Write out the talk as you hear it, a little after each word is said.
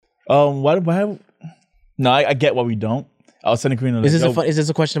Why? No, I get why we don't. I was sending Karina. Is this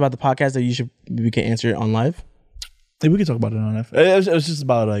a question about the podcast that we can answer on live? Yeah, we can talk about it on F. It was just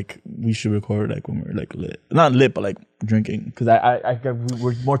about like we should record like when we're like lit, not lit, but like drinking. Because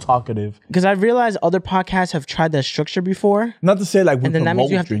we're more talkative. Because I realized other podcasts have tried that structure before. Not to say like we promote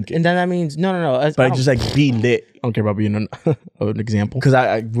drinking, and then that means no. But just like be lit. I don't care about being an example.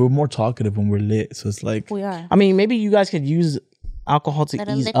 Because we're more talkative when we're lit, so it's like we are. I mean, maybe you guys could use alcohol to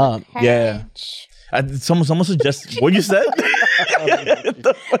ease up. Yeah. Someone suggested what you said.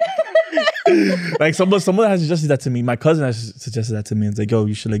 Like someone has suggested that to me. My cousin has suggested that to me. It's like, yo,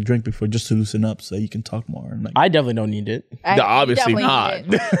 you should like drink before just to loosen up so you can talk more. And like, I definitely don't need it. Obviously not.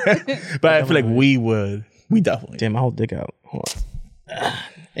 But I feel like we would. We definitely. Damn, my whole dick out. Hold on.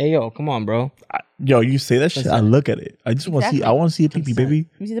 Hey yo, come on, bro. Yo, you say that shit. I look at it. I just want to see. I want to see a pee, baby.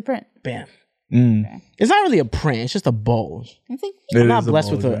 Let me see the print. Bam. Okay. It's not really a print. It's just a bulge. I'm not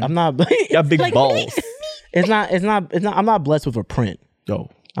blessed with a. I'm not. You got big like, balls. It's not. I'm not blessed with a print. Yo,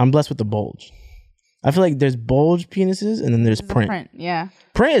 I'm blessed with the bulge. I feel like there's bulge penises and then there's print. Yeah.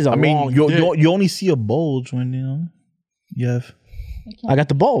 Print is long you only see a bulge when you have. I got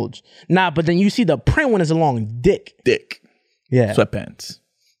the bulge. Nah, but then you see the print when it's a long dick. Yeah. Sweatpants.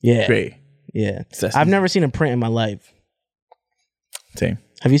 Yeah. Gray. Yeah. Sesame. I've never seen a print in my life. Same.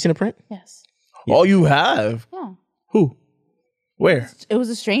 Have you seen a print? Yes. Yeah. Oh, you have? Yeah. Who? Where? It was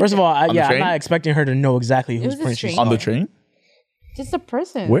a stranger. First of all, I'm not expecting her to know exactly whose print she's on the train. Just a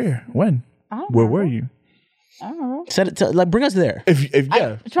person. Where? When? Where were you? I don't know. Set it to, bring us there. If paint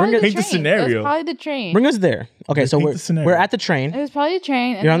the scenario. It was probably the train. Bring us there. Okay, so we're at the train. It was probably the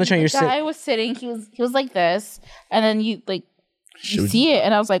train. You're on the train. The guy was sitting. He was like this, and then you see it,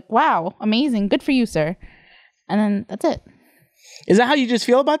 and I was like, wow, amazing, good for you, sir. And then that's it. Is that how you just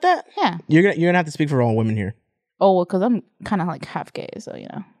feel about that? Yeah. You're gonna have to speak for all women here. Oh, well, because I'm kind of like half gay, so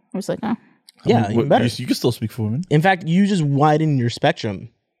I'm just like, oh. Yeah, you better. You can still speak for women. In fact, you just widen your spectrum.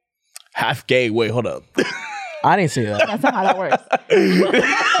 Half gay. Wait, hold up. I didn't say that. That's not how that works.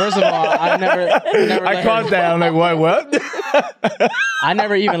 First of all, I never I caught that. I'm like, what? I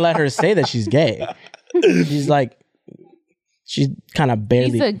never even let her say that she's gay. She's kind of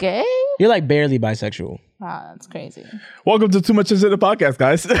barely. He's a gay? You're like barely bisexual. Wow, that's crazy. Welcome to Too Much Into the Podcast,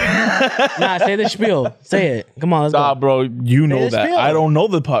 guys. Nah, say the spiel. Say it. Come on, let's go. Bro, you know that. Spiel. I don't know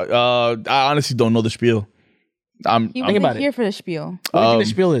the I honestly don't know the spiel. I'm here for the spiel. What do you think the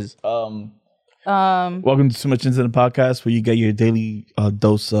spiel is? Welcome to Too Much Into the Podcast, where you get your daily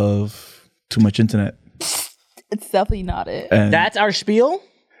dose of too much internet. It's definitely not it. And that's our spiel?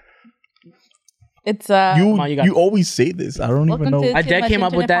 It's you always say this. I don't even know. My dad came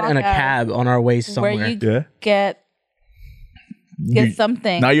up with that in a cab on our way somewhere. Where you get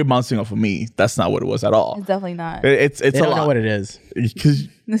something. Now you're bouncing off of me. That's not what it was at all. It's definitely not. It's they a don't lot. know what it is.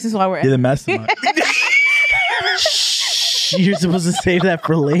 This is why we're you're the mastermind. You're supposed to save that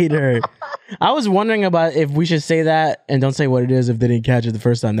for later. I was wondering about if we should say that and don't say what it is if they didn't catch it the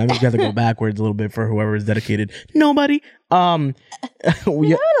first time. That means we have to go backwards a little bit for whoever is dedicated. Nobody. We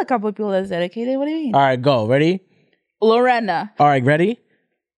have a couple of people that's dedicated. What do you mean? All right, go. Ready? Lorena. All right, ready?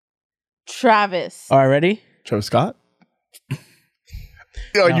 Travis. All right, ready? Travis Scott?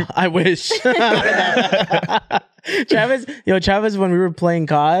 No, I wish. Travis, when we were playing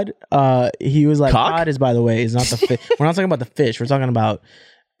COD, he was like, COD is, by the way, is not the fish. We're not talking about the fish. We're talking about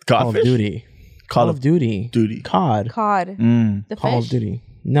Call of Duty. Call of Duty. COD. The Call of fish? Duty.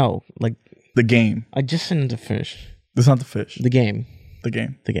 No, like the game. I just said the fish. That's not the fish. The game. The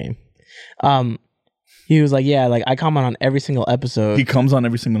game. He was like, yeah, like I comment on every single episode. He comes on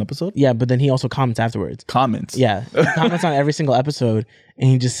every single episode? Yeah, but then he also comments afterwards. Comments? Yeah. He comments on every single episode and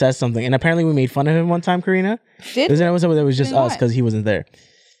he just says something. And apparently we made fun of him one time, Karina. It was an episode that was just us because he wasn't there.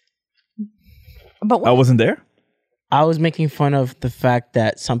 But what? I wasn't there? I was making fun of the fact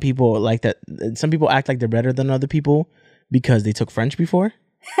that some people like that. Some people act like they're better than other people because they took French before.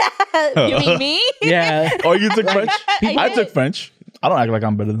 You mean me? Yeah. Oh, you took French? I did. took French. I don't act like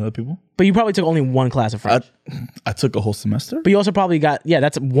I'm better than other people. But you probably took only one class of French. I took a whole semester. But you also probably got,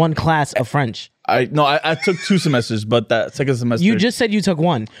 that's one class of French. I took 2 semesters, but that second semester. You just said you took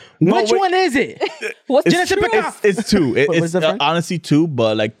one. No, Which one is it? It's 2. It's the French? honestly 2,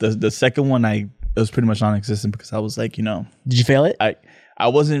 but like the second one, it was pretty much non-existent because I was like, Did you fail it? I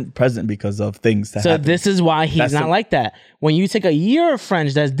wasn't present because of things that happened. This is why he's not like that. When you take a year of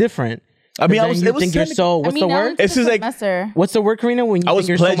French, that's different. I mean, What's the word? It's just like, what's the word, Karina? When you think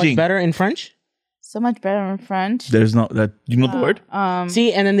you're so much better in French? So much better in French. There's no that you know the word.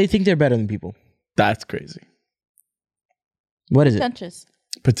 See, and then they think they're better than people. That's crazy. What is it? Pretentious.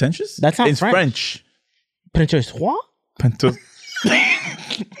 Pretentious? That's not It's French. French. Pretentious. What?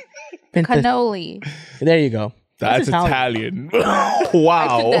 Cannoli. There you go. That's Italian. Wow.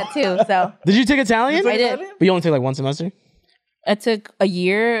 I took that too. So did you take Italian? I did. But you only took like one semester? I took 2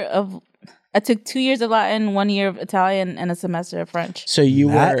 years of Latin, 1 year of Italian, and a semester of French. So you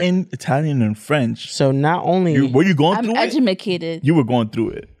Latin, Italian, and French. So not only were you going through it? I'm educated. You were going through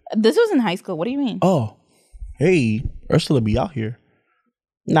it. This was in high school. What do you mean? Oh, hey, Ursula be out here.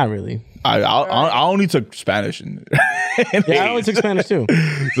 Not really. I only took Spanish. I only took Spanish too.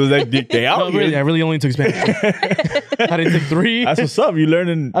 So they out here. Really, I really only took Spanish. I didn't take 3. That's what's up. You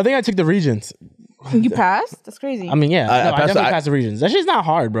learning? I think I took the Regents. You passed? That's crazy. I mean, yeah. I definitely passed the Regents. That shit's not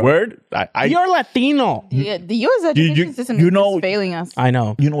hard, bro. Word? You're Latino. Yeah, the U.S. education system is failing us. I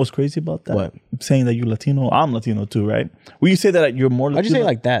know. You know what's crazy about that? What? Saying that you're Latino. I'm Latino too, right? Will you say that you're more Latino? Why'd you say it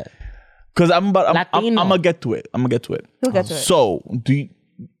like that? Because I'm gonna get to it. We'll get to it. So,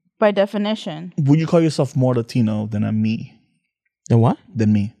 by definition, would you call yourself more Latino than me? Than what?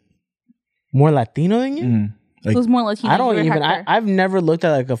 Than me. More Latino than you? Like, who's more Latino? I don't even. I've never looked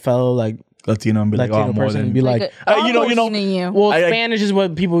at like a fellow like Latino and be Latino like, person and be like, you know. Well, Spanish is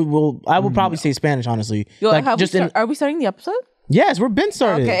what people will. I would probably say Spanish, honestly. Like, are we starting the episode? Yes, we're been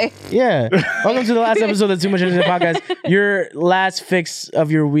started. Okay. Yeah. Welcome to the last episode of Too Much Internet Podcast. Your last fix of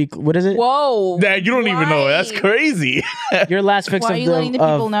your week. What is it? Whoa. Dad, you don't even know. That's crazy. Your last fix Why of are you letting the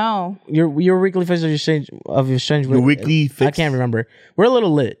people know? Your weekly fix of your exchange. Your weekly fix. I can't remember. We're a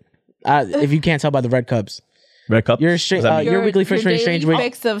little lit. If you can't tell by the red cups. Red cup. Your weekly fix for your strange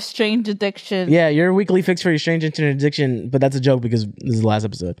fix of strange addiction. Yeah, your weekly fix for your strange internet addiction, but that's a joke because this is the last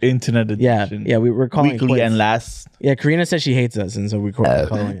episode. Internet addiction. Yeah, we're calling weekly it and last. Yeah, Karina said she hates us, and so we're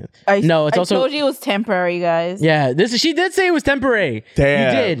calling it. I told you it was temporary, guys. Yeah, she did say it was temporary.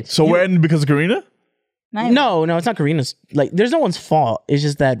 Damn. You did. So we're ending because of Karina? No, it's not Karina's. Like, there's no one's fault. It's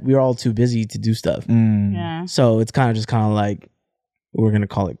just that we're all too busy to do stuff. Yeah. So it's kind of like. We're going to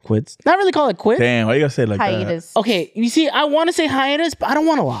call it quits. Not really call it quits. Damn, why you got to say it like hiatus. that? Okay, you see, I want to say hiatus, but I don't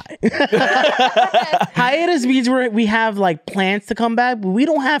want to lie. Hiatus means we have like plans to come back, but we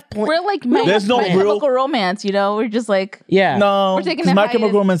don't have plans. We're like there's no Chemical Romance, you know? We're just like... Yeah. No, we're taking My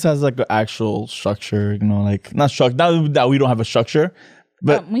Chemical Romance has like an actual structure, you know, like not structure. Not that we don't have a structure,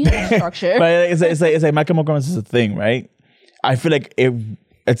 but... we have a structure. But it's like My Chemical Romance is a thing, right? I feel like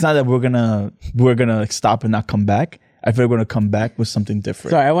it's not that we're gonna like stop and not come back. I feel like we're going to come back with something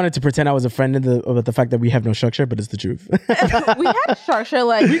different. Sorry, I wanted to pretend I was offended about the fact that we have no structure, but it's the truth. We had structure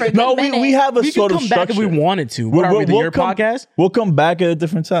like for we have a sort of structure. We can come back if we wanted to. What are we, your podcast? We'll come back at a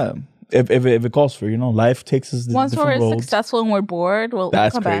different time. If it calls for, you know, life takes us once different we're roads. Successful and we're bored, we'll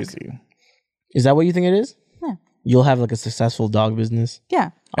That's come crazy. Back. Is that what you think it is? Yeah. You'll have like a successful dog business? Yeah.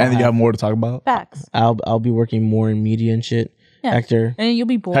 And then you have more to talk about? Facts. I'll be working more in media and shit. Yeah. Hector. And you'll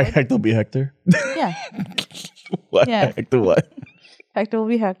be bored. Hector will be Hector? Yeah. What? Yeah. Hector what? Hector will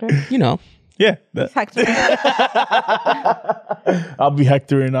be Hector. You know. Yeah. Hector. I'll be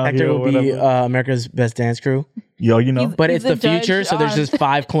Hector and Hector will be America's Best Dance Crew. Yo, you know. But it's the future, so there's just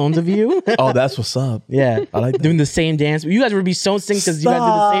 5 clones of you. Oh, that's what's up. Yeah. I like that. Doing the same dance. You guys would be so synced because you guys do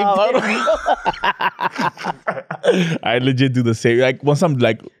the same dance. I legit do the same. Like, once I'm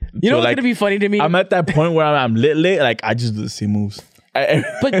like... You know what's going to be funny to me? I'm at that point where I'm lit. Like, I just do the same moves.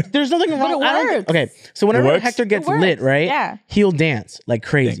 But there's nothing wrong. But it works. Okay, so whenever Hector gets lit, right? Yeah. He'll dance like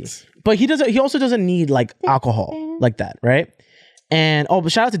crazy. Thanks. But he also doesn't need like alcohol like that, right? And but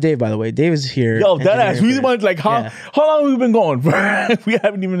shout out to Dave, by the way. Dave is here. Yo, that ass. We want like how long have we been going for? We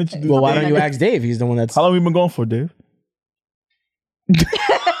haven't even introduced. Well, why don't you ask Dave? He's the one that's. How long have we been going for, Dave?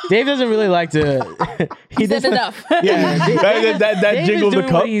 Dave doesn't really like to. He said enough. Yeah, that Dave jingle is doing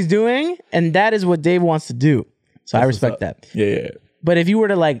the cup. What he's doing, and that is what Dave wants to do. So I respect that. Yeah. But if you were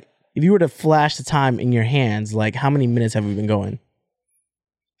to flash the time in your hands, like how many minutes have we been going?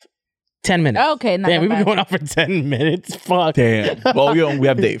 10 minutes. Okay, damn, we've been going on for 10 minutes. Fuck. Damn. Well, we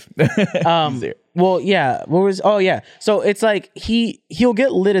have Dave. Well, yeah. So it's like he'll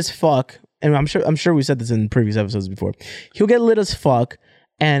get lit as fuck, and I'm sure we said this in previous episodes before. He'll get lit as fuck,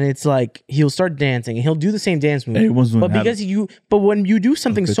 and it's like he'll start dancing, and he'll do the same dance move. But when you do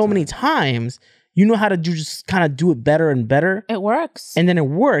something so many times, you know how to just kind of do it better and better. It works. And then it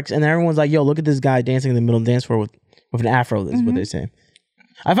works, and then everyone's like, "Yo, look at this guy dancing in the middle of the dance floor with an afro." This is what they say.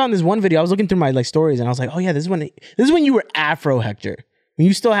 I found this one video. I was looking through my like stories, and I was like, "Oh yeah, this is when you were Afro Hector. When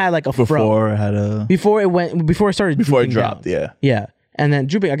you still had like a fro. Before it dropped. Down. Yeah. And then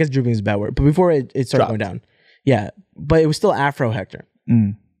drooping. I guess drooping is a bad word, but before it started going down. Yeah, but it was still Afro Hector.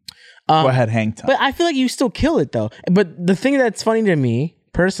 I had hang time. But I feel like you still kill it though. But the thing that's funny to me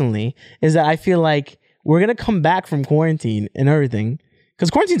personally is that I feel like we're gonna come back from quarantine and everything Because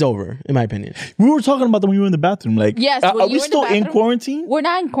quarantine's over, in my opinion. We were talking about that when you were in the bathroom. Like, Yes, are when you we were in the still in bathroom? quarantine? We're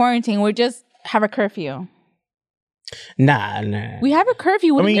not in quarantine. We just have a curfew. Nah. We have a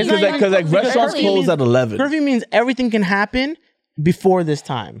curfew. What I do you mean, mean? because like restaurants Early. close at 11. Curfew means everything can happen before this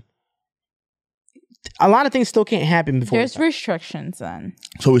time. A lot of things still can't happen before. There's restrictions then.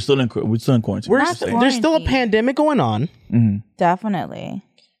 So we're still in quarantine. Not There's still a quarantine. pandemic going on. Definitely.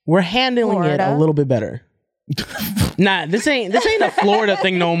 We're handling it Florida. a little bit better. Nah, this ain't a Florida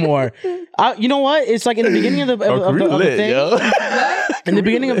thing no more. You know what? It's like in the beginning of the thing. In the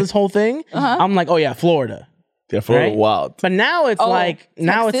beginning of this whole thing, I'm like, oh yeah, Florida. Yeah, Florida Right? wild. But now it's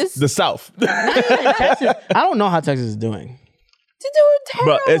now Texas? The South. Texas. I don't know how Texas is doing. To do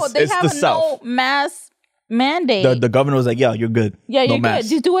Bro, terrible. They it's have the a South. no mask mandate. The governor was like, yeah, you're good. Yeah, no you're mask. good.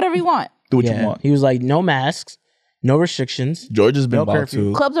 Just do whatever you want. Do what you want. He was like, no masks, no restrictions. Georgia's been No about curfew.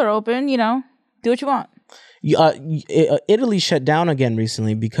 to. Clubs are open. Do what you want. Italy shut down again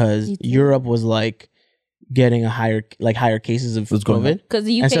recently because Europe was like getting higher cases of What's going on? COVID. Because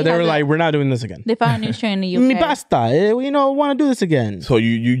the UK And so they were has like, we're not doing this again. they found a new strain in the Mi UK. basta. We don't want to do this again. So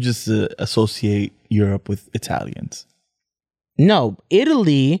you just associate Europe with Italians. No,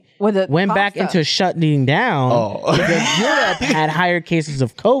 Italy With the went back pasta. into shutting down Oh. because Europe had higher cases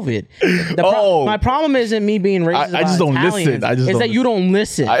of COVID. Oh. My problem isn't me being racist. I just about don't Italians. listen. I just it's don't that you don't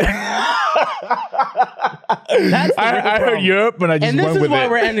listen. That's the real I heard problem. Europe and I just And this went is with why it.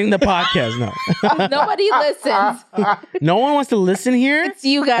 we're ending the podcast. No, Nobody listens. no one wants to listen here. It's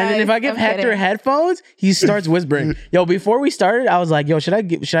you guys. And then if I give I'm Hector kidding. headphones, he starts whispering. Yo, before we started, I was like, yo, should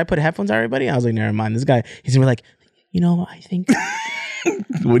I put headphones on everybody? I was like, never mind. This guy, he's gonna be like, I think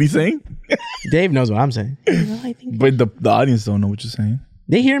What are you saying? Dave knows what I'm saying. I think But the audience don't know what you're saying.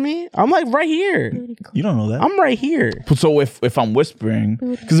 they hear me. I'm like right here. You don't know that. I'm right here. So if I'm whispering,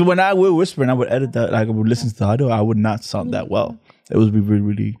 because when I would whisper and I would edit that, like I would listen to the audio, I would not sound that well. It would be really,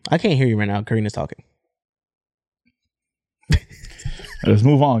 really. I can't hear you right now. Karina's talking. Let's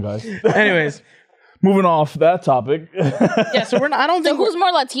move on, guys. Anyways, Moving off that topic. yeah. So we're not. I don't So think. who's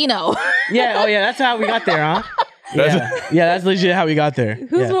more Latino? Yeah. Oh yeah. That's how we got there, huh? Yeah. That's legit how we got there.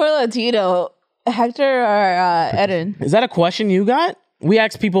 Who's Yeah. more Latino, Hector or Eden? Is that a question you got? We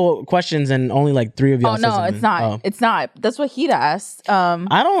asked people questions and only like 3 of y'all. Oh said no, something. it's not. Oh. It's not. That's what he'd asked. I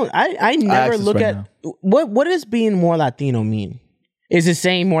never asked this look right at what does being more Latino mean? Is it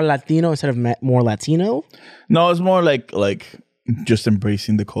saying more Latino instead of more Latino? No, it's more like just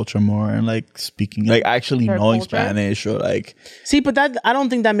embracing the culture more and like speaking, like actually Their knowing culture? Spanish or like See, but that I don't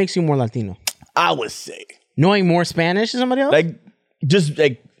think that makes you more Latino. I would say Knowing more Spanish than somebody else? like just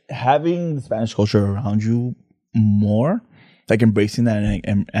like having the Spanish culture around you more, like embracing that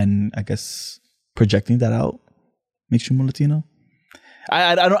and I guess projecting that out makes you more Latino.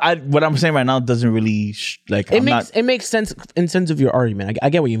 I don't. What I'm saying right now doesn't really it makes sense in sense of your argument. I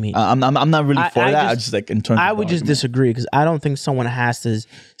get what you mean. I'm not really for that. I just- just like in terms. I of would the just argument. disagree because I don't think someone has to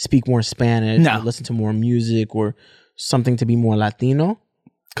speak more Spanish No. or listen to more music or something to be more Latino.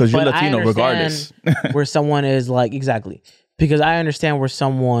 because you're But I Latino understand regardless. where someone is like, exactly. Because I understand where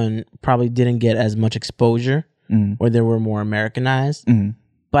someone probably didn't get as much exposure or they were more Americanized.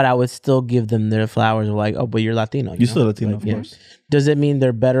 But I would still give them their flowers of like, oh, but you're Latino. You're still Latino, of yeah. course. Does it mean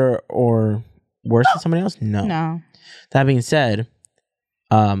they're better or worse than somebody else? No. No. That being said,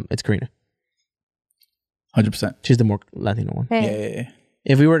 it's Karina. 100%. She's the more Latino one. Hey. Yeah.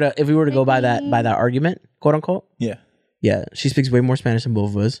 If we were to go by that argument, quote unquote, yeah, she speaks way more Spanish than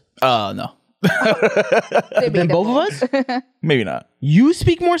both of us. No. Than both of us? Maybe not. You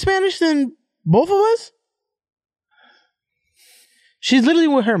speak more Spanish than both of us? She's literally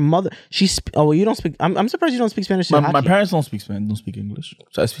with her mother. You don't speak. I'm surprised you don't speak Spanish. To My Haki. parents don't speak Spanish. Don't speak English.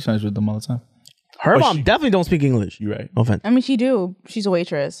 So I speak Spanish with them all the time. Her Oh, mom she- definitely don't speak English. You're right. No offense. I mean, she do. She's a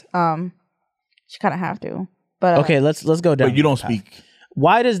waitress. She kind of have to. But Okay, let's go down. But you don't this path. speak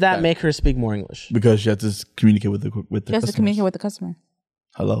Why does that make her speak more English? because you have to communicate with the She has to customers. communicate with the customer.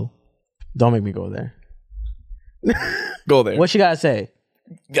 Hello. Don't make me go there. Go there. What she gotta say?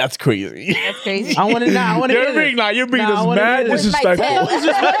 That's crazy. That's crazy. I want to. I want to. You're being Nah, I wanna hear this. disrespectful.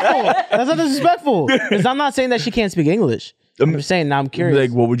 Disrespectful. That's not disrespectful. Because I'm not saying that she can't speak English. I'm just saying. Now I'm curious.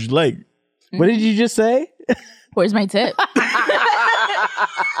 Like, what would you like? What did you just say? Where's my tip? I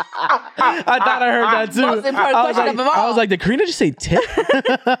thought I heard that too. Most important I was question like, of them all. I was like, did Karina just say tip?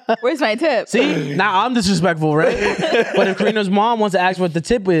 Where's my tip? See, now I'm disrespectful, right? But if Karina's mom wants to ask what the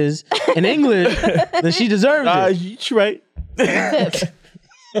tip is in English, then she deserves it. You're right.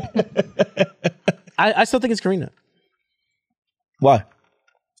 I still think it's Karina. Why?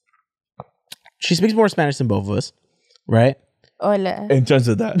 She speaks more Spanish than both of us, right? Hola. In terms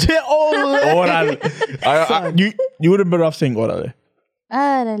of that. Oh, Orale. You would have been better off saying orale.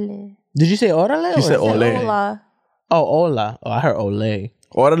 Árale. Did you say orale? She said ole. Hola. Oh, hola. Oh, I heard ole.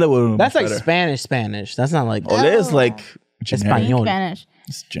 Orale would That's like better. Spanish. That's not like Ole is like generic. Español. Spanish.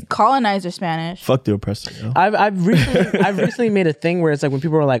 It's Colonizer Spanish. Fuck the oppressor. Yo. I've recently made a thing where it's like when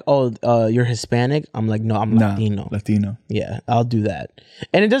people are like, "Oh, you're Hispanic," I'm like, "No, I'm Latino." Latino. Yeah, I'll do that,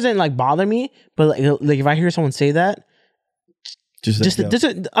 and it doesn't like bother me. But like if I hear someone say that, just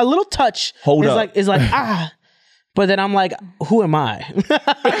a little touch Hold is up. like ah. But then I'm like, who am I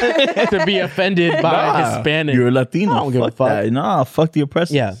to be offended by Hispanic? You're a Latino. I don't give a Fuck fuck. that. Nah, fuck the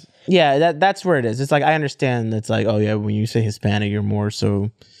oppressor. Yeah. That's where it is. It's like I understand. It's like, oh yeah, when you say Hispanic, you're more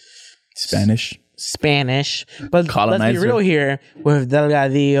so Spanish. But Colonizer. let's be real here with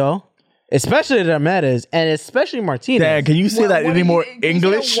Delgadillo, especially Ramirez, and especially Martinez. Dad, can you say that any more Can you say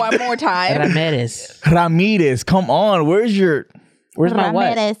English? that one more time. Ramirez, come on. Where's my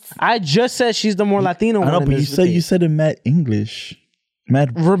wife? Ramirez. I just said she's the more Latino I know, one. but you said it mad English.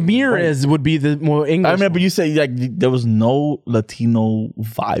 Mad Ramirez would be the more English. I remember you said like there was no Latino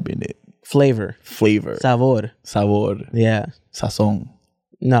vibe in it. flavor, Sabor. Yeah. Sazon.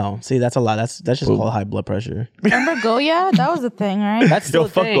 No, see, that's a lot. That's just called high blood pressure. Remember Goya? That was a thing, right? That's still a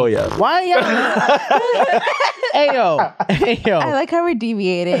fuck thing. Goya. Why y'all? Hey yo. I like how we're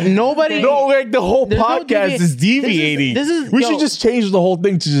deviating. Nobody. No, like the whole There's no podcast is deviating. This is we yo, should just change the whole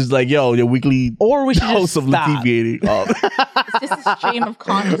thing to just like, yo, your weekly Or we should dose just of stop. deviating. It's just a stream of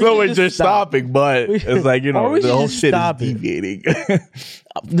consciousness. No, we're just just stop. stopping, but it's like, you Or know, we the should whole just shit is stop it. deviating.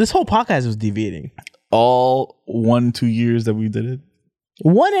 This whole podcast was deviating. All 1-2 years that we did it.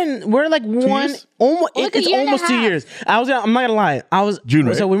 We're like one years? almost. Like a It's year and a almost 2 half. years. I'm not gonna lie. I was June,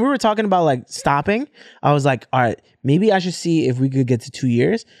 right? So when we were talking about like stopping, I was like, all right, maybe I should see if we could get to 2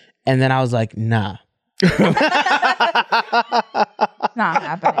 years. And then I was like, nah. Not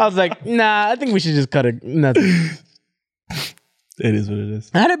happening. I was like, nah. I think we should just cut it. Nothing. It is what it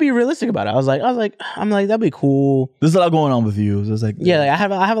is. I had to be realistic about it. I'm like, that'd be cool. There's a lot going on with you. So it's like, Yeah, like, I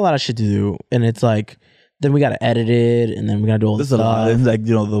have a lot of shit to do, and it's like, then we gotta edit it, and then we gotta do all this there's a lot. stuff. It's like,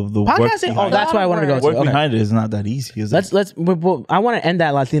 you know, the work Podcasting. Oh, behind, that's why I wanted to go. work To. Okay. behind it is not that easy. Is it? I want to end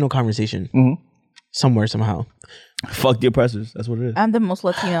that Latino conversation somewhere somehow. Fuck the oppressors. That's what it is. I'm the most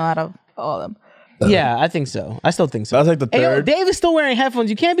Latino out of all of them. Yeah, I think so. I still think so. That's like the Hey, yo, third. Dave is still wearing headphones.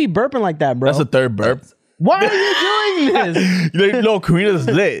 You can't be burping like that, bro. That's the third burp. Why are you doing this? No, Karina's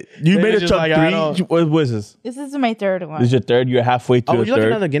lit. You made a just Chuck like, I 3. don't- What is this? This is my third one. This is your third. You're halfway Oh, through would the you like third.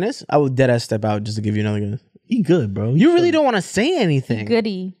 another Guinness? I would dead ass step out just to give you another Guinness. Eat good, bro. You really don't want to say anything.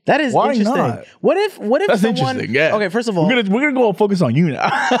 Goody. That is Why interesting. not? What if That's someone? interesting. Yeah. Okay, first of all, we're gonna go and focus on you now.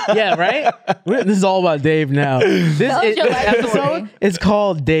 yeah, right. This is all about Dave now. This us your life episode story. is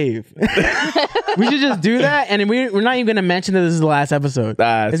called Dave. We should just do that, and we're not even gonna mention that this is the last episode.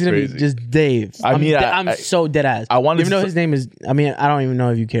 That's it's gonna crazy. be just Dave. I mean, I'm so dead ass. I wanted even to though s- his name is. I mean, I don't even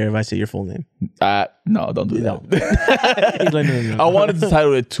know if you care if I say your full name. No, don't do that. He's like, no. I wanted to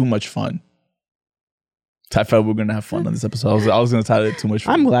title it "Too Much Fun." I felt we were gonna have fun on this episode. I was gonna title it "Too Much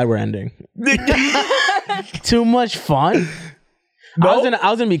Fun." I'm glad we're ending. Too much fun. No? I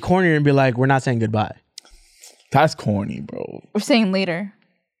was gonna be corny and be like, we're not saying goodbye. That's corny, bro. We're saying later.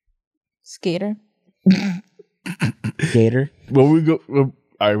 Skater. Gator. Well, all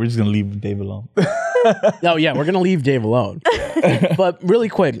right, we're just gonna leave Dave alone. Oh yeah, we're gonna leave Dave alone. But really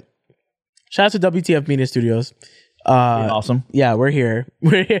quick, shout out to WTF Media Studios. Awesome. Yeah, we're here.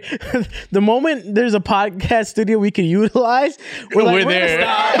 We're here. The moment there's a podcast studio we can utilize, we're like, We're there.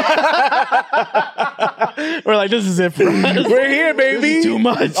 we're like, this is it for us. We're here, baby. This is too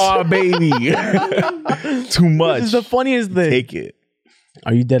much. Oh, baby. Too much. This is the funniest thing. Take it.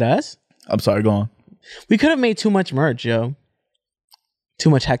 Are you dead ass? I'm sorry. Go on. We could have made too much merch, yo. Too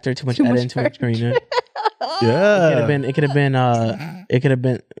much Hector, too much Eden, too much Karina. Yeah. It could have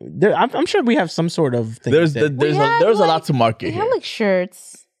been there. I'm sure we have some sort of thing. There's a lot to market We here. have like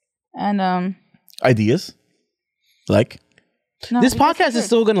shirts and Ideas? Like? no, This we just podcast is shirts.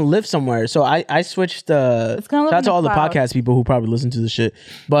 still gonna live somewhere. So I switched. It's gonna live Shout out in to the all the cloud. podcast people who probably listen to the shit.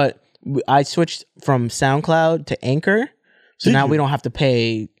 But I switched from SoundCloud to Anchor, so Did now you? we don't have to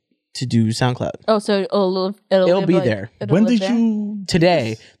pay to do SoundCloud. Oh, so it'll It'll be live, there. it'll When live did there? you?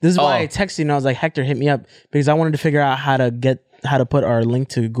 Today, this is why Oh. I texted you and I was like, Hector, hit me up because I wanted to figure out how to put our link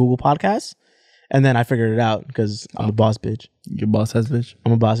to Google Podcasts, and then I figured it out because I'm a boss bitch. Your boss has bitch?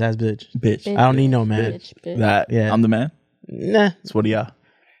 I'm a boss ass bitch. Bitch. Bitch. I don't need no man. Bitch. Yeah. I'm the man? Nah, That's what yeah.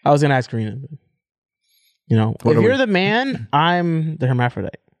 I was gonna ask Karina. But, you know, What if are you're we? the man, I'm the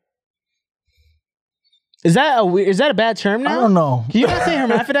hermaphrodite. Is that a bad term now? I don't know. Can you not say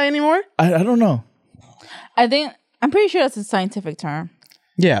hermaphrodite anymore? I don't know. I'm pretty sure that's a scientific term.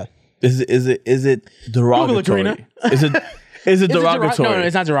 Yeah. Is it derogatory? Karina. Is it Is it derogatory? No,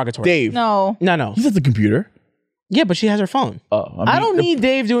 it's not derogatory. Dave. No. No. He's at the computer. Yeah, but she has her phone. Oh, I don't need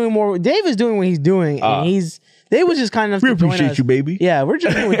Dave doing more. Dave is doing what he's doing, and Dave was just kind enough We to join appreciate us. you, baby. Yeah, we're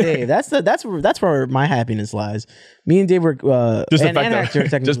joking with Dave. That's where my happiness lies. Me and Dave were Just and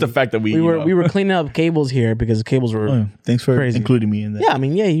the fact that we were cleaning up cables here because the cables were. Oh, thanks for crazy. including me in that. Yeah, I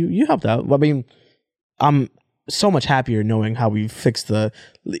mean, you helped out. I mean, I'm so much happier knowing how we fixed the.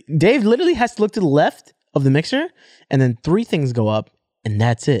 Dave literally has to look to the left of the mixer, and then 3 things go up, and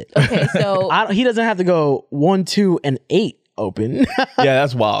that's it. Okay, so He doesn't have to go 1, 2, and 8 open. Yeah,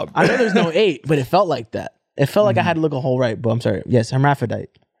 that's wild. I know there's no 8, but it felt like that. It felt like I had to look a whole right, but I'm sorry. Yes, hermaphrodite.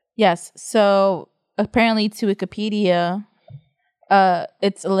 yes, so apparently to Wikipedia,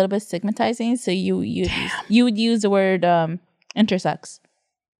 it's a little bit stigmatizing. So you would use the word intersex.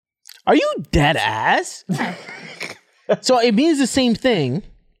 Are you dead ass? So it means the same thing.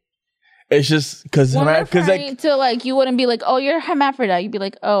 It's just because like to like you wouldn't be like, oh, you're a hermaphrodite. You'd be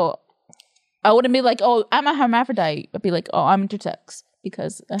like, oh, I wouldn't be like, oh, I'm a hermaphrodite. I'd be like, oh, I'm intersex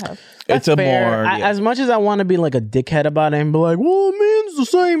because I have. it's a Fair. more As much as I want to be like a dickhead about it and be like, well, it means the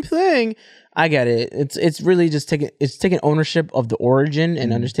same thing. I get it. It's really just taking ownership of the origin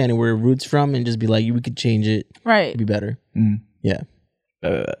and understanding where it roots from, and just be like, we could change it. Right. It'd be better. Yeah.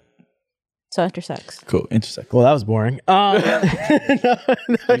 So intersex. cool. Intersect. Well, that was boring. At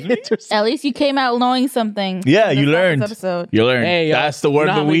least you came out knowing something. Yeah, from you this learned. episode. You learned. Hey, that's the word you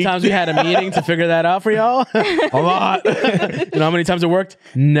know of how the many week. times we had a meeting to figure that out for y'all? A lot. You know how many times it worked?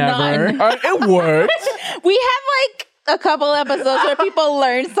 Never. None. It worked. We have like a couple episodes where people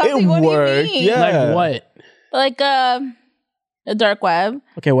learn something. It What worked, do you mean? yeah. Like what? Like the dark web.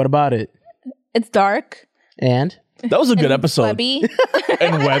 Okay, what about it? It's dark. And? That was a good episode. Webby.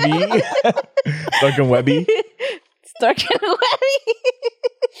 And Webby. Dark and Webby. It's dark and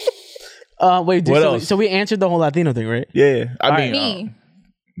webby. Wait, dude, What so, else? so we answered the whole Latino thing, right? Yeah. I mean, Me.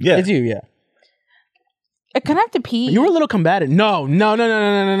 yeah. It's you, yeah. I kind of have to pee. You were a little combative. No. No,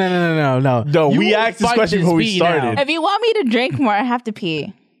 You we will asked this fight question before we pee started. now. If you want me to drink more, I have to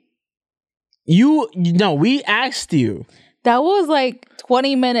pee. No, we asked you. That was like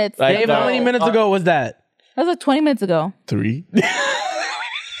 20 minutes. Like, Dave, how many minutes ago was that? That was like 20 minutes ago. 3.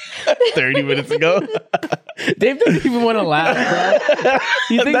 30 minutes ago. Dave doesn't even want to laugh, bro.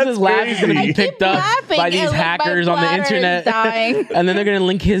 He thinks That's his laugh is going to be crazy. picked up Laughing by these and, like, my hackers on the bladder is internet. dying. And then they're going to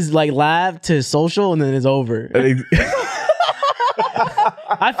link his like laugh to social, and then it's over.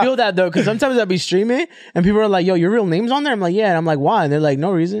 I feel that though, because sometimes I'll be streaming and people are like, yo, your real name's on there? I'm like, yeah. And I'm like, why? And they're like,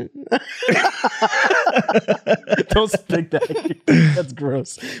 no reason. Don't speak that. That's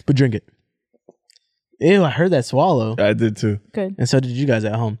gross. But drink it. Ew, I heard that swallow. I did too. Good. And so did you guys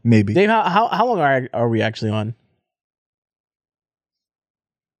at home. Maybe. Dave, how long are we actually on?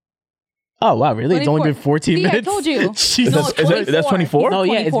 Oh, wow, really? It's only been 14 See, minutes? I told you. Jesus. No, That's 24? No,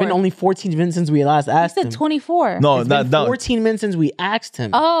 yeah, it's been 24. only 14 minutes since we last I asked said him. 24. No, It's not been 14 minutes since we asked him.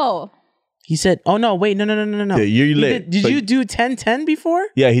 Oh. He said, oh, no, wait, no. Yeah, you're He late. Did So- you do 10-10 before?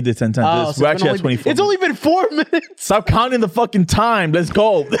 Yeah, he did 10 times. Oh, so We're it's actually only at 24. It's only been 4 minutes. Stop counting the fucking time. Let's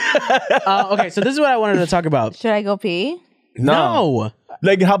go. Okay, so this is what I wanted to talk about. Should I go pee? No.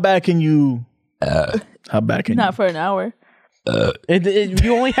 Like, how bad can you? How bad can Not for an hour.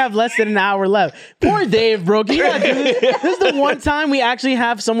 You only have less than an hour left. Poor Dave, bro. Can you not do this? This is the one time we actually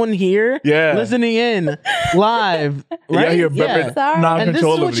have someone here listening in live. Right? Yeah, you're burping Sorry. And this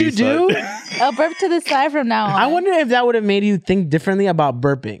is what you do? I'll burp to the side from now on. I wonder if that would have made you think differently about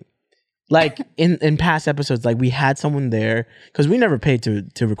burping. Like in past episodes, like we had someone there because we never paid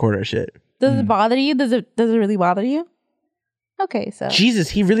to record our shit. Does it bother you? Does it really bother you? Okay, so Jesus,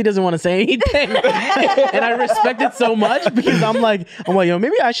 he really doesn't want to say anything, and I respect it so much because I'm like, yo,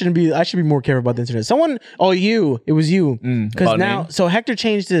 maybe I should be more careful about the internet. It was you, because now, so Hector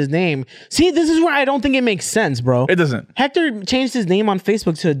changed his name. See, this is where I don't think it makes sense, bro. It doesn't. Hector changed his name on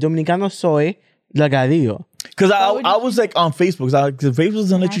Facebook to Dominicano Soy Lagadillo. Because I was like on Facebook. Because Facebook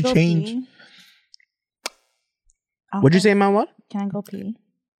doesn't let you Can I go change. pee? What'd you say, man? What? Can I go pee?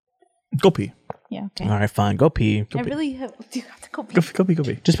 Go pee. Yeah, okay. All right, fine. Go pee. I really have to go pee. Go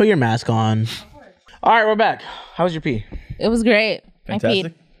pee. Just put your mask on. All right, we're back. How was your pee? It was great. I Fantastic.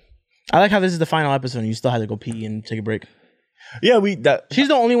 peed. I like how this is the final episode and you still had to go pee and take a break. Yeah, She's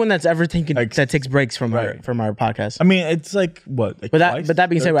the only one that's ever that takes breaks from our Right. podcast. I mean, it's like what? Like But twice? that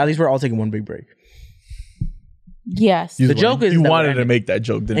being said, at least we're all taking one big break. Yes. The joke is you that wanted we're to make that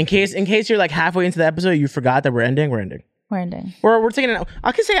joke, didn't In case you're like halfway into the episode, you forgot that we're ending. We're ending. We're ending. We're taking it.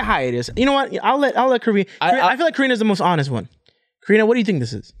 I can say a hiatus. You know what? I'll let Karina. I feel like Karina's the most honest one. Karina, what do you think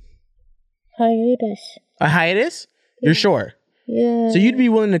this is? Hiatus. A hiatus? You're sure? Yeah. So you'd be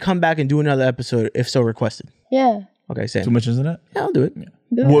willing to come back and do another episode if so requested? Yeah. Okay, same. 2 mentions in it. Yeah, I'll do it.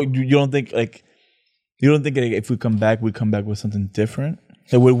 Well, you don't think like if we come back with something different?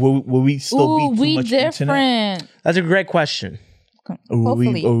 Like, will we still be too we much internet? different. That's a great question.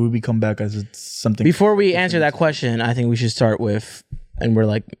 Hopefully. Or will we come back as it's something? Before we answer that question, I think we should start with, and we're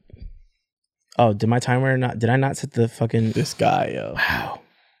like, oh, did my timer not? Did I not set the fucking? This guy, yo. Wow,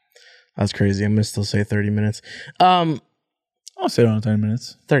 that's crazy. I'm gonna still say 30 minutes. I'll say around 10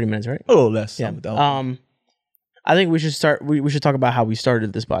 minutes. 30 minutes, right? A little less. Yeah. That I think we should start. We should talk about how we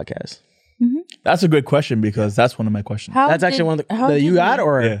started this podcast. That's a great question because that's one of my questions. That's actually one of the that you got,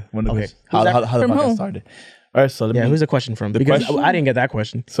 or Yeah, one of the okay. questions. How the From podcast who? started. All right, so let me. Who's the question from? Because question? I didn't get that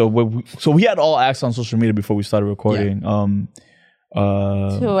question. So we had all asked on social media before we started recording. To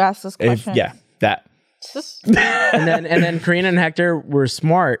ask this question. That. and then Karina and Hector were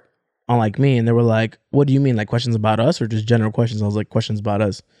smart, unlike me, and they were like, "What do you mean, like questions about us, or just general questions?" I was like, "Questions about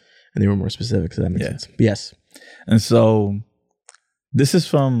us," and they were more specific. So that makes sense. But yes. And so this is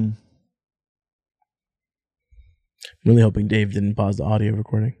from. I'm really hoping Dave didn't pause the audio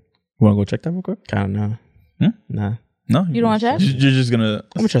recording. You want to go check that real quick? Kind of Hmm? Nah. No, You don't want to check? You're just gonna.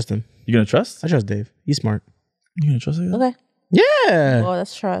 I'm gonna trust him. You're gonna trust? I trust Dave. He's smart. You're gonna trust it? Okay. Yeah. Well,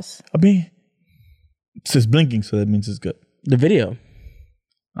 that's trust. I mean, it says blinking, so that means it's good. The video.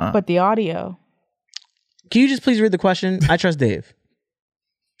 But the audio. Can you just please read the question? I trust Dave.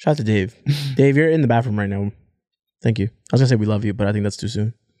 Shout out to Dave. Dave, you're in the bathroom right now. Thank you. I was gonna say we love you, but I think that's too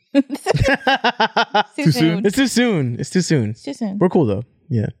soon. Too soon? It's too soon. It's too soon. Too soon. We're cool though.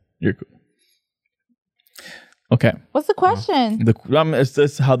 Yeah. You're cool. Okay. What's the question?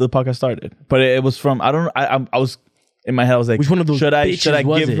 It's how the podcast started, but it was from I was in my head. I was like, Which one of those should I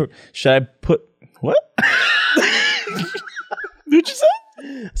was give it? her? Should I put what? Did you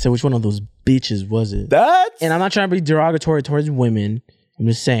say So which one of those bitches was it? that? And I'm not trying to be derogatory towards women. I'm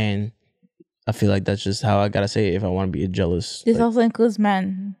just saying, I feel like that's just how I gotta say it if I want to be jealous. This Like, also includes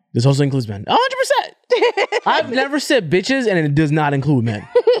men. this also includes men. 100%. I've never said bitches, and it does not include men.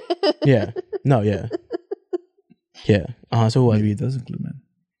 Yeah. No. Yeah. Yeah. So what? Maybe it does include men.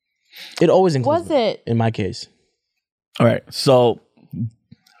 It always includes. Was men, it? in my case? All right. So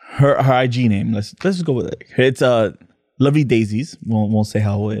her IG name. Let's just go with it. It's Lovely Daisies. Won't say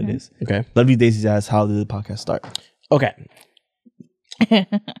how it is. Okay. Lovely Daisies asks, how did the podcast start? Okay.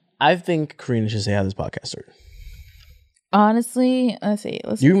 I think Karina should say how this podcast started. Honestly, let's see.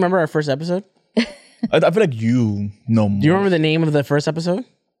 Do you remember our first episode? I feel like you know more. Do you remember the name of the first episode?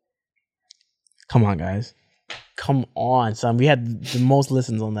 Come on, guys. Come on, son. We had the most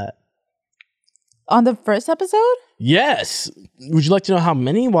listens on that. On the first episode? Yes. Would you like to know how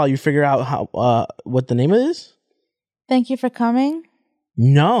many while you figure out how what the name is? Thank you for coming.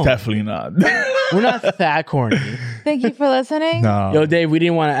 No. Definitely not. We're not that corny. Thank you for listening. No. Yo, Dave, we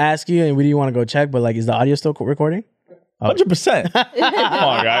didn't want to ask you and we didn't want to go check, but like, is the audio still recording? 100%. Come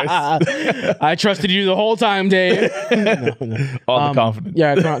on, guys. I trusted you the whole time, Dave. No. All the confidence.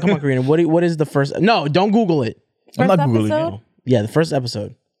 Yeah, come on, Karina. What is the first? No, don't Google it. I'm not First Googling episode? it. Yeah, the first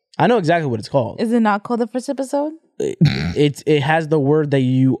episode. I know exactly what it's called. Is it not called the first episode? It has the word that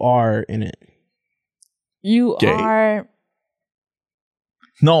you are in it. You Gay. are.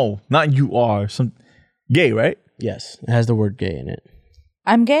 No, not you are. Some gay, right? Yes, it has the word gay in it.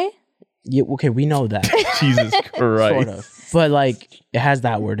 I'm gay? Yeah, okay, we know that. Jesus Christ. Sort of. But like, it has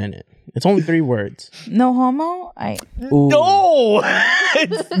that word in it. It's only 3 words. No homo? Ooh. No!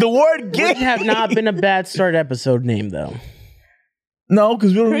 It's the word Would gay. have not been a bad start episode name, though. No,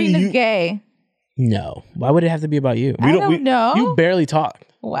 because we don't Karina's really. gay. No. Why would it have to be about you? I don't know. You barely talked.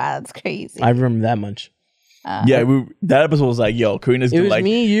 Wow, that's crazy. I remember that much. Yeah, that episode was like, yo, Karina's It was like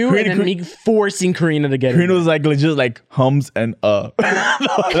me, you, Karina, and then me forcing Karina to get Karina it. was like legit like hums and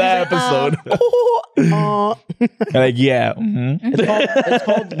that episode. Like yeah, It's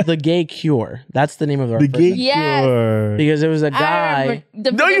called The Gay Cure. That's the name of our the first gay episode. Yes. cure. Because it was a I guy.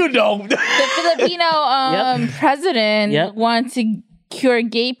 remember No, you don't. the Filipino president Yep. wanted to cure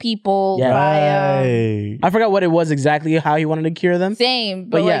gay people Yeah. by Right. I forgot what it was exactly, how he wanted to cure them. same,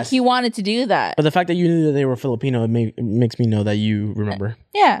 but But like yes. he wanted to do that. But the fact that you knew that they were Filipino, it makes me know that you remember.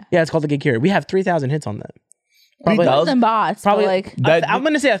 Yeah. Yeah, it's called The Gay Cure. We have 3,000 hits on that. Probably, 3,000? Bots, probably but like That- I'm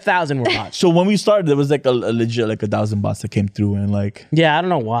going to say 1,000 were bots. So when we started, there was like a legit like 1,000 bots that came through and like Yeah, I don't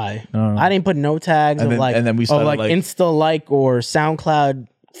know why. I didn't put no tags And of then- and then we started, like like- Insta like or SoundCloud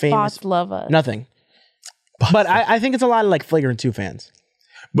famous. bots love us. Nothing. But I think it's a lot of like Flagrant 2 fans.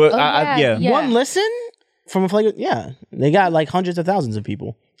 but Oh, yeah. yeah. One listen from a Flagrant, yeah. They got like hundreds of thousands of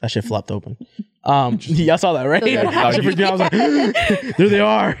people. That shit flopped open. Y'all saw that, right? So then what I was like, there they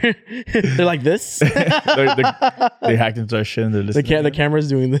are. They're like this. They hacked into our shit and they're listening. The camera's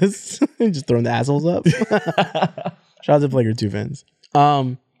doing this, just throwing the assholes up. Shout out to Flaker 2 fans.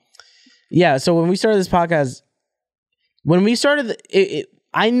 Yeah. So when we started this podcast,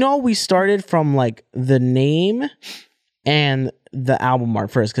 I know we started from like the name and the album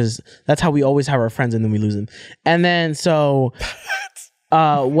art first because that's how we always have our friends and then we lose them. And then so.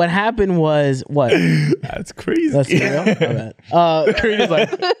 What happened was what? That's crazy. That's real. Karina's like,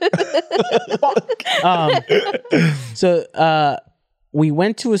 so we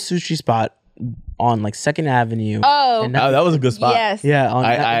went to a sushi spot on like 2nd Avenue. Oh, and that was a good spot. yes. yeah.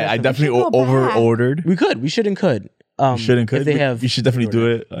 I definitely go back. over ordered. we should and could. Shouldn't could. If they have, You should definitely do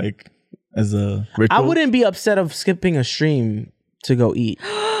it like as a ritual. I wouldn't be upset of skipping a stream to go eat,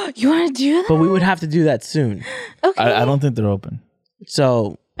 You want to do that? but we would have to do that soon. Okay. I don't think they're open.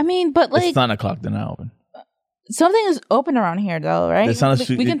 So I mean, but like It's 9 o'clock. They're not open. something is open around here, though, right? It's not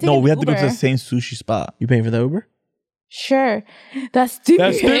a we can take no, an we have to go to the Uber. same sushi spot. you paying for the Uber? Sure, that's stupid.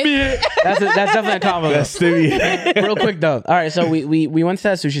 That's definitely a compliment. That's Stevie. Real quick though. All right, so we went to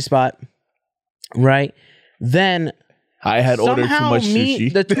that sushi spot, right? Then I had ordered too somehow much me,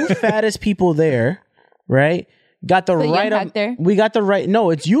 sushi. the two fattest people there, right? Got the So you right unpacked there? we got the right. No,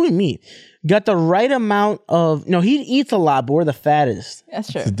 it's you and me. Got the right amount of. No, he eats a lot, but we're the fattest.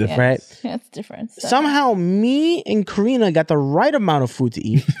 That's true. It's different. Yeah. Right. Yeah, it's different. So. Somehow, me and Karina got the right amount of food to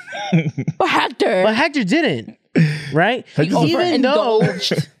eat, But Hector, but Hector didn't. Right? Hector's he Even though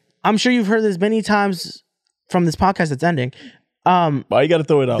overindulged. I'm sure you've heard this many times from this podcast that's ending, Why you gotta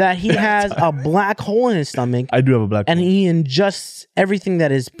throw it out? that he has a black hole in his stomach, I do have a black and hole. he ingests everything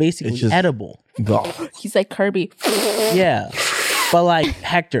that is basically It's just- edible. He's like Kirby. Yeah. But like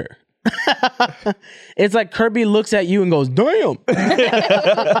Hector. It's like Kirby looks at you and goes, damn.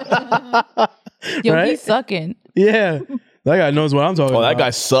 Yo, Right? he's sucking. Yeah. That guy knows what I'm talking Oh, about. that guy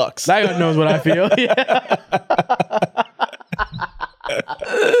sucks. That guy knows what I feel. Yeah.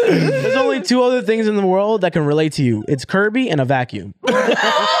 There's only two other things in the world that can relate to you. It's Kirby and a vacuum.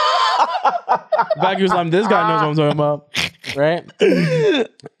 Vacuum's like, this guy knows what I'm talking about. Right?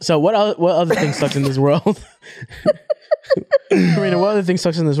 So what other thing sucks in this world? Karina, what other thing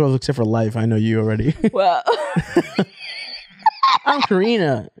sucks in this world except for life? I know you already. Well, I'm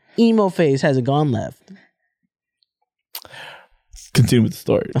Karina. Emo face hasn't gone left. Continue with the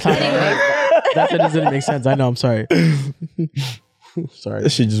story. That doesn't make sense. I know. I'm sorry. Sorry.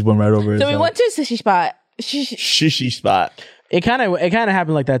 This shit just went right over his so we head. went to a sushi spot. Shishi spot. It kind of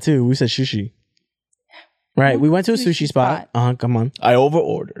happened like that too. We said sushi. Right. We went to a sushi spot. Come on. I over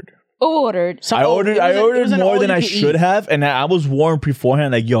ordered. Ordered. So- I ordered it was an more all than you I can should eat. have, and I was warned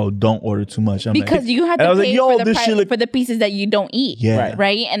beforehand, like, "Yo, don't order too much." I'm Because like, you had and I to was like, pay "Yo, for, this shit look." for the pieces that you don't eat. Yeah.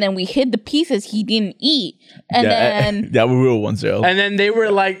 Right? And then we hid the pieces he didn't eat. And then yeah, we're real ones, yo. And then they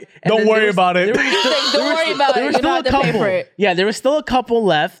were like, and Don't then worry there was- about it. there was he's still- like, don't worry about there it. was You still don't a have to pay couple. for it. Yeah, there was still a couple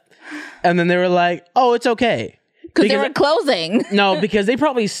left, and then they were like, "Oh, it's okay." Because they were closing. No, because they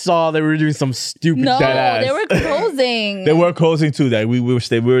probably saw they were doing some stupid. No, shit. ass. they were closing. They were closing too. That we were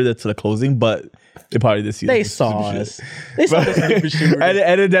there to the closing, but they probably did see. They the saw stupid us. shit. They saw the stupid shit. we were And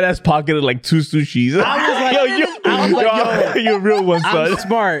doing. then that ass pocketed like 2 sushis. I was like, yo, you're a real one, I'm son.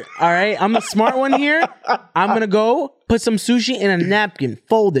 smart. All right, I'm the smart one here. I'm gonna go put some sushi in a napkin,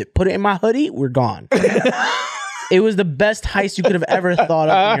 fold it, put it in my hoodie. We're gone. It was the best heist you could have ever thought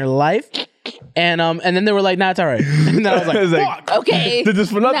of in your life. And then they were like, "Nah, it's all right." And then I was like, I was like, "Fuck." Okay. Did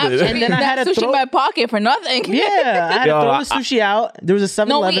this for nothing. And then I had to sushi throw- in my pocket for nothing. Yeah, I had to Yo, throw the sushi out. There was a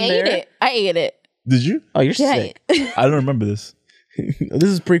 7-Eleven No, we ate there. it. I ate it. Did you? Oh, you're Yeah. sick. I don't remember this. This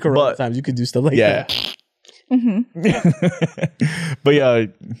is pre-corona But- times. You could do stuff like Yeah. that. But yeah,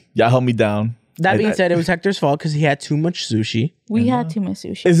 y'all held me down. That being said, it was Hector's fault because he had too much sushi. We had too much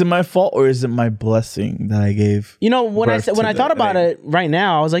sushi. Is it my fault or is it my blessing that I gave? You know, when Birth I to thought the about name. it right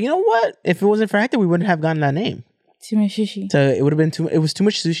now, I was like, you know what? If it wasn't for Hector, we wouldn't have gotten that name. Too much sushi. So it would have been too. It was too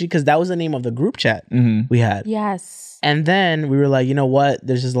much sushi because that was the name of the group chat we had. Yes. And then we were like, you know what?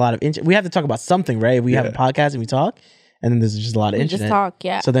 There's just a lot of we have to talk about something, right? We have a Yeah. podcast and we talk, and then there's just a lot of We internet. just talk,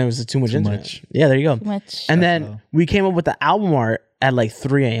 yeah. So then it was just too much internet. much. Yeah, there you go. Too much. And then we came up with the album art at like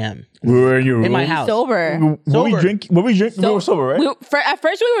 3 a.m. We were in your room. in my house. Sober. Were we Sober. drink? Were we drink? We were sober, right? At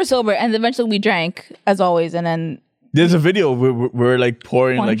first we were sober, and eventually we drank, as always, and then There's a video where we're like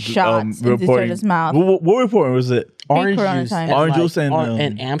pouring Pouring like shots we were into each pouring. other's mouth. What were we pouring? Was it Orange Corona juice, time. Orange juice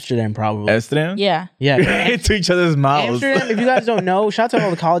and, Amsterdam probably. Amsterdam? yeah. Yeah, Into each other's mouths. Amsterdam. If you guys don't know, shout out to all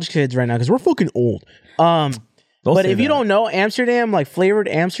the college kids right now because we're fucking old. Don't But say if you that. don't know Amsterdam, like flavored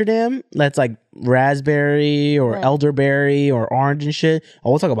Amsterdam, that's like raspberry or elderberry or orange and shit.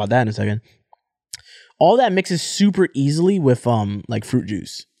 Oh, we'll talk about that in a second. all that mixes super easily with like fruit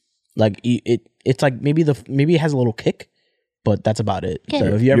juice. Like it's like maybe it has a little kick, but that's about it. Okay. So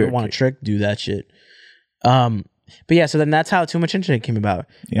if you ever You're want a trick, do that shit. But yeah, so then that's how Too Much Internet came about.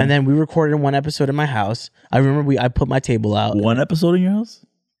 Yeah. And then we recorded one episode in my house. I remember I put my table out. One episode in your house?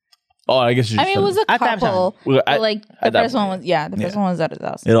 Oh, I guess you. I mean, it was a At that couple. time. Well, But like the at that first one point. was the first one was at his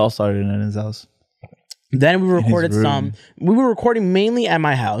house. It all started in his house. Then we recorded room. some. We were recording mainly at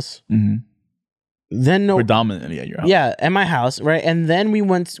my house. Mm-hmm. Then Predominantly at your house. Yeah, at my house, right? And then we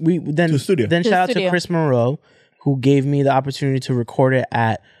then To the studio. Then To shout the out to studio. Chris Monroe, who gave me the opportunity to record it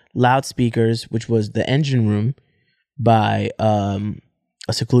at Loudspeakers, which was the engine room by a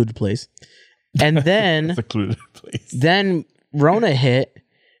secluded place. And then Secluded place. then Rona hit,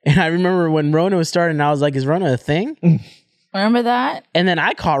 and I remember when Rona was starting, I was like, "Is Rona a thing?" Remember that? And then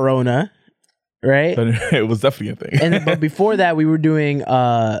I caught Rona, right? It was definitely a thing. But before that, we were doing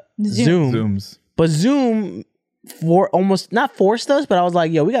Zoom. Zooms. But Zoom almost not forced us, but I was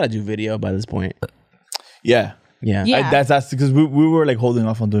like, "Yo, we got to do video by this point." Yeah. Yeah. Yeah. That's because we were like holding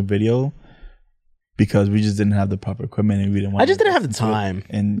off on doing video because we just didn't have the proper equipment and we didn't want I just didn't have the time.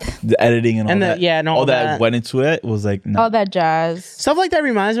 and the editing and all And that. all all that that. went into it was like no. All that jazz. Stuff like that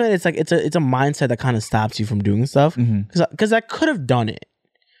reminds me. It's like it's a mindset that kind of stops you from doing stuff because I could have done it.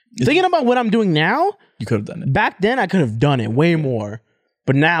 Thinking about what I'm doing now, You could have done it. back then I could have done it way more.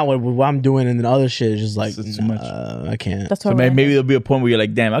 But now what I'm doing and then other shit is just like It's too much. I can't. That's So what maybe there'll be a point where you're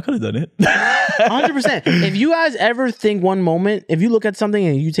like, damn, I could have done it. 100%. If you guys ever think one moment, if you look at something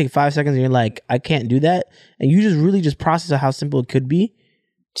and you take 5 seconds and you're like, I can't do that, and you just really just process how simple it could be,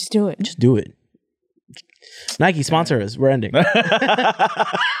 just do it. just do it. Nike, sponsor us. We're ending.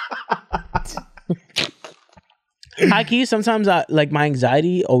 High key, sometimes my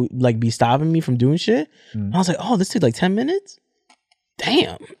anxiety like be stopping me from doing shit. I was like, oh, this took like 10 minutes?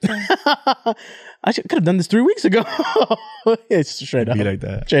 Damn. I could have done this 3 weeks ago. It's straight up. Be like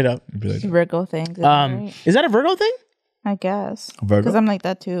that. Straight up. Be like that. Virgo things. Right? Is that a Virgo thing? I guess. Virgo? Because I'm like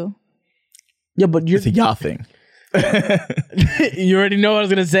that too. Yeah, but It's a y'all thing. you already know what I was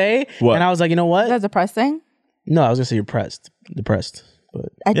gonna say. What? And I was like, you know what? That's a press thing. No, I was gonna say you're depressed. But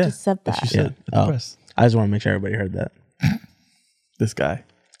I Yeah, just said She that. said, Oh. depressed. I just want to make sure everybody heard that. This guy.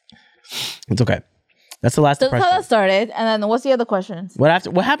 It's okay. That's the last So that's depression. how that started. And then what's the other questions? What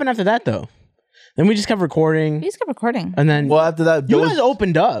happened after that though? Then we just kept recording, You just kept recording. and then Well, after that, you there guys was-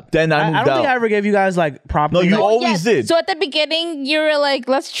 opened up. Then I I moved don't think out. I ever gave you guys like proper. No, you like- always did. So at the beginning, you were like,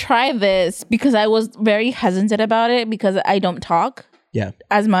 let's try this because I was very hesitant about it because I don't talk yeah.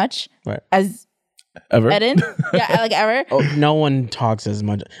 as much Right. as Ever? Eden. Yeah, like ever. Oh, no one talks as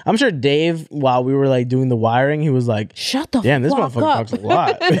much. I'm sure Dave, while we were like doing the wiring, he was like, Shut the "Damn, this fuck motherfucker up. talks a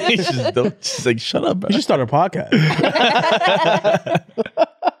lot." He's just like, shut up, bro. You should start a podcast.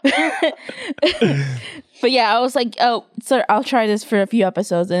 But yeah, I was like, oh, so I'll try this for a few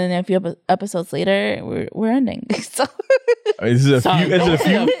episodes, and then a few episodes later, we're ending. So Is it a few? Is it a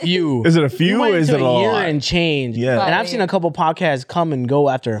few? few. Is it a few We went or is into it a a year lot? and change? Yeah. And I've seen a couple podcasts come and go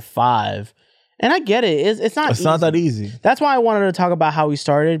after 5. And I get it. It's not. It's not that easy. That's why I wanted to talk about how we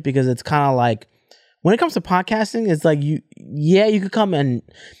started, because it's kind of like when it comes to podcasting, it's like you could come and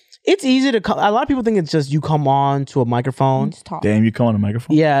it's easy to come. A lot of people think it's just you come on to a microphone. just talk. Damn, you come on a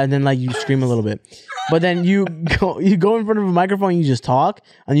microphone? Yeah, and then like you scream a little bit. But then you go in front of a microphone, you just talk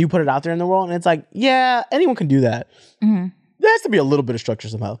and you put it out there in the world, and it's like, yeah, anyone can do that. Mm-hmm. There has to be a little bit of structure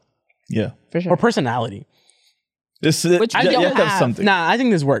somehow. Yeah. For sure. Or personality. Which we don't have. something. Nah, I think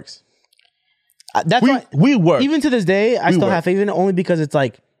this works. That's why We work. even to this day, I still work. have faith in it, only because it's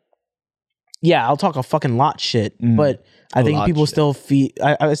like, yeah, I'll talk a fucking lot shit, but I think lot people shit. still feel.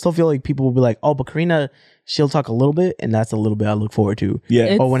 I still feel like people will be like, oh, but Karina, she'll talk a little bit, and that's a little bit I look forward to. Yeah.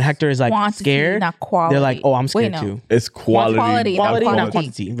 It's But when Hector is like quantity, scared, not quality. they're like, oh, I'm scared Wait, no. too. It's quality. Quality, Quality, not not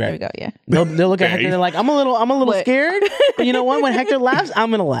quantity. quantity. There we Right. go. Yeah. They'll look at Hector and they're like, I'm a little What? scared, but you know what? When Hector laughs, I'm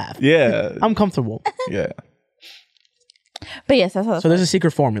gonna laugh. Yeah. I'm comfortable. Yeah. But yes, that's how. So there's a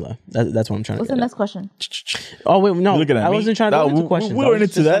secret formula. That's what I'm trying What's to the get next question? at. Oh wait, no, You're looking at I me? wasn't trying to No, go into we- questions. We I weren't was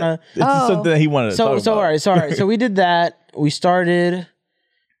into just that. trying to- It's just something that he wanted to talk about. So all right, so we did that. We started,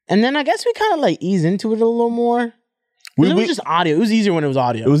 and then I guess we kind of like ease into it a little more. It was just audio. It was easier when it was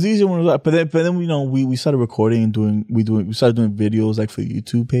audio. It was easier when it was, but then you know we started recording and we started doing videos like for the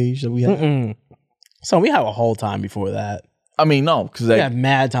YouTube page that we had. So we had a whole time before that. I mean, no, because We like had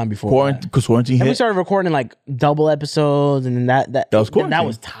mad time before quarantine, that. because quarantine And we hit. started recording like double episodes, and then that was that quarantine.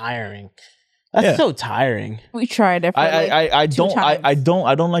 was tiring. That's Yeah. so tiring. We tried it. For I two times.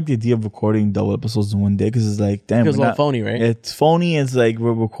 don't like the idea of recording double episodes in one day because it's like damn, Feels a we're little phony, right? It's phony. It's like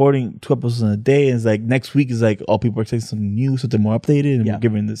we're recording 2 episodes in a day, and it's like next week is like all people are taking something new, something more updated, and Yeah. we're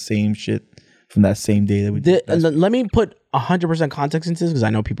giving the same shit from that same day that we did. Let me put 100% context into this because I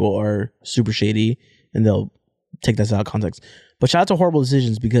know people are super shady and they'll take this out of context. But shout out to Horrible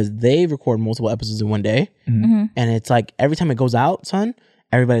Decisions because they record multiple episodes in one day. And it's like every time it goes out, son,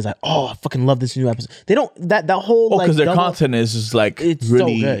 everybody's like, oh, I fucking love this new episode. They don't, that whole because their content is just like, it's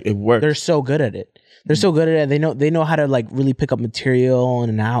really, so good. It works. They're so good at it. They're so good at it. They know how to like really pick up material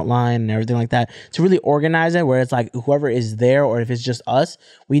and an outline and everything like that to really organize it. Where it's like whoever is there, or if it's just us,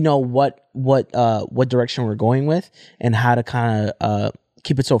 we know what direction we're going with and how to kind of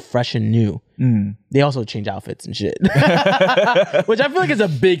keep it so fresh and new. They also change outfits and shit, which I feel like is a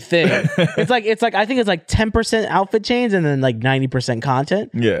big thing. It's like I think it's like 10% outfit change and then like 90%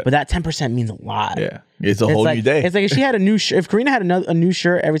 content. Yeah, but that 10% means a lot. Yeah, it's a whole like, new day. It's like if she had a new if Karina had a new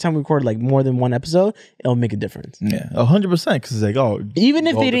shirt every time we record like more than one episode, it'll make a difference. Yeah, 100%. Because it's like, oh, even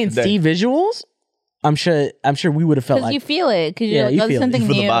if they didn't see visuals, I'm sure we would have felt because like you feel it because you're like, you oh, feel something you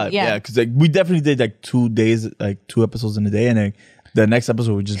feel new. the vibe. Yeah, because like we definitely did like 2 days, like 2 episodes in a day, and then the next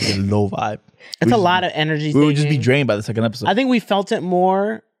episode would just be a low vibe. It's a lot of energy. We would just be drained by the second episode. I think we felt it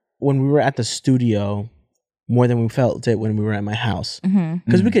more when we were at the studio more than we felt it when we were at my house.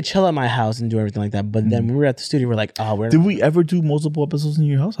 Because we could chill at my house and do everything like that. But then when we were at the studio, we're like, oh, did we ever do multiple episodes in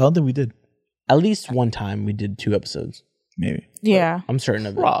your house? I don't think we did. At least one time we did 2 episodes. Maybe. Yeah. I'm certain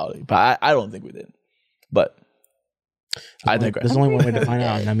of it. Probably. But I don't think we did. But I digress. There's only one way to find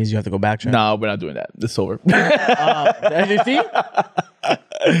out. And that means you have to go backtrack. No, we're not doing that. It's over. You see?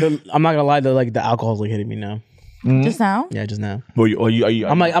 I'm not gonna lie though, like the alcohol's like hitting me now. Just now? Yeah, just now. Are you,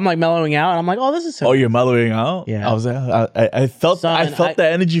 I'm like mellowing out and I'm like, oh, this is so you're mellowing out? Yeah. I was I felt the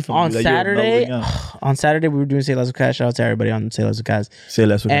energy from on you that Saturday. you're mellowing out. On Saturday we were doing Say Less with Cash. Shout out to everybody on Say Less with Cash. Say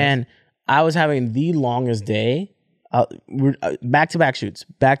less with And I was having the longest day. We're back to back shoots,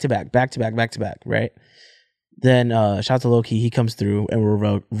 back to back, right? Then shout out to Loki. He comes through and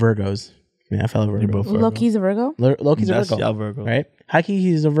we're Virgos. Yeah, fellow Virgo. Loki's a Virgo? Loki's a That's Virgo. y'all Virgo. Right? High key,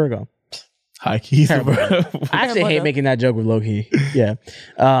 he's a Virgo. High key. I actually hate making that joke with Loki. Yeah.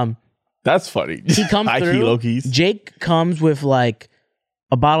 That's funny. He comes High through. key Loki's. Jake comes with like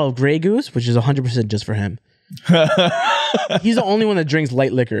a bottle of Grey Goose, which is 100% just for him. He's the only one that drinks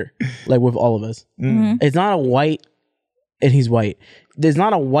light liquor, like with all of us. It's not a white, and he's white. There's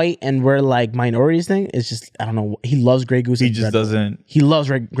not a white and we're like minorities thing. It's just, I don't know. He loves Grey Goose. He just doesn't. He loves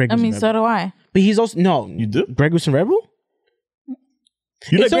Grey Goose. I mean, so do I. But he's also, no. You do? Grey Goose and Red Bull?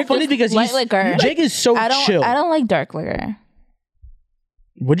 You It's so funny because light liquor. Jake is so chill. I don't like dark liquor.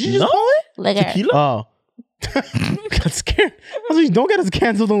 What did you just call it? Liquor. Tequila? Oh. Got scared. I was like, don't get us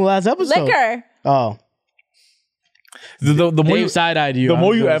canceled on the last episode. Liquor. Oh. The more you side-eyed you. the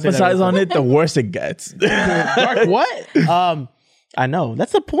more you emphasize on it, the worse it gets. Dark what? I know.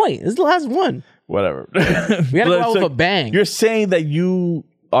 That's the point. This is the last one. Whatever. We gotta go out with a bang. You're saying that you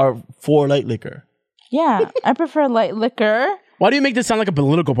are for light liquor. Yeah, I prefer light liquor. Why do you make this sound like a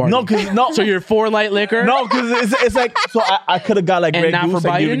political party? No, because no. So you're for light liquor? No, because it's like, so I could have got like And Grey not Goose for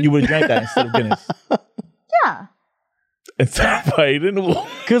and Biden? you would have drank that instead of Guinness. Yeah. Instead of Biden.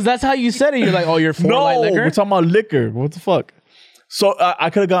 Because that's how you said it. You're like, oh, you're for light No, liquor? we're talking about liquor. What the fuck? So I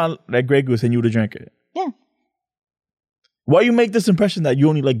could have gotten like Grey Goose and you would have drank it. Yeah. Why you make this impression that you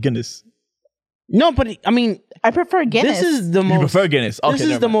only like Guinness? No, but I mean, I prefer Guinness. this is the You most. prefer Guinness. Okay, This is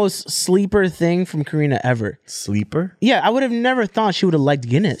never the mind. most sleeper thing from Karina ever. Sleeper? Yeah, I would have never thought she would have liked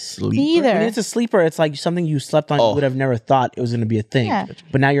Guinness. Sleeper? Me either. When it's a sleeper, it's like something you slept on. Oh. You would have never thought it was going to be a thing. Yeah.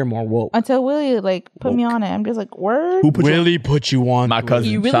 But now you're more woke. Until Willie like put me on it. I'm just like, word? Who put you Willie put you on. My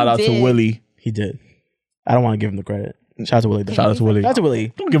cousin. You really Shout out to did. Willie. He did. I don't want to give him the credit. Shout out to Willie. though. Shout out to Willie. Shout out to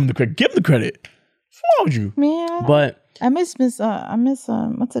Willie. Don't give him the credit. Give him the credit. What's wrong with you? Man. But I miss what's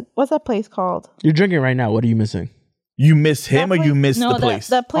that place called? you're drinking right now. What are you missing? You miss him or you miss the place?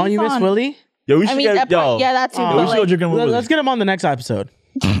 That place Oh, you miss on- Willie? Yo, we I should mean, get, yeah, that's too. yo, but we should go like, drinking with Willie. Let's get him on the next episode.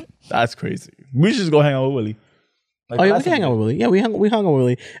 That's crazy. We should just go hang out with Willie. Like Oh, yeah, we last can hang time. out with Willie. Yeah, we hung out with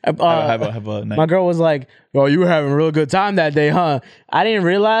Willie. Have a night. My girl was like, "Oh, you were having a real good time that day, huh?" I didn't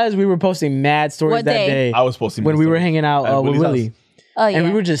realize we were posting mad stories What that day? day I was supposed to when we were hanging out At with Willie's Willie, house. Oh yeah. and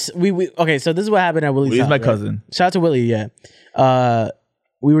we were just we okay. So this is what happened at Willie's Willie's house. my right? cousin. Shout out to Willie. Yeah,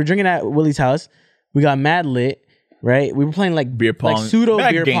 we were drinking at Willie's house. We got mad lit. Right, we were playing like Beer pong. like pseudo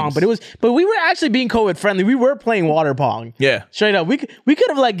Mad beer games. pong, but we were actually being COVID friendly. We were playing water pong. Yeah. Straight up, we could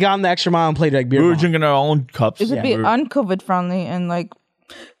have like gone the extra mile and played like beer We were pong. drinking our own cups. it would Yeah, be we were- uncovid friendly and like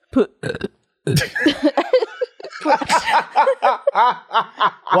put.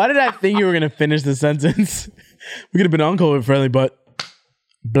 Why did I think you were gonna finish the sentence? We could have been uncovid friendly, but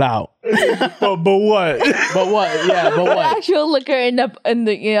blow. but what? But what? Yeah, but what? Actual liquor in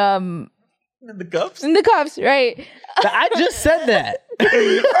the In the cups? In the cups, right? I just said that. She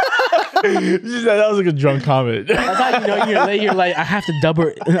said that was like a drunk comment. That's how you know you're late. You're like, I have to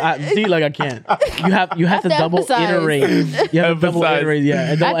double. See, like I can't. You have to double emphasize. iterate. You have to double Emphasize. iterate.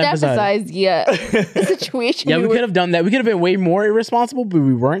 Yeah, and I double have to emphasize. emphasize, the situation. Yeah, we could have done that. We could have been way more irresponsible, but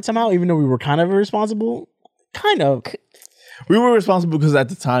we weren't somehow, even though we were kind of irresponsible. Kind of. We were responsible because at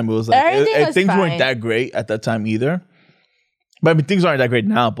the time it was like Everything was things fine. weren't that great at that time either. But I mean, things aren't that great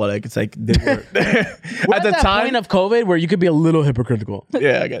now. But like, it's like they were We're at the that time. point of COVID where you could be a little hypocritical.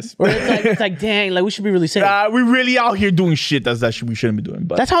 Yeah, I guess. Where it's like, dang, like we should be really safe. We really out here doing shit we shouldn't be doing.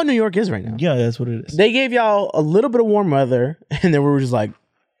 But That's how New York is right now. yeah, that's what it is. They gave y'all a little bit of warm weather, and then we were just like,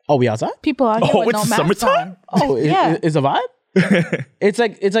 "Oh, we outside? People out here Oh, with it's no mask summertime? on. Oh, Yeah. it's a vibe." It's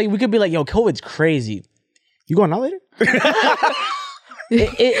like we could be like, "Yo, COVID's crazy. You going out later?"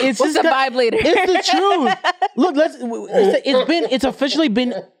 It's What's just the got- vibe later? It's the truth. Look, it's officially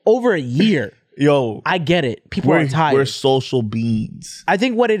been over a year. Yo, I get it. People are tired. we're social beings. I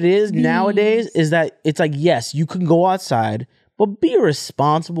think what it is nowadays is that it's like, yes, you can go outside, but be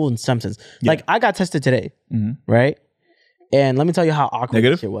responsible in some sense. Like I got tested today, right? And let me tell you how awkward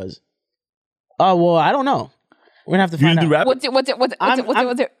Negative? this shit was. Oh well, I don't know. We're gonna have to You find didn't do out.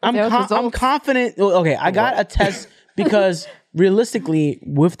 rap? I'm confident. Okay, I got a test because realistically,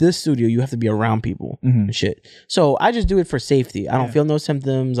 with this studio, you have to be around people and shit. So I just do it for safety. I don't feel no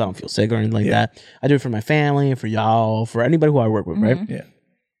symptoms. I don't feel sick or anything like that. I do it for my family, for y'all, for anybody who I work with, right? Yeah.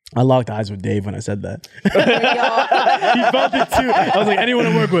 I locked eyes with Dave when I said that. He felt it too. I was like, anyone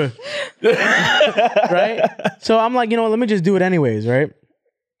to work with. Right? So I'm like, you know what, let me just do it anyways, right?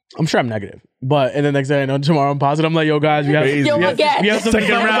 I'm sure I'm negative. But and the next day I know tomorrow I'm positive. I'm like, yo guys, we have Crazy. Yo, we have something Second to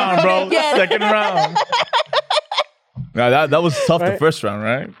talk round, about. bro. Again. Second round. Now that was tough the Right? first round,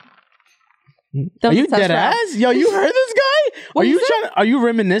 right? Are you dead ass? Yo, you heard this guy? Are you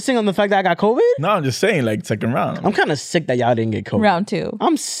reminiscing on the fact that I got COVID? No, I'm just saying, like second round. I'm kind of sick that y'all didn't get COVID. Round 2.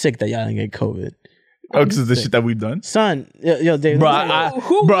 I'm sick that y'all didn't get COVID. Oh, because of the shit that we've done. Son, yo, Dave. Bro, let me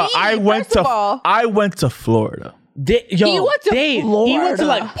Who we? I went First of all. I went to Florada. Dave, yo, He went to Dave, he went to Florida.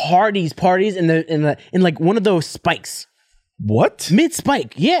 like parties in like one of those spikes. What? Mid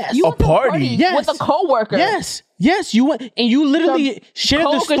spike, yes. You A went to party? Yes. with a coworker. Yes, you went and you literally shared the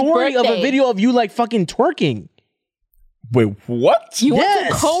coworker's story of a birthday. video of you like fucking twerking. Wait, what? You went to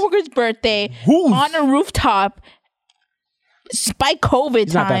Yes. a coworker's birthday Whose? on a rooftop. Spike COVID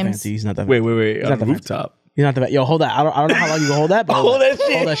He's not that times. fancy. He's not that. Wait. He's On not the that rooftop. He's not that. Yo, hold that. I don't know how long you can hold that. But Hold that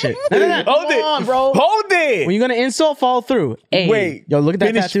shit. Hold that shit. No. Hold Come it. on, bro. Hold it. When you're gonna insult, follow through. Hey, Wait. yo, look at that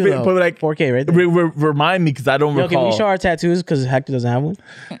Finish, tattoo. fin- Though. but like 4K right there. Remind me because I don't Yo, can recall. we show our tattoos? Because Hector doesn't have one.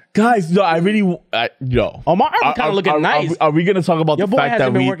 Guys, no, I really, yo. Oh, my arm kind of looking nice. Are we gonna talk about Your the boy fact that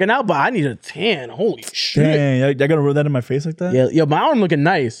hasn't been we? working out, but I need a tan. Holy shit. Dang, y'all gonna roll that in my face like that? Yeah, yo, my arm looking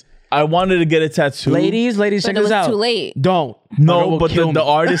nice. I wanted to get a tattoo. Ladies, But check it this was out. too late. Don't. My girl No, will but kill the me.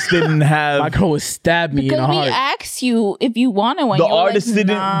 artist didn't My have. girl would stab me in Because the we heart. asked you if you wanted one. The You were artist like,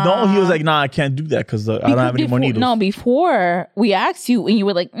 didn't. nah. No, he was like, nah, I can't do that because I don't have any more needles. No, before we asked you and you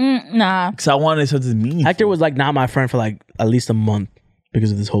were like, nah. Because I wanted something meaningful. Hector was like not my friend for like at least a month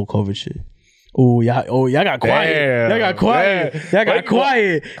because of this whole COVID shit. Y'all got quiet. Damn. Y'all got quiet. Damn. Y'all got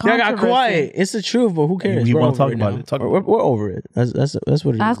quiet. Y'all got Controversy. quiet. It's the truth, but who cares? You We're wanna over talk it about now. it. Talk We're over it. That's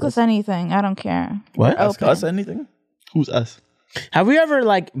what it is. Ask us anything. I don't care. What? Ask open. us anything? Who's us? Have we ever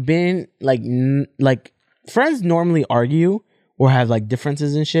like been like friends normally argue or have like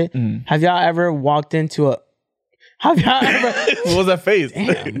differences and shit? Have y'all ever walked into a? Have y'all ever? What was that face?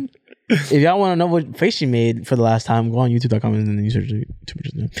 Damn. If y'all want to know what face she made for the last time, go on YouTube.com and then you search Too Much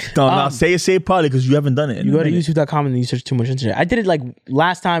Internet. No, say it probably because you haven't done it. You go to YouTube.com and then you search Too Much Internet. I did it like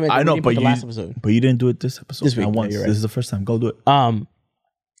last time. I know, but the last episode. you didn't do it this episode. This week, Not yeah, once. you're right. This is the first time. Go do it.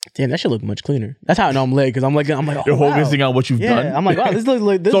 Damn, that should look much cleaner. That's how I know I'm late because I'm like, oh, You're wow. focusing on what you've Yeah, done. I'm like, wow, this looks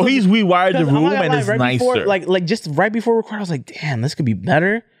like this. So looks- he's rewired the because I'm room not gonna and lie, it's right nicer. before, like just right before recording, I was like, damn, this could be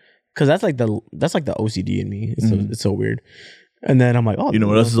better. Because that's like the OCD in me. It's so weird. And then I'm like, oh, You know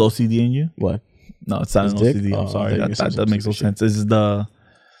what else is OCD in you? What? No, it's not an His dick? OCD. Oh, I'm I sorry. thought you were saying That some makes no stupid sense. This is the.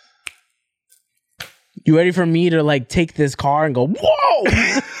 You ready for me to like take this car and go, whoa?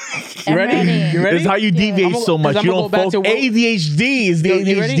 You ready? You ready? It's how you deviate so much. I'm You gonna don't go back focus. to what- ADHD is the Yo,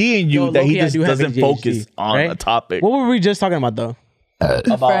 you ready? ADHD in you Yo, that he low-key, I just do have doesn't ADHD, focus on right? a topic. What were we just talking about though?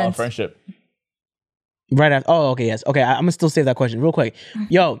 About Friends. friendship. Right after. Oh, okay, yes. Okay, I'm gonna still save that question real quick.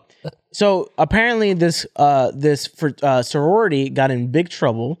 Yo, so apparently this sorority got in big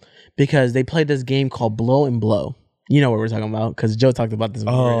trouble because they played this game called Blow and Blow. You know what we're talking about because Joe talked about this.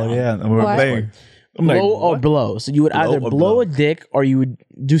 Oh yeah, and we're What? playing. I'm like, Blow or what? blow. So you would Blow either or blow blow? a dick or you would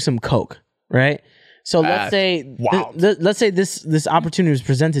do some coke, right? So let's say wow. let's say this opportunity was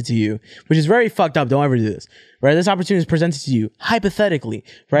presented to you, which is very fucked up. Don't ever do this, right? This opportunity is presented to you hypothetically,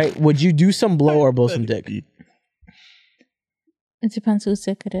 right? Would you do some blow or blow some dick? It depends who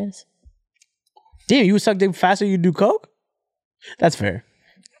sick it is. Damn, you would suck dick faster than you do coke? That's fair.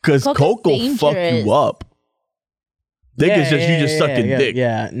 Because Coke coke is will fuck dangerous. you up. Dick is just you just sucking dick.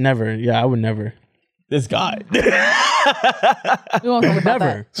 Yeah, never. Yeah, I would never. This guy. We won't talk about Never.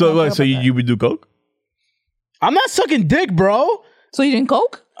 that. So We won't talk about you would do coke? I'm not sucking dick, bro. that. So you didn't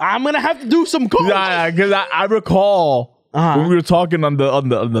coke? I'm gonna have to do some coke. Yeah, because I recall when we were talking on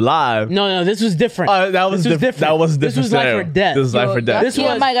the live. No, this was different. That was This was different. That was This different. was life scenario. or death. This is life or death. This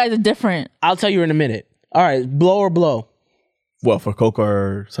was- my guys are different. I'll tell you in a minute. All right, blow or blow. What, for coke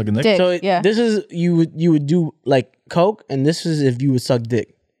or sucking dick? Dick. So Yeah. this is you would do like coke, and this is if you would suck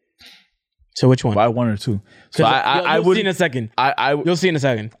dick. So which one? Why one or two? So I you'll would see in a second. I You'll see in a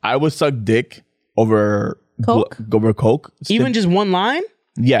second. I would suck dick over Coke? over coke. Even just one line?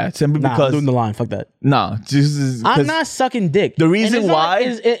 yeah, simply Nah, I'm because doing the line. Fuck that. I'm I'm not sucking dick. The reason why-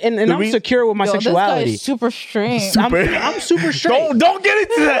 and the I'm rea- secure with my Yo, sexuality. This guy is super strange. I'm super straight. Don't get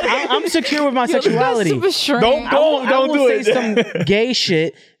into that. I'm secure with my Yo, this guy's sexuality. super strange. Don't I will do say it. some gay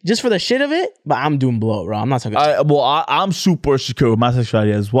shit just for the shit of it, but I'm doing blow, bro. I'm not sucking. I'm super secure with my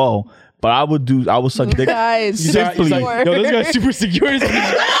sexuality as well, but I would suck dick. Guys, Simply. Yo, this guy's super secure.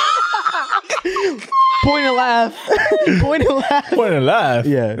 Point and laugh. Point and laugh. Point and laugh.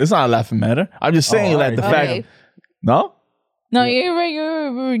 Yeah. It's not a laughing matter. I'm just saying like the Okay. fact. No? No, you're right.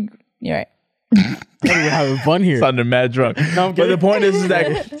 You're right. We're having fun here. It's under mad drunk. No, I'm But the kidding. point is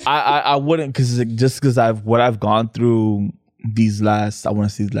that I wouldn't because I've gone through these last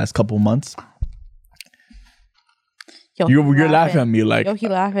couple months. Yo, You're he laughing at me like Yo, he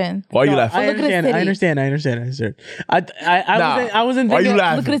laughing. why are you No, laughing? I Look at his understand. I understand. I wasn't Why are thinking. you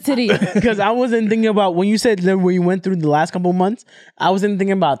laughing? Look at the titty. Because I wasn't thinking about when you said that when you went through the last couple months. I wasn't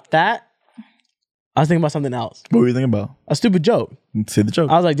thinking about that. I was thinking about something else. What were you thinking about? A stupid joke. Say the joke.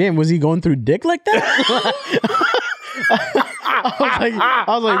 I was like, damn, was he going through dick like that? I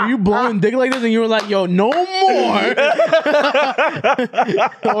was like, were you blowing dick like this? And you were like, yo, no more.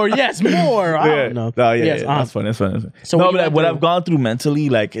 Or yes, more. I don't know. No, yeah, Yes, yeah, that's funny. So So no, what you but went what through- I've gone through mentally,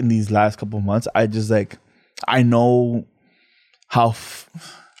 like in these last couple of months, I just like I know how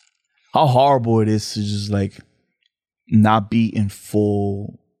horrible it is to just like not be in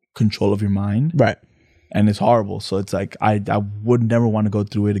full control of your mind, Right. and it's horrible. So it's like I would never want to go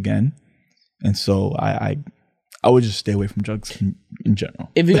through it again, and so I would just stay away from drugs in general.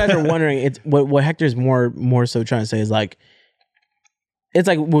 If you guys are wondering, it's what Hector's more so trying to say is like, it's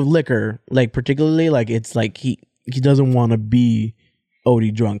like with liquor, like particularly like it's like he doesn't want to be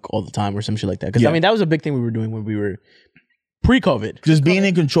OD drunk all the time or some shit like that. Because Yeah. I mean that was a big thing we were doing when we were pre-COVID. Just being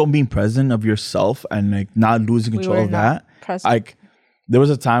in control, being present of yourself, and like not losing control were of not that. present. Like there was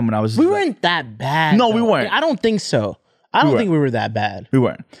a time when I was We like, weren't that bad. No, we though. weren't. I don't think so. I don't We think we were that bad. we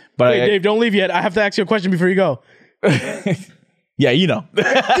weren't, but Wait, Dave, don't leave yet. I have to ask you a question before you go. yeah, you know.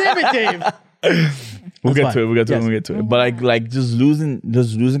 Damn it, Dave. We'll get fine. to it. We'll get to it. Yes. We'll get to it. But like just losing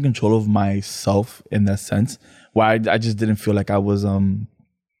control of myself in that sense, where I just didn't feel like I was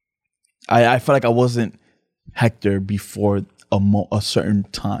I felt like I wasn't Hector before a certain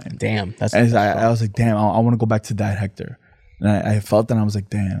time. Damn, that's And I was like, damn, I want to go back to that Hector. And I felt that, and I was like,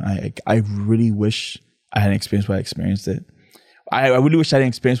 damn, I really wish I hadn't experienced what I experienced it. I really wish I didn't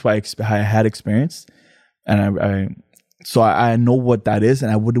experience what I had experienced, and so I know what that is,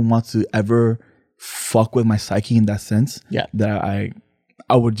 and I wouldn't want to ever fuck with my psyche in that sense. Yeah. That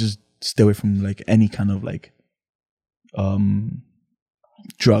I would just stay away from like any kind of like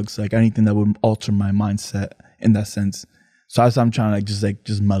drugs, like anything that would alter my mindset in that sense. So I'm trying to like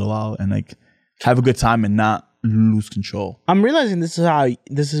just mellow out and like have a good time and not lose control. I'm realizing this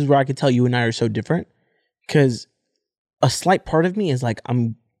is where I could tell you and I are so different, because a slight part of me is like,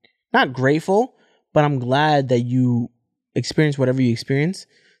 I'm not grateful, but I'm glad that you experienced whatever you experienced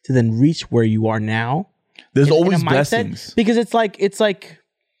to then reach where you are now. There's in a always mindset. blessings. Because it's like,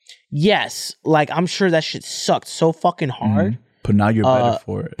 yes, like I'm sure that shit sucked so fucking hard, But now you're better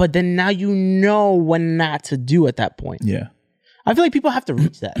for it. but then now you know when not to do at that point. Yeah. I feel like people have to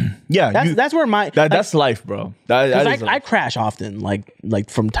reach that. Yeah. That's where my that's life, bro. That is I life. crash often, like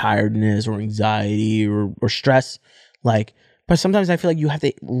from tiredness or anxiety or stress, like. But sometimes I feel like you have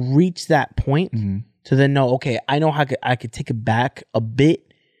to reach that point to then know, okay, I know how I could take it back a bit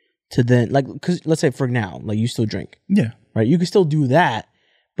to then, like, because let's say for now, like you still drink, Yeah. right? You can still do that,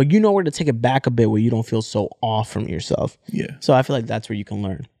 but you know where to take it back a bit where you don't feel so off from yourself. Yeah. So I feel like that's where you can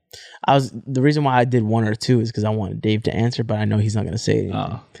learn. The reason why I did 1 or 2 is because I wanted Dave to answer, but I know he's not going to say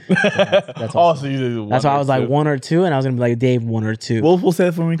anything. That's all. So you did one That's why I was like two. 1 or 2, and I was going to be like Dave 1 or 2. We'll say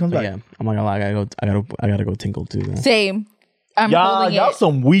it when he comes back. Yeah, I'm not gonna lie. I gotta go tinkle too. Man. Same. I'm holding Y'all it.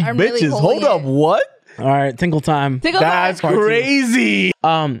 some weak I'm really bitches. holding Hold up, it. what? All right, tinkle time. Tinkle That's time. crazy.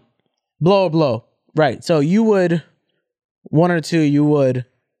 Blow or blow. Right. So you would 1 or 2. You would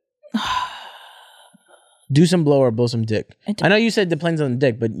do some blow or blow some dick. I know you said it depends on the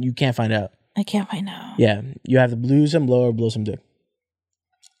dick, but you can't find out. I can't find out. Yeah, you have to do some blow or blow some dick.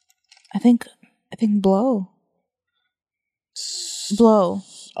 I think blow. Blow.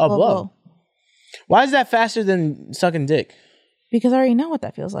 Oh, blow. Why is that faster than sucking dick? Because I already know what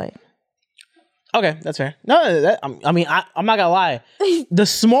that feels like. Okay, that's fair. No, I'm not gonna lie. The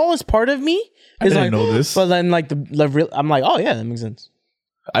smallest part of me is didn't like, know this. But then like the real, I'm like, oh yeah, that makes sense.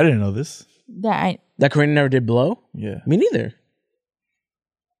 I didn't know this. That Karina never did blow. Yeah. Me neither.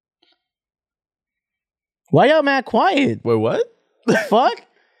 Why y'all mad quiet? Wait, what? The fuck?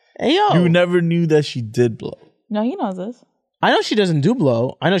 Hey yo, You never knew that she did blow. No, he knows this. I know she doesn't do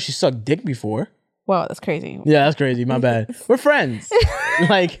blow. I know she sucked dick before. Wow, that's crazy. Yeah, that's crazy. My bad. We're friends.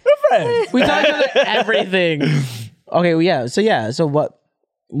 Like we're friends. We tell each other everything. Okay, well, yeah. So what?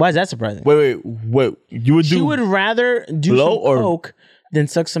 Why is that surprising? Wait. You would do She would rather do blow some or- coke than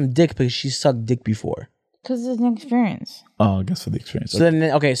suck some dick because she sucked dick before. Because it's an experience. Oh, I guess for the experience. So then,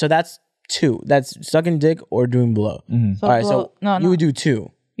 okay, so that's 2. That's sucking dick or doing blow. So All right, blow, so no, you would do 2.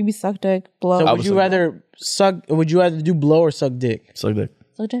 You be suck dick, blow. So I would would you suck rather suck? Would you rather do blow or suck dick? Suck dick.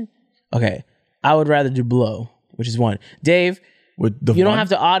 Suck dick. Okay, I would rather do blow, which is 1. Dave, With the you don't one? have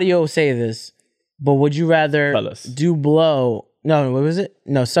to audio say this, but would you rather Fellas. do blow? No, what was it?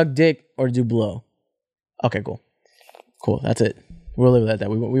 No, suck dick or do blow. Okay, cool. That's it. We'll leave it at that.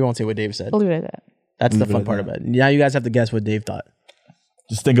 We won't say what Dave said. We'll leave it at that. That's the Leave it fun at part that. about it. Now you guys have to guess what Dave thought.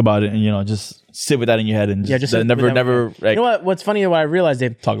 Just think about it and just sit with that in your head and just sit never with that. like You know what? What's funny? What I realized,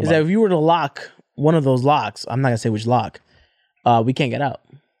 Dave, Talk is about that it. if you were to lock one of those locks, I'm not gonna say which lock, we can't get out.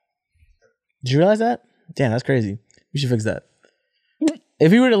 Did you realize that? Damn, that's crazy. We should fix that.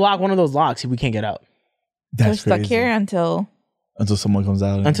 If you were to lock one of those locks, we can't get out We're that's stuck crazy. here until. Until someone comes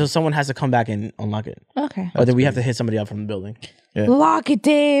out. until someone has to come back and unlock it, Okay. or then we have to hit somebody up from the building. Lock it,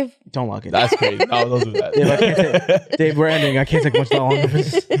 Dave. Don't lock it. That's crazy. Oh, don't do that. Dave, I can't take, Dave, we're ending. I can't take much longer.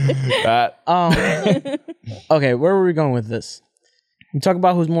 That- Okay, where were we going with this? We talk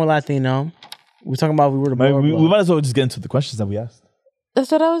about who's more Latino. We're talking about if we were to blow or we blow. might as well just get into the questions that we asked.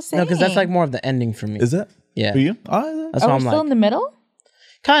 That's what I was saying. No, because that's like more of the ending for me. Is that Yeah, for you? Oh, that's Are what we I'm still like. in the middle?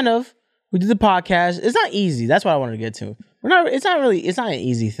 Kind of. We did the podcast. It's not easy. That's what I wanted to get to. We're not. It's not really. It's not an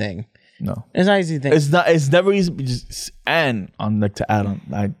easy thing. no. It's not an easy thing. It's not. It's never easy. Just and on like to add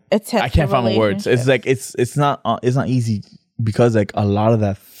on. It's I can't find the words. It's like it's not easy because like a lot of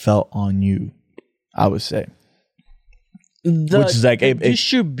that fell on you. I would say. The which is like a-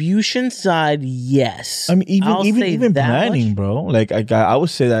 distribution side. Yes. I mean, I'll say even that planning, much. bro. Like I would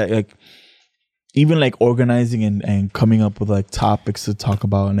say that like even like organizing and coming up with like topics to talk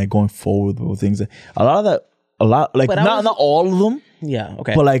about and like going forward with things. A lot of that. Like But I not was- all of them, Yeah.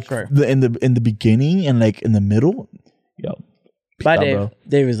 Okay. but like sure. in the beginning and like in the middle. Yo, Bye, out, Dave. bro.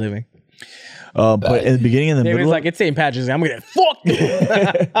 Dave is leaving. But in the beginning and the Dave is middle, like, it's St. Patrick's Day. I'm gonna get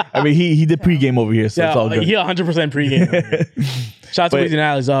fucked. I mean, he did pregame over here, so it's all good. Yeah, 100% pregame. Shout out to But- Weezy and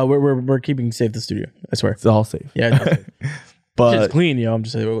Alex. We're keeping safe the studio. I swear. It's all safe. Yeah. It's safe. But Shit's clean, yo. I'm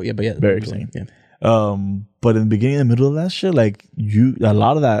just saying. Yeah, but yeah. Very 100%. clean. Yeah. But in the beginning and the middle of that shit, like a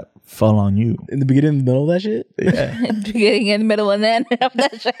lot of that fell on you. In the beginning, and the middle of that shit. Yeah. Beginning in the middle and then of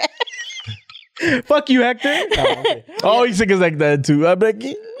that shit. Fuck you, Hector. Oh, okay. Oh, you think it's like that too? I'm like,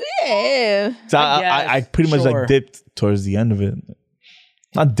 Yeah. so I I guess, pretty much sure. like dipped towards the end of it.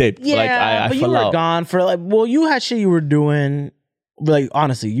 Not dipped, Yeah, like I but you fell were out. gone for like. Well, you had shit you were doing. Like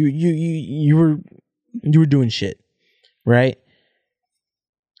honestly, you were doing shit, right?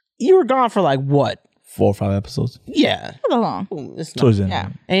 You were gone for like what? 4 or 5 episodes Not Yeah, long. it's not. towards the end. Yeah.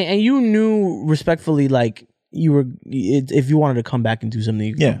 And you knew respectfully, like you were, if you wanted to come back and do something,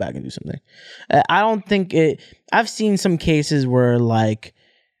 you could Yeah. come back and do something. I don't think it. I've seen some cases where like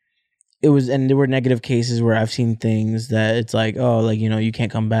it was, and there were negative cases where I've seen things that it's like, oh, like you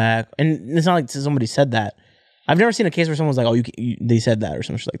can't come back, and it's not like somebody said that. I've never seen a case where someone's like, oh, they said that or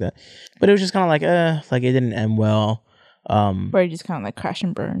some shit like that. But it was just kind of like it didn't end well. Where you just kind of like crash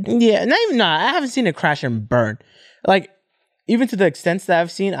and burn. Yeah, not even I haven't seen it crash and burn. Like, even to the extent that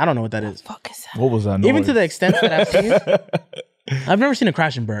I've seen, I don't know what that is. Fuck is that? What was that? Even to noise? the extent that I've seen, I've never seen a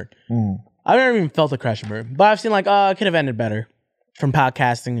crash and burn. I've never even felt a crash and burn. But I've seen like, it could have ended better from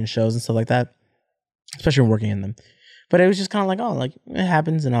podcasting and shows and stuff like that, especially when working in them. But it was just kind of like, oh, like it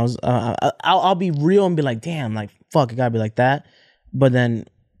happens. And I was, I'll be real and be like, damn, like fuck, it gotta be like that. But then,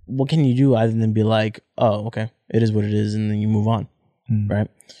 what can you do other than be like, oh, okay, it is what it is, and then you move on, right?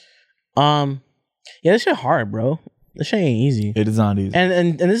 Yeah, this shit hard, bro. This shit ain't easy. It is not easy.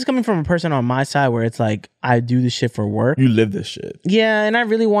 And this is coming from a person on my side where it's like I do this shit for work. You live this shit. Yeah, and I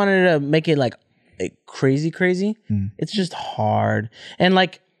really wanted to make it like crazy. It's just hard. And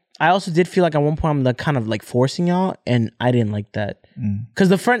like I also did feel like at one point I'm like kind of like forcing y'all, and I didn't like that. Because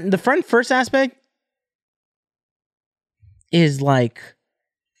the friend first aspect is like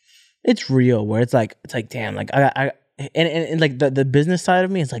it's real, where it's like damn, like I and like the business side of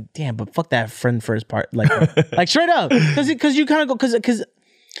me is like, damn, but fuck that friend first part, like like straight up, because you kind of go because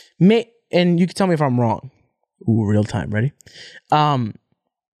and you can tell me if I'm wrong. Ooh, real time, ready?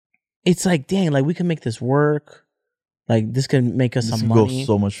 It's like, dang, like we can make this work, like this can make us some money, go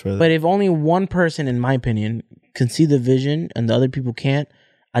so much further. But if only one person, in my opinion, can see the vision and the other people can't,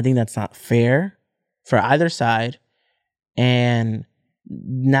 I think that's not fair for either side. And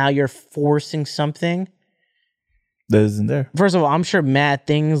now you're forcing something that isn't there. First of all, I'm sure mad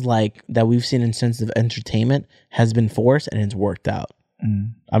things like that we've seen in sensitive entertainment has been forced and it's worked out.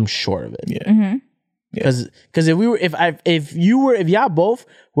 I'm sure of it. Yeah. Because if y'all both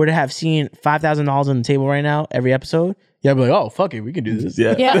were to have seen $5,000 on the table right now every episode, y'all be like, oh fuck it, we can do this.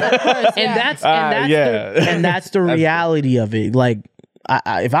 Yeah. Of course, And that's the reality of it. Like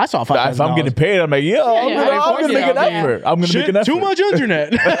if I saw $5,000, if I'm getting paid, I'm like, I'm gonna make an effort. I'm gonna make an effort. Too much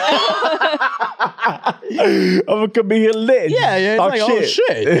internet. I'm gonna come be here lit. Yeah, it's talk like, shit. oh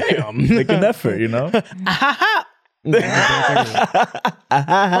shit, damn. Make an effort, you know. But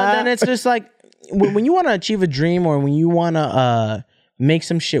then it's just like when you want to achieve a dream or when you want to make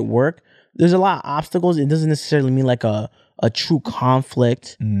some shit work, there's a lot of obstacles. It doesn't necessarily mean like a true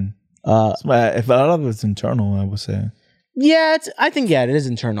conflict. If a lot of it's internal, I would say. Yeah, I think it is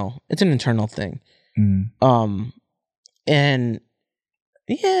internal. It's an internal thing. And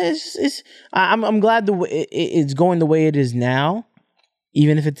yeah, I'm glad the way it's going the way it is now,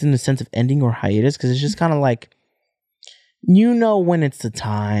 even if it's in the sense of ending or hiatus, because it's just kind of like, you know, when it's the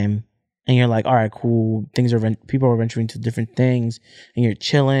time, and you're like, all right, cool. People are venturing to different things, and you're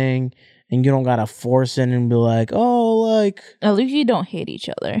chilling, and you don't gotta force it and be like, oh, like at least you don't hate each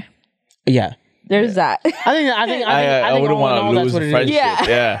other. Yeah. There's that. I wouldn't want to lose the friendship.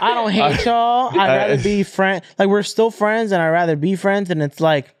 Yeah. I don't hate y'all. I'd rather be friends. Like, we're still friends, and I'd rather be friends. And it's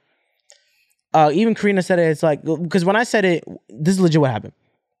like, even Karina said it. It's like, because when I said it, this is legit what happened.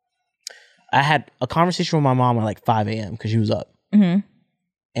 I had a conversation with my mom at like 5 a.m. because she was up.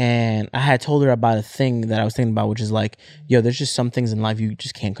 And I had told her about a thing that I was thinking about, which is like, yo, there's just some things in life you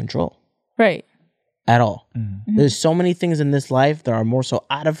just can't control. Right. At all. There's so many things in this life that are more so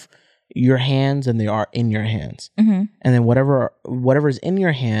out of your hands than they are in your hands. And then whatever is in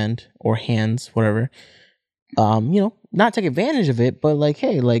your hand or hands, whatever, not take advantage of it, but like,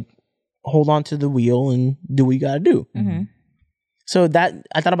 hey, like hold on to the wheel and do what you gotta do. So that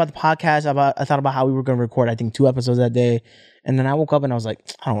I thought about the podcast, I thought about how we were gonna record, I think 2 episodes that day. And then I woke up and I was like,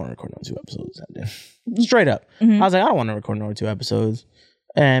 I don't want to record no 2 episodes that day. Straight up. I was like, I don't want to record no 2 episodes.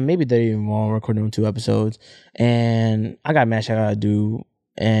 And maybe they even won't record no 2 episodes. And I got mad shit I gotta do.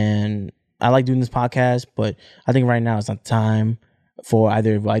 And I like doing this podcast, but I think right now it's not the time for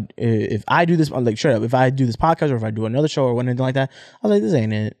either if I do this, like straight up, if I do this podcast or if I do another show or anything like that, I was like, this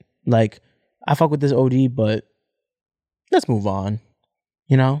ain't it. Like, I fuck with this OD, but let's move on.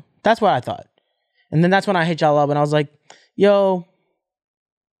 You know? That's what I thought. And then that's when I hit y'all up and I was like, yo,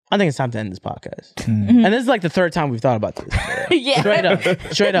 I think it's time to end this podcast. And this is like the 3rd time we've thought about this.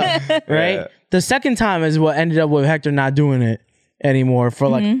 Straight up. Right? Yeah. The second time is what ended up with Hector not doing it anymore for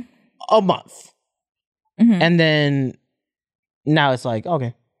like a month. And then now it's like,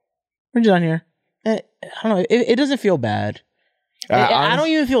 okay, we're done here. I don't know. It doesn't feel bad. I don't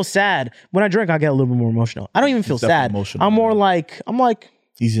even feel sad. When I drink, I get a little bit more emotional. I don't even feel sad. I'm more like,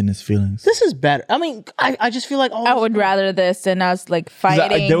 he's in his feelings. This is better. I mean, I just feel like I would rather this than us like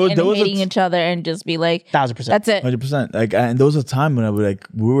fighting and hating each other and just be like 1,000%. That's it. 100%. Like, and there was a time when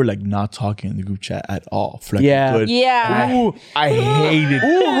we were like not talking in the group chat at all. For like Yeah. I hated.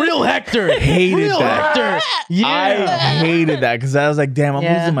 Real Hector. Hated that. Hector. Yeah. I hated that because I was like, damn, I'm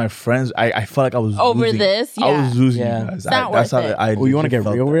losing my friends. I felt like I was over losing. this. Yeah. I was losing Yeah. you guys. It's not worth it. You want to get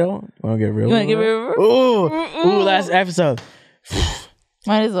real? You want to get real? You want to get real? Ooh, last episode.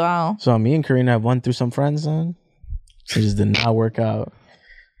 Might as well. So me and Karina have won through some friends, son. It just did not work out.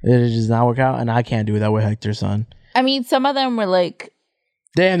 And I can't do that with Hector, son. I mean, some of them were like,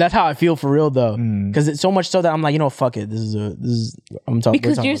 damn, that's how I feel for real though. Because it's so much so that I'm like, fuck it. This is I'm talking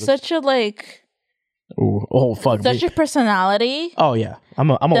because you're such a like Ooh, oh fuck. such a personality Oh yeah, I'm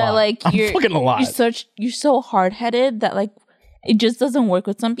a that lot. like I'm fucking a lot. you're so hard headed that like it just doesn't work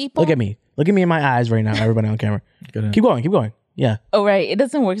with some people. Look at me in my eyes right now. Everybody on camera. Keep going. Yeah. Oh right, it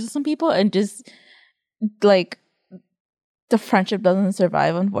doesn't work with some people, and just like the friendship doesn't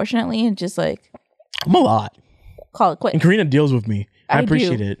survive, unfortunately, and just like I'm a lot. call it quits. And Karina deals with me. I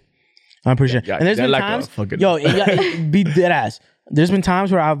appreciate it. I appreciate it. Yeah, And there's yeah, been like times, a fucking- be dead ass. There's been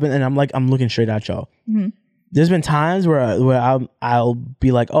times where I've been, and I'm looking straight at y'all. Mm-hmm. There's been times where I'll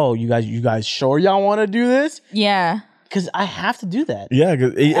be like, oh, you guys sure y'all want to do this? Yeah. Because I have to do that. Yeah,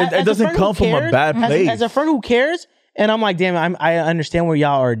 because it As a doesn't friend come who from a cares, bad place. As a friend who cares, and I'm like, damn, I understand where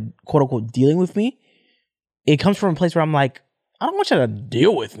y'all are quote unquote dealing with me. It comes from a place where I'm like, I don't want y'all to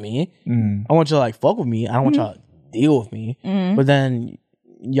deal with me. I want you to like fuck with me. I don't want y'all to deal with me. But then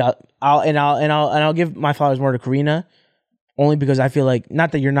I'll give my flowers more to Karina, only because I feel like,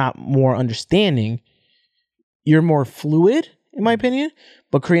 not that you're not more understanding, you're more fluid in my opinion.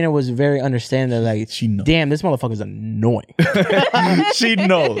 But Karina was very understanding. Like, She knows. damn, this motherfucker's annoying. She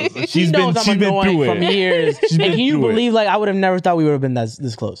knows. She knows I'm been annoying through from it. years. She's And been can you through it. believe? Like, I would have never thought we would have been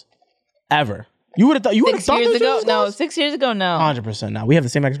this close, ever. You would have thought. You would have 6 thought years this ago? was No, close? 6 years ago, no. 100% now. We have the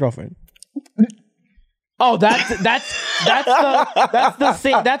same ex-girlfriend. Oh, that's the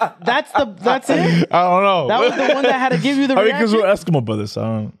same. That's it. I don't know. That was the one that had to give you the I mean, because reaction. we're Eskimo brothers. So I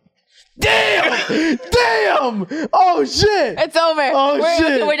don't. Damn! Oh shit! It's over. Oh shit!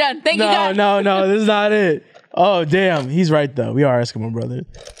 Okay, we're done. Thank you guys. No, this is not it. Oh damn, he's right though. We are Eskimo brothers.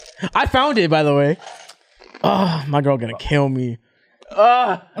 I found it, by the way. Oh, my girl gonna kill me.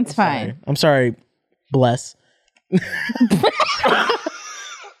 It's fine. I'm sorry. Bless.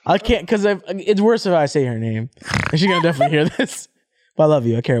 I can't, because it's worse if I say her name. And she's gonna definitely hear this. But I love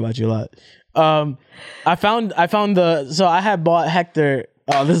you. I care about you a lot. I found so I had bought Hector.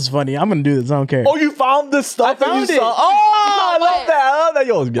 Oh, this is funny. I'm gonna do this. I don't care. Oh, you found this stuff? I found that you it. saw? Oh, I What? love that. I love that.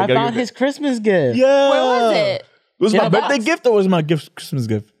 Yo, I found his Christmas gift. Yeah. Where was it? Was it In my a birthday box. gift or was it my Christmas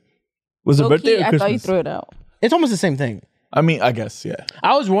gift? Was it birthday or Low-key, I Christmas? thought you threw it out. It's almost the same thing. I mean, I guess, yeah.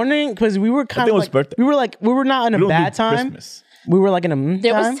 I was wondering because we were kind think of it was like, birthday. we were not in We a don't bad do time. Christmas. We were like in a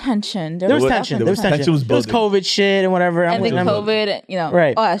There time. was tension. There was was tension. tension. There was tension. Tension was It was building. COVID shit and whatever. And then I'm- COVID,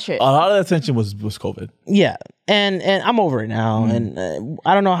 Right. all that shit. A lot of that tension was COVID. Yeah, and I'm over it now, and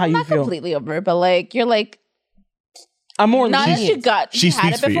I don't know how you Not feel. completely over, but like you're like, I'm more not that you lenient. she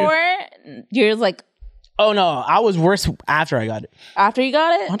had speaks it for you. before. You're like Oh no, I was worse after I got it. after you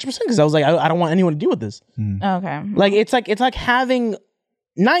got it. 100% because I was like, I don't want anyone to deal with this. Okay. Like it's like having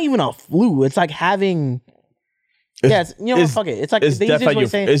not even a flu. It's like having. Yes, you know what? it's- Fuck it. It's like it's the death easiest at way your- to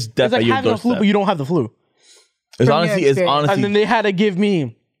say it. it's death like at your having a flu, doorstep. but you don't have the flu. It's From your honestly, it's experience. honestly And then they had to give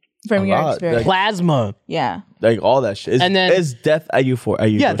me From a your lot, experience. plasma. Yeah. like all that shit. It's, And then- it's death at you for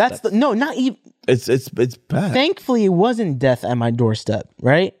at your Yeah, doorstep. that's not even. It's bad. Thankfully, it wasn't death at my doorstep,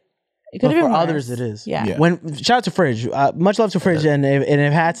 right? It could But have for been worse. others, it is. Yeah. Yeah. When shout out to Fridge, much love to Fridge, and if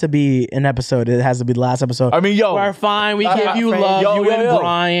it had to be an episode, it has to be the last episode. I mean, yo, we're fine. We give you Fridge. love. yo, you yo, and yo.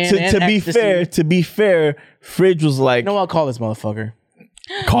 Brian. To and be Ecstasy. to be fair, Fridge was like, You know what? I'll call this motherfucker.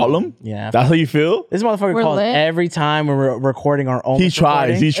 call him. Yeah. That's how you feel. This motherfucker We're calls lit. every time when we're recording our own. He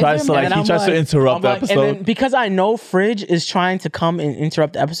tries. He tries to there- like. And He I'm tries to like- interrupt I'm the like- episode. And then because I know Fridge is trying to come and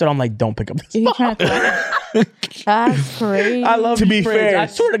interrupt the episode, I'm like, don't pick up this. You trying to That's crazy. I love To you, be Fridge. fair- I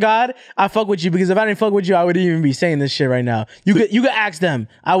swear to God, I fuck with you because if I didn't fuck with you, I wouldn't even be saying this shit right now. You could ask them.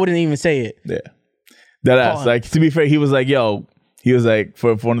 I wouldn't even say it. Yeah. That ass. him. Like, to be fair, he was like, yo, he was like,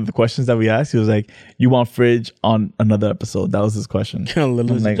 for one of the questions that we asked, he was like, you want Fridge on another episode? That was his question. I'm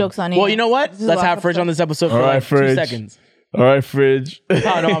like, Jokes on you. Well, you know what? This is Let's the have last Fridge on episode. this episode for All right, like 2 Fridge. seconds. all right, Fridge.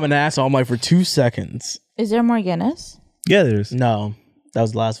 I know I'm an asshole. I'm like, for 2 seconds. Is there more Guinness? Yeah, there's. No, that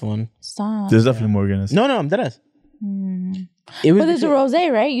was the last one. Stop. There's definitely more Guinness. No, I'm dead ass. It was. But there's a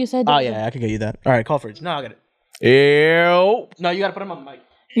rosé, right? You said. Oh there's yeah, I can get you that. All right, call Fridge. No, I got it. Ew. No, you gotta put him on the mic.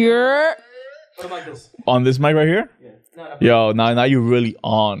 You're. Put him like this. On this mic right here? No, Yo, now you're really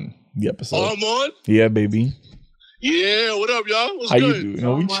on the episode. Oh, I'm on? Yeah, baby. Yeah, what up, y'all? What's How good? you doing?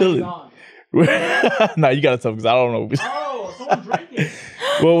 No, we chilling. Nah, you gotta tell because I don't know. Oh, someone drinking.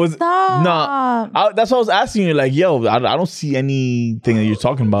 What was? Stop. Nah, that's what I was asking you. Like, yo, I don't see anything that you're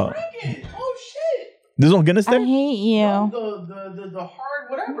talking about. Oh shit! There's no Guinness I there. hate you. The hard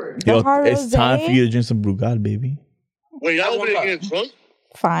whatever. Yo, hard it's time rosé? for you to drink some Brugal, baby. Wait, y'all over there getting drunk?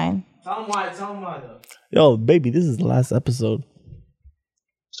 Fine. Tell him why. Tell him why though. Yo, baby, this is the last episode.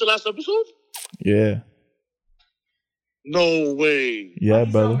 It's the last episode? Yeah, No way. yeah,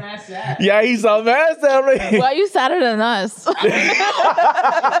 brother. Yeah, he's so mad. Why are you sadder than us?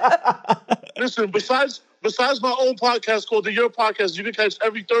 Listen, besides besides my own podcast called the Your Podcast, you can catch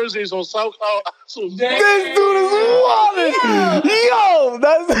every Thursdays on SoundCloud. So This dude is wild. Yo,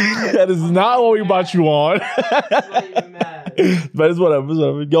 that is not what we brought you on. But it's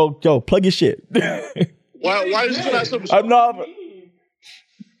whatever. Yo, plug your shit. why is the last episode? I'm not.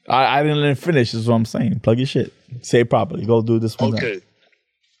 I didn't let it finish. Is what I'm saying. Plug your shit. Say it properly. Go do this one. Okay.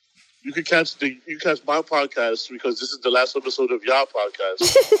 You can catch my podcast because this is the last episode of your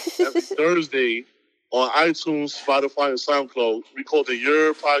podcast every Thursday on iTunes, Spotify, and SoundCloud. We call it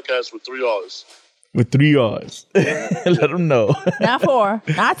Your Podcast with 3 R's. With 3 R's. Let them know. Not 4,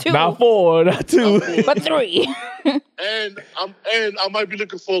 not 2, Not 4, not 2. but 3. And I might be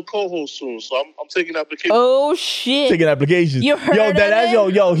looking for a co-host soon, so I'm taking applications. Oh shit! Taking applications. You heard yo, of that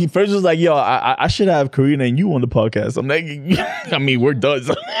it? yo. He first was like, yo, I should have Karina and you on the podcast. I'm like, I mean, we're done.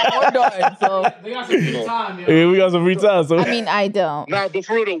 We're done. So We got some free time, yo. Yeah, we got some free time. So I mean, I don't. Nah, but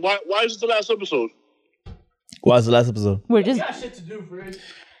for real, though, why is this the last episode? why's the last episode? We're just Shit to do, Fridge.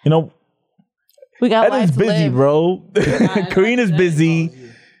 You know, we got Eddie's life to busy, live. bro. Karina's busy,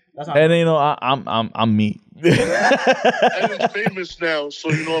 That's not and you know, I'm me. Evan's famous now, so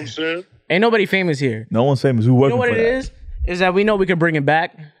you know what I'm saying? Ain't nobody famous here. No one's famous. We You working know what for it that. is that we know we can bring it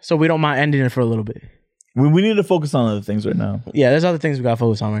back, so we don't mind ending it for a little bit. We need to focus on other things right now. Yeah, there's other things we got to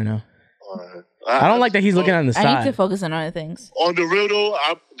focus on right now. Alright. I don't like that he's looking on the I need to side. focus on other things. On the real though,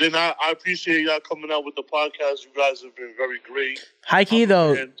 I appreciate y'all coming out with the podcast. You guys have been very great. High key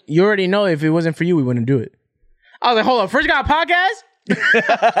though, Man. you already know if it wasn't for you, we wouldn't do it. I was like, hold on, Fridge got a podcast?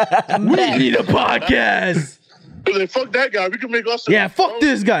 We need a podcast. Like, fuck that guy. We can make us. Yeah, fuck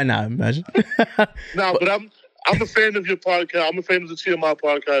this guy. Nah, imagine. Nah, but I'm a fan of your podcast. I'm a fan of the TMI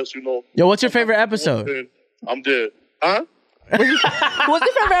podcast. You know. Yo, what's your favorite episode? I'm dead. Huh? What's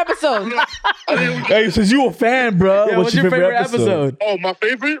your favorite episode? Hey, since you a fan, bro, Yeah, what's your favorite episode? Oh, my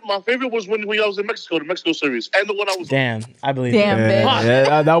favorite was when I was in Mexico, the Mexico series, and the one I was. Damn, I believe Damn, it. bitch.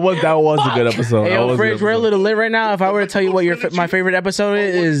 Yeah, that was a good episode. Hey, That yo, was a Fridge, good we're a episode. little lit right now. If I were to tell you what my favorite episode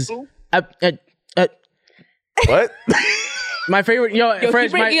is, What? my favorite, keep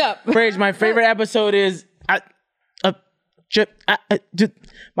Fridge, breaking my, up. Fridge, my favorite episode is,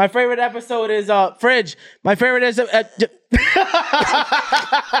 my favorite episode is, Fridge, my favorite is,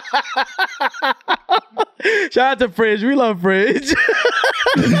 shout out to Fridge, we love Fridge.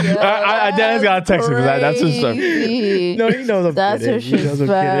 I Dan's got to text him because that's his stuff. Crazy. No, he knows I'm That's kidding. He knows I'm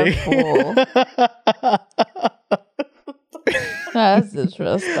kidding. disrespectful. That's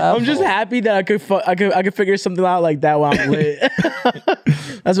disrespectful. I'm just happy that I could figure something out like that while I'm lit.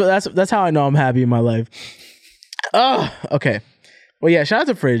 That's how I know I'm happy in my life. Oh, okay. Well, yeah. Shout out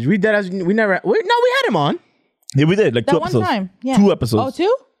to Fridge. We had him on. Yeah, we did like that 2 one episodes. time. Yeah. 2 episodes. Oh,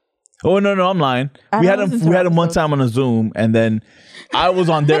 2? Oh no, I'm lying. I We had haven't him. listened to We had him one episodes. time on a Zoom, and then I was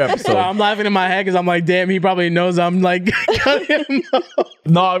on their So episode. I'm laughing in my head because I'm like, damn, he probably knows I'm like.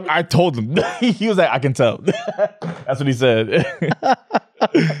 No, I told him. He was like, I can tell. That's what he said.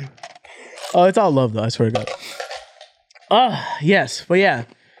 Oh, it's all love though. I swear to God. Oh yes, but yeah.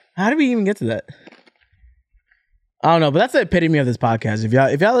 How did we even get to that? I don't know, but that's the epitome of this podcast.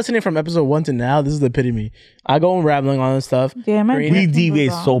 If y'all listening from episode 1 to now, this is the epitome. I go on rambling on this stuff. Damn, my We brain deviate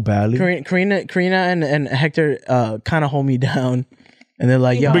was so off. badly. Karina and Hector kind of hold me down, and they're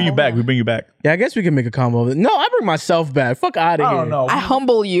like, "Yo, Bring you back. We bring you back. yeah, I guess we can make a combo of it." No, I bring myself back. Fuck out of here. I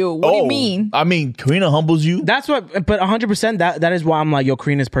humble you. What do you mean? I mean, Karina humbles you. That's what, but 100%. That is why I'm like, yo,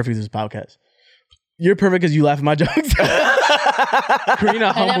 Karina's perfect for this podcast. You're perfect because you laugh at my jokes. Karina And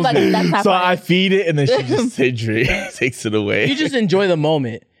I'm humbles like, me. that's not So funny. I feed it, and then she just takes it away. You just enjoy the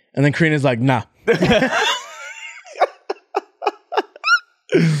moment, and then Karina's like, nah.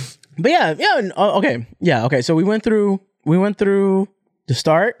 But okay. So we went through the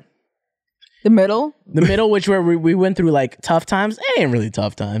start, The middle? the middle, which where we went through like tough times. It ain't really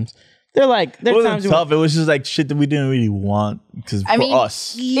tough times. They're It times wasn't tough. It was just like shit that we didn't really want because I for mean,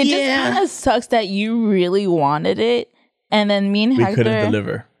 us, It just kind of sucks that you really wanted it, and then me and we Hector, couldn't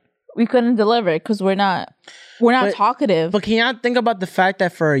deliver. we couldn't deliver because we're not But- talkative. But can y'all think about the fact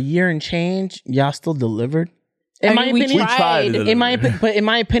that for a year and change, y'all still delivered? In my we opinion, tried. to in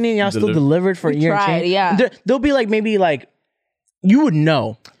my opinion, y'all still delivered for a year and tried, change. yeah. There'll be like maybe like you would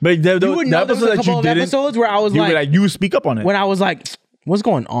know. But the You would know there was a couple of episodes where I was you like, were like, you would speak up on it. when I was like, what's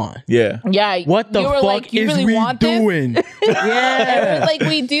going on? Yeah. Yeah, What the you were fuck like, you is really we want this? doing? And Yeah. we're like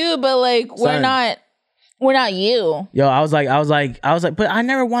we do, but like we're Son. not you. Yo, I was like, but I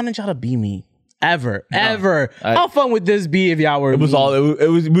never wanted y'all to be me. Ever. How fun would this be if y'all were It was me? all. It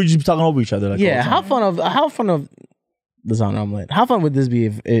was. We were just talking over each other. Like, Yeah, all the time. how fun of the sound I'm lit. How fun would this be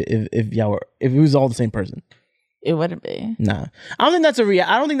if y'all were if it was all the same person? It wouldn't be. Nah, I don't think that's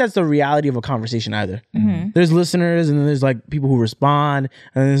I don't think that's the reality of a conversation either. There's listeners, and then there's like people who respond,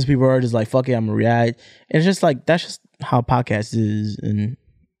 and then there's people who are just like, "Fuck it, I'm gonna react." And it's just like that's just how podcast is, and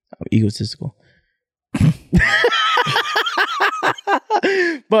egotistical.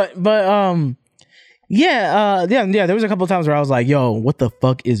 but yeah. There was a couple of times where I was like, "Yo, what the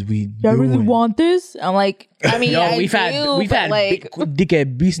fuck is we doing? I really want this." I'm like, I mean, Yo, I we've do, had like,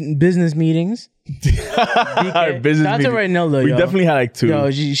 dickhead business meetings. Our business That's meeting. already know though. We yo. definitely had like 2.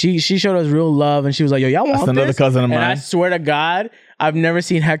 Yo, she showed us real love, and she was like, "Yo, y'all want That's another this?" cousin of And I mine. swear to God, I've never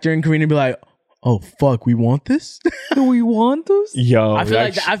seen Hector and Karina be like, "Oh fuck, we want this." do we want this? Yo, I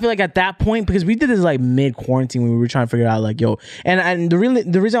feel like at that point, because we did this like mid quarantine when we were trying to figure out like, yo, and the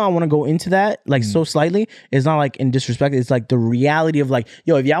reason I want to go into that like so slightly is not like in disrespect. It's like the reality of like,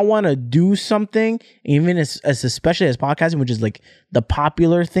 yo, if y'all want to do something, even as especially as podcasting, which is like the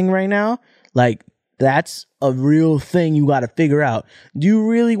popular thing right now, like that's a real thing you got to figure out. Do you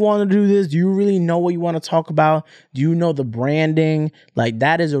really want to do this? Do you really know what you want to talk about? Do you know the branding? Like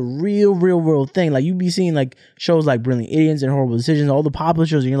that is a real thing. Like you be seeing like shows like Brilliant Idiots and Horrible Decisions, all the popular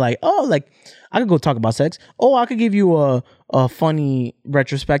shows, and you're like, oh, like I could go talk about sex. Oh, I could give you a funny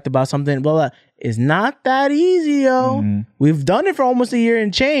retrospect about something. Blah blah. It's not that easy, yo. We've done it for almost a year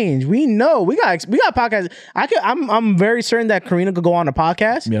and change. We know we got podcasts. I'm very certain that Karina could go on a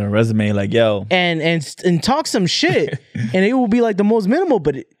podcast. Be on a resume like, yo, and talk some shit, and it will be like the most minimal,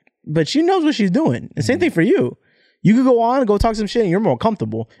 but she knows what she's doing. The same thing for you. You could go on and go talk some shit, and you're more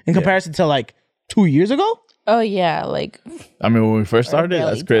comfortable in comparison to like 2 years ago. Oh yeah, like I mean, when we first started,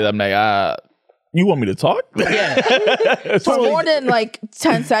 that's crazy. I'm like, you want me to talk? Yeah, for more than like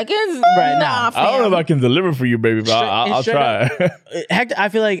 10 seconds. Right now, I don't know if I can deliver for you, baby, but I'll straight try. Hector, I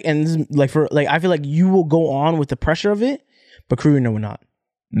feel like, and this is like I feel like you will go on with the pressure of it, but Karina will not.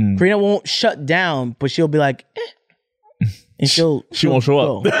 Karina won't shut down, but she'll be like, and she won't show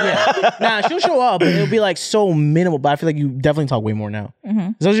up. Yeah, nah, she'll show up, but it'll be like so minimal. But I feel like you definitely talk way more now,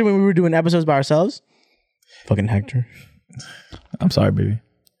 especially when we were doing episodes by ourselves. Fucking Hector. I'm sorry, baby.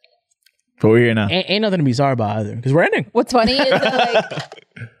 But we're here now. Ain't nothing to be sorry about either, because we're ending. What's funny is that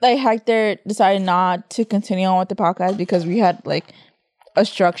like Hector decided not to continue on with the podcast because we had like a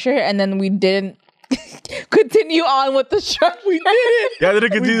structure, and then we didn't continue on with the structure. We didn't. Yeah, did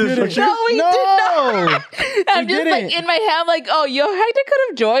it continue the structure? No, we did not. I'm just didn't. like in my head, I'm like, oh, yo, Hector could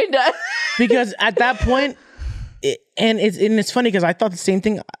have joined us. Because at that point, it's funny because I thought the same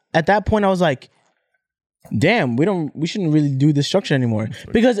thing. At that point, I was like, damn, we shouldn't really do this structure anymore.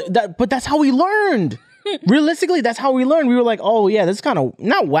 But that's how we learned. Realistically, that's how we learned. We were like, oh yeah, that's kind of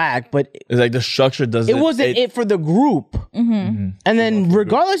not whack, but it's like the structure doesn't. It wasn't it for the group. And then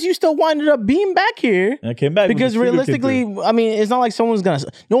regardless, you still winded up being back here. I came back because realistically, I mean, it's not like no one was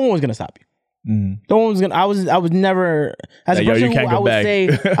gonna stop you. No one was gonna. I was never as a person who I would say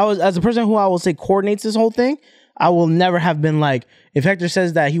as a person who I will say coordinates this whole thing. I will never have been like, if Hector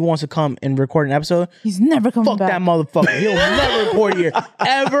says that he wants to come and record an episode, he's never coming back. Fuck that motherfucker. He'll never record here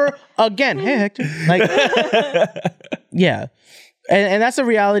ever again. Hey, Hector. Like, yeah. And that's the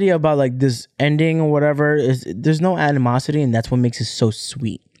reality about like this ending or whatever is there's no animosity, and that's what makes it so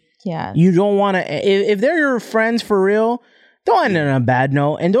sweet. Yeah. You don't want to, if they're your friends for real, don't end it on a bad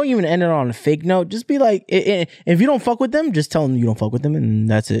note, and don't even end it on a fake note. Just be like, if you don't fuck with them, just tell them you don't fuck with them, and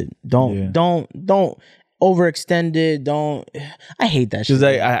that's it. Don't overextend it. I hate that shit. Because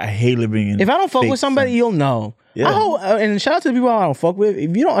I hate living in. If I don't fuck with somebody, you'll know. Yeah. I hope, and shout out to the people I don't fuck with. If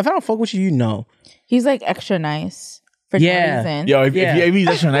I don't fuck with you, you know. He's like extra nice for no reason. Yo, if he's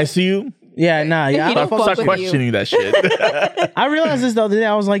extra nice to you. Yeah, nah. Yeah, I don't start questioning that shit. I realized this the other day.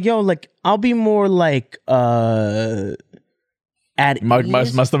 I was like, yo, like I'll be more like at my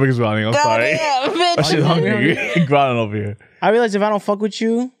stomach is growling. I'm sorry. My shit's hungry. Growling over here. I realized if I don't fuck with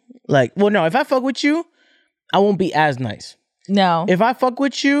you, if I fuck with you, I won't be as nice. No. If I fuck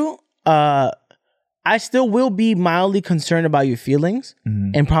with you, I still will be mildly concerned about your feelings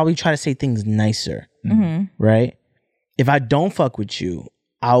and probably try to say things nicer. Right? If I don't fuck with you,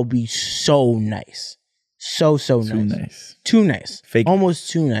 I'll be so nice. So nice. Too nice. Fake. Almost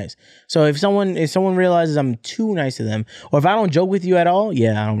too nice. So if someone realizes I'm too nice to them, or if I don't joke with you at all,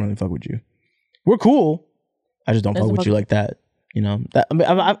 yeah, I don't really fuck with you. We're cool. I just don't fuck with you like that. You know,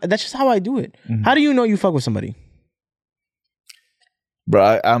 that's just how I do it. How do you know you fuck with somebody?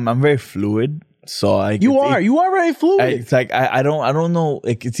 Bro, I'm very fluid. So you are very fluid. It's like I don't know.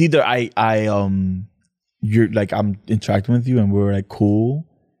 Like it's either you're like I'm interacting with you and we're like cool,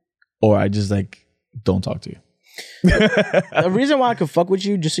 or I just like don't talk to you. The reason why I could fuck with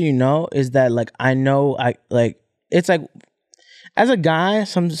you, just so you know, is that like I know it's like as a guy,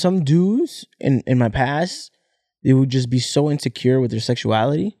 some dudes in my past they would just be so insecure with their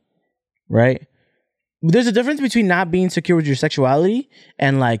sexuality, right? There's a difference between not being secure with your sexuality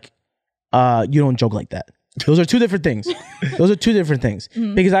and like you don't joke like that. Those are two different things.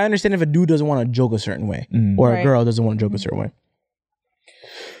 Because I understand if a dude doesn't want to joke a certain way or a girl doesn't want to joke a certain way.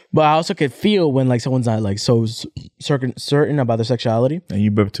 But I also could feel when like someone's not like so certain about their sexuality. And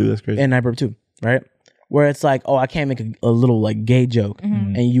you burp too. That's crazy. And I burp too, right? Where it's like, oh, I can't make a little like gay joke,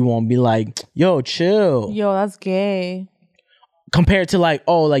 and you won't be like, yo, chill. Yo, that's gay. Compared to like,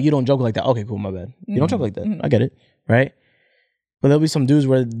 oh, like you don't joke like that. Okay, cool, my bad. You don't joke like that. I get it, right? But there'll be some dudes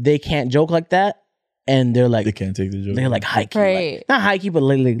where they can't joke like that, and they're like, they can't take the joke. they're like high key, Right. like, not high key, but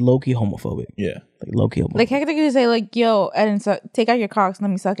like low key homophobic. Yeah. Like low key homophobic. Like, I could just say, like, yo, and take out your cocks and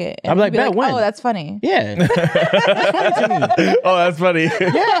let me suck it. And I'd be like, you'd bet when? oh, that's funny. Yeah. That's funny to me. Oh, that's funny.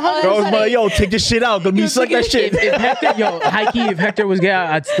 Yeah, Girls be like, yo, take this shit out. Go me suck that shit. If Hector, high key, if Hector was gay,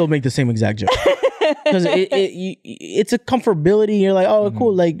 I'd still make the same exact joke. Because it's a comfortability. You're like, oh,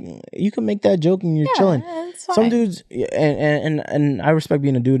 cool. Like, you can make that joke and you're chilling. It's fine. Some dudes, and I respect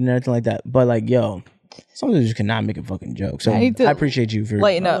being a dude and everything like that. But like, yo, some dudes cannot make a fucking joke. So I I, need to appreciate you for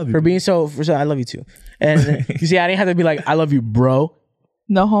lighten up. for being so. I love you too. And you see, I didn't have to be like, I love you, bro.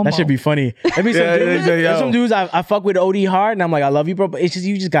 No homo. That should be funny. There's Yeah, some dudes I fuck with OD hard, and I'm like, I love you, bro. But it's just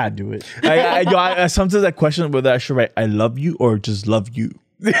you just gotta do it. I sometimes I question whether I should write I love you or just love you.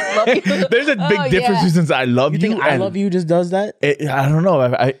 There's a big difference since I love you. Think I love you just does that? I don't know.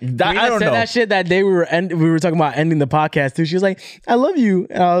 I don't said know. that shit that day we were talking about ending the podcast too. She was like, I love you.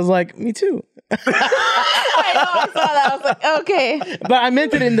 And I was like, me too. I know, I saw that. I was like, okay. But I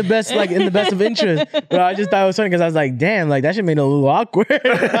meant it in the best of interest. But I just thought it was funny because I was like, damn, like that shit made it a little awkward.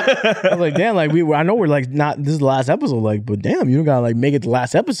 I was like, damn, like I know we're like not this is the last episode, like, but damn, you don't gotta like make it the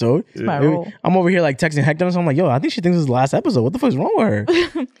last episode. It's my role. I'm over here like texting Hector, so I'm like, yo, I think she thinks this is the last episode. What the fuck's wrong with her?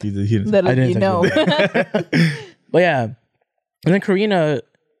 Little I didn't you know. But yeah. And then Karina,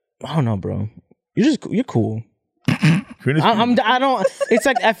 I don't know, bro. You're cool. I don't. It's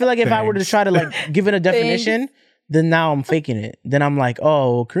like I feel like if I were to try to like give it a definition, then now I'm faking it. Then I'm like,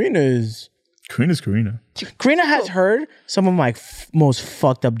 oh, Karina's Karina. Karina has heard some of my most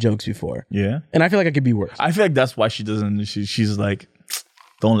fucked up jokes before. Yeah. And I feel like I could be worse. I feel like that's why she doesn't. She's like,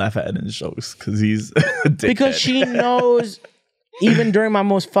 don't laugh at Eden's jokes because he's a dickhead. Because she knows, even during my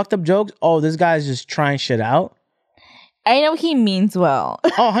most fucked up jokes, oh, this guy's just trying shit out. I know he means well.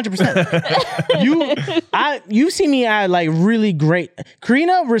 Oh, 100%. You see me at like really great.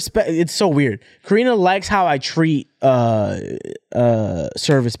 Karina it's so weird. Karina likes how I treat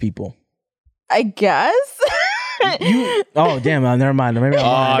service people. I guess. Oh damn! Never mind. Maybe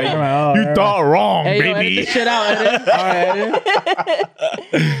never mind. You thought wrong, Hey, yo, baby. edit this shit out. All right,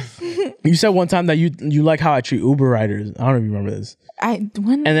 Eden. You said one time that you like how I treat Uber riders. I don't know if you remember this.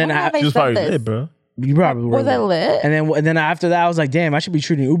 When then have She was said probably this? lit, bro. You probably were. Was I lit? And then after that, I was like, damn, I should be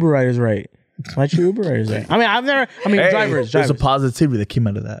treating Uber riders right. I treat Uber riders right. Drivers. There's a positivity that came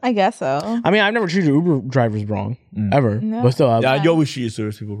out of that. I guess so. I mean, I've never treated Uber drivers wrong ever, No. but still, Yeah, you always treat your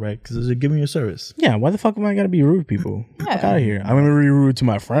service people right because they're giving you a service. yeah. Why the fuck am I gonna be rude to people? Get the fuck out of here! I'm gonna be rude to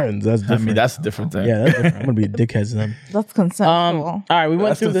my friends. That's I different. mean, that's a different thing. yeah, that's different. I'm gonna be a dickhead to them. That's consensual. All right, we went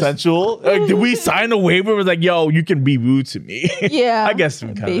That's through this. essential. Like, did we sign a waiver? It was like, yo, you can be rude to me. Yeah. I guess we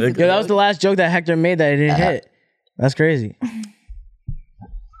kind of. Basically. Yeah, that was the last joke that Hector made that it didn't hit. That's crazy.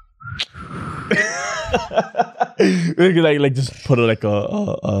 like just put it like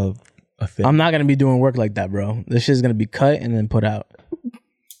a thing. I'm not gonna be doing work like that, bro. This shit's gonna be cut and then put out.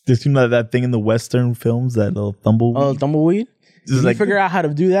 There's that thing in the Western films that little tumbleweed. Oh, tumbleweed. Just If like you figure out how to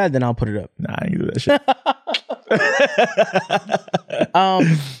do that, then I'll put it up. nah, I ain't do that shit.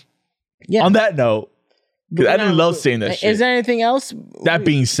 Yeah. On that note, 'cause I didn't love saying that shit. Is there anything else? That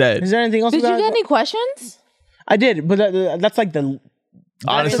being said, Is there anything else? Did you about- get any questions? I did, but that's like the.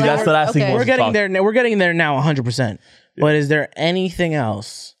 honestly, that's the last thing Okay. we We're want to getting talk. there. We're getting there now, 100%. But is there anything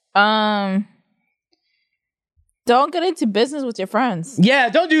else? Don't get into business with your friends. Yeah,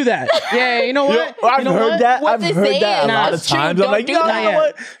 don't do that. Yeah, you know what? I've You know heard what? that. What I've they heard say that a is lot of it's true. times. Don't I'm like, do no, that. you know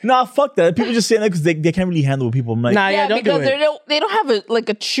what? Nah, fuck that. People just saying that because they can't really handle with people. I'm like, Nah, yeah, don't do because it. they don't have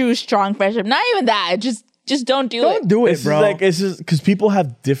a true strong friendship. Not even that. Just don't do it. Don't do it, it's bro. like it's just because people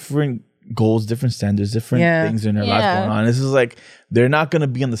have different goals, different standards, different Yeah. things in their life Yeah. going on. This is like they're not gonna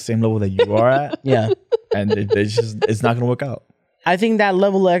be on the same level that you are at, Yeah. and it's not gonna work out. I think that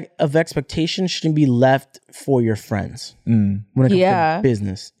level of expectation shouldn't be left for your friends when it comes to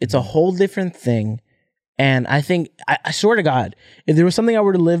business. It's a whole different thing. And I think, I swear to God, if there was something I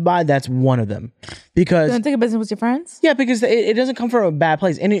were to live by, that's one of them. Because, Don't take a business with your friends. yeah, because it doesn't come from a bad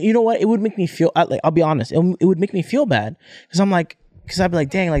place. And you know what? It would make me feel, I'll be honest, it would make me feel bad. Because I'd be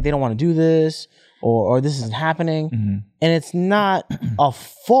like, dang, like they don't want to do this. or this isn't happening, and it's not a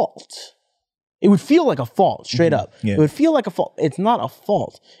fault. It would feel like a fault, straight up. Yeah. It would feel like a fault. It's not a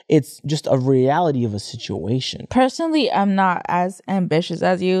fault. It's just a reality of a situation. Personally, I'm not as ambitious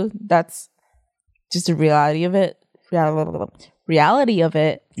as you. That's just the reality of it. Reality of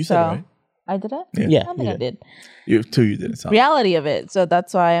it. You said it right. I did it? Yeah, I think I did. You didn't sound. Reality of it. So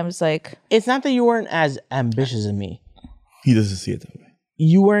that's why I'm just like, It's not that you weren't as ambitious as me. He doesn't see it that way.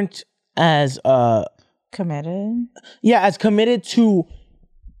 You weren't as committed. as committed to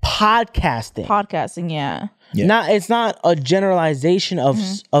podcasting. Podcasting, yeah. It's not a generalization of Your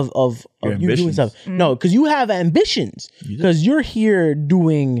you doing ambitions. stuff. No, because you have ambitions. Because you're here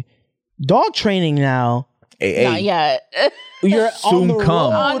doing dog training now. Not yet. You're on Soon the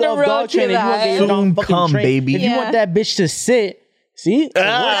come. road On the of road dog to training. You want to get your that. dog Soon fucking come, trained. baby. If you want that bitch to sit, see? It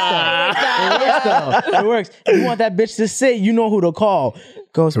works though. It works. If you want that bitch to sit, you know who to call.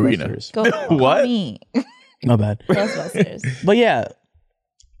 Ghostbusters. Go What? Me. My bad. Ghostbusters. But yeah,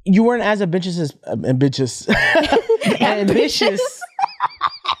 you weren't as ambitious as ambitious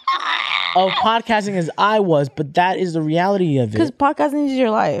of podcasting as I was, but that is the reality of Because it. podcasting is your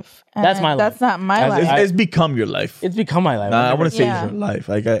life. And That's my life. That's not my life. It's become your life. It's become my life. I wouldn't say Yeah. it's your life.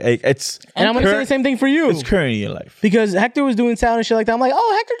 Like it's And I'm gonna say the same thing for you. It's currently your life. Because Hector was doing sound and shit like that. I'm like,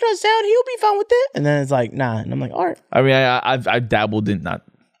 oh, Hector does sound. He'll be fine with it. And then it's like, nah. And I'm like, all right. I mean, I've dabbled in not.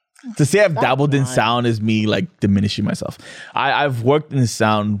 To say I've dabbled in sound is me like diminishing myself. I've worked in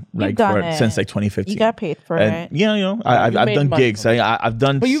sound like done it. since like 2015. You got paid for and it. you know, I've made done money gigs. from I've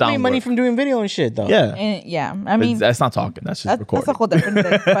done. But you sound made money work. from doing video and shit, though. Yeah. And yeah, I mean, That's not talking. That's just recording. that's a whole different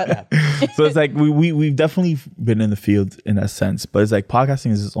thing. But So it's like we've definitely been in the field in that sense, but it's like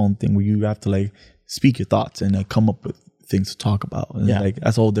podcasting is its own thing where you have to like speak your thoughts and like come up with things to talk about. And like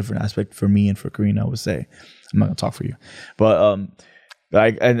that's a whole different aspect for me and for Karina, I would say. I'm not gonna talk for you, but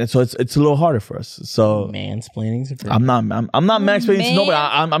like, and so it's a little harder for us. So Mansplaining. I'm not mansplaining to nobody.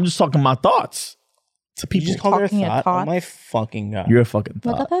 I'm just talking my thoughts to You people. just call her a Talking a thought? thought? Oh my fucking god. You're a fucking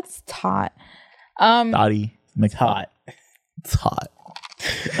look thought. at that's taut. Dottie. Make hot. It's hot.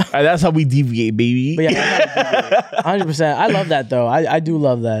 And that's how we deviate, baby. But yeah, 100%. I love that though. I do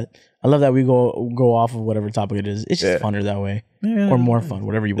love that. I love that we go off of whatever topic it is. It's just funner that way, or more fun,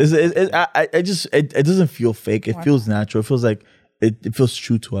 whatever you want. It doesn't feel fake. It feels natural. It feels like it feels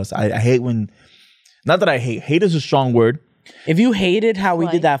true to us. I hate when, not that I hate is a strong word. If you hated how we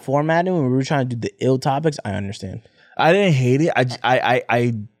did that formatting when we were trying to do the ill topics, I understand. I didn't hate it.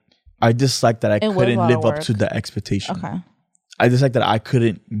 I dislike that I was couldn't a lot live of up work. to the expectation. Okay. I dislike that I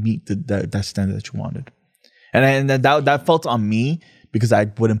couldn't meet that standard that you wanted, and that felt on me because I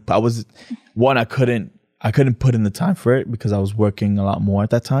couldn't put in the time for it because I was working a lot more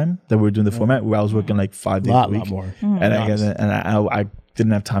at that time that we were doing the format where I was working like 5 days a week. Lot more. And I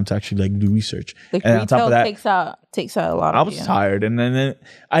didn't have time to actually like do research. Like and on top retail of that, takes out a lot. I of was you. tired, and then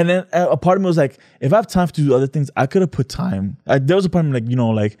a part of me was like, if I have time to do other things, I could have put time. There was a part of me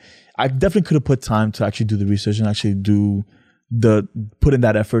like I definitely could have put time to actually do the research and actually put in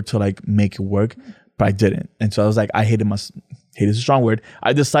that effort to like make it work, but I didn't. And so I was like, hate is a strong word.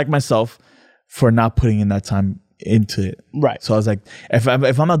 I dislike myself for not putting in that time into it. Right. So I was like, if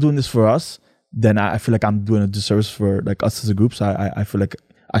I'm not doing this for us, then I feel like I'm doing a disservice for like us as a group. So I feel like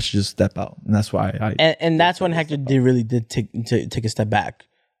I should just step out, and that's why And that's when Hector did take a step back.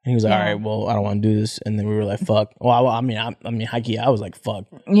 And he was like, all right, well, I don't want to do this. And then we were like, fuck. Well, I mean, high-key, I was like, fuck.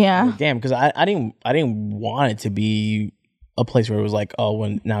 Yeah. Damn, because I didn't want it to be a place where it was like, oh,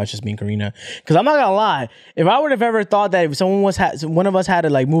 when now it's just me and Karina. Because I'm not gonna lie, if I would have ever thought that if one of us had to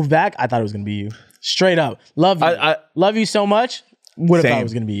like move back, I thought it was gonna be you. Straight up, love you, love you so much. Would have thought it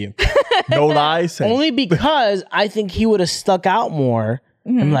was gonna be you. no lies. Only because I think he would have stuck out more.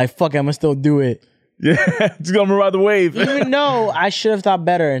 I'm like, fuck it, I'm gonna still do it. Yeah, just gonna ride the wave. Even though I should have thought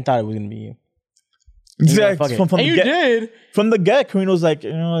better and thought it was gonna be you. Exactly. And you did. From the get, Karina was like,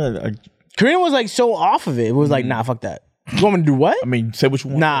 Karina was like so off of it. It was like, nah, fuck that. You want me to do what? I mean, say what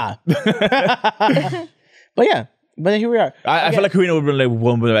you want. Nah. But yeah, but here we are. I feel like Karina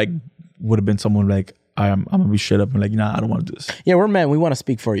would have been someone like, I'm gonna be straight up and like, nah, I don't want to do this. Yeah, we're men. We want to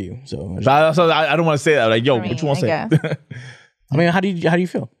speak for you. So I don't want to say that. Like, yo, what you want to say? I mean, how do you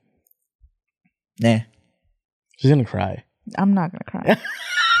feel? Nah, She's gonna cry. I'm not gonna cry.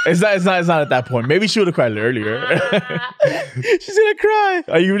 it's not at that point. Maybe she would have cried earlier. She's gonna cry.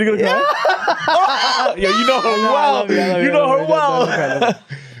 Are you really gonna cry? Yeah, you know her well. You know her well.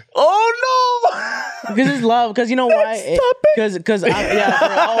 Oh no! Because it's love. Because you know why? Because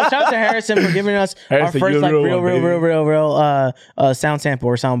shout out to Harrison for giving us our first like real sound sample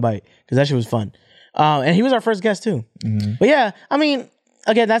or sound bite. Because that shit was fun. And he was our first guest too. But yeah, I mean,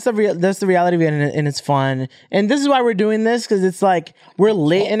 again, that's the reality of it, and it's fun. And this is why we're doing this, because it's like we're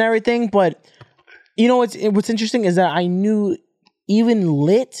lit and everything. But you know what's interesting is that I knew even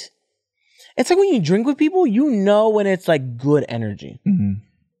lit. It's like when you drink with people, you know when it's like good energy. Mm-hmm.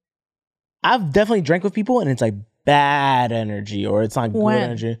 I've definitely drank with people and it's like bad energy or it's not good When?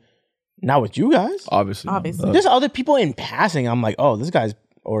 energy. Not with you guys. Obviously. There's other people in passing. I'm like, oh, this guy's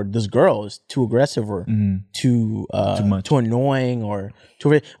or this girl is too aggressive or too much. too annoying or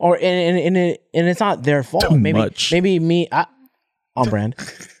too and it's not their fault. Too much. Maybe me on brand.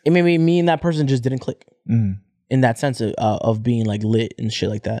 It maybe me and that person just didn't click. In that sense of being like lit and shit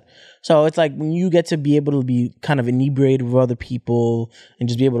like that. So it's like when you get to be able to be kind of inebriated with other people and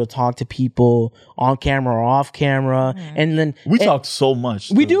just be able to talk to people on camera or off camera. And then we talk so much.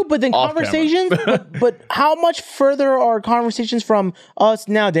 We do, but then conversations, but how much further are conversations from us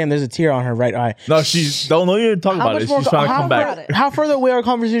now? Damn, there's a tear on her right eye. No, she's don't even talk about it. She's trying to come back. How further away are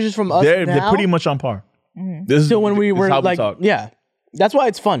conversations from us They're now? pretty much on par. This So when we is were how like, talk. yeah, that's why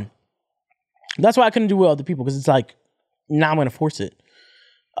it's fun. That's why I couldn't do it with other people because it's like now I'm gonna force it.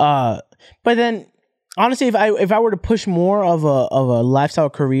 But then honestly, if I were to push more of a lifestyle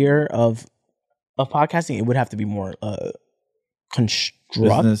career of podcasting, it would have to be more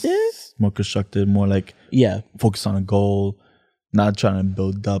constructive. Business, more constructive, more like focus on a goal, not trying to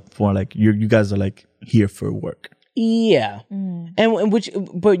build up. More like you guys are like here for work. Yeah,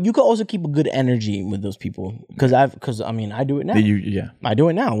 but you could also keep a good energy with those people because I mean I do it now. I do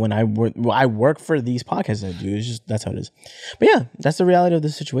it now when I work for these podcasts. I do. It's just that's how it is. But yeah, that's the reality of the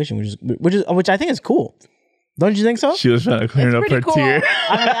situation, which I think is cool. Don't you think so? She was trying to clean up her tear.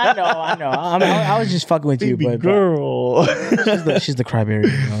 I know. I was just fucking with you, but girl, she's the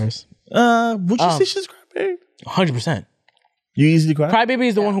crybaby of ours. Would you say she's crybaby? 100%. You easily cry. Crybaby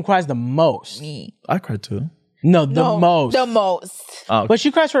is the one who cries the most. Me. I cry too. No, the most. The most. Oh, but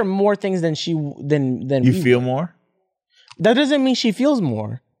she cries for more things than than you feel more. That doesn't mean she feels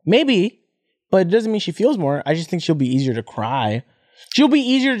more. Maybe, but it doesn't mean she feels more. I just think she'll be easier to cry. She'll be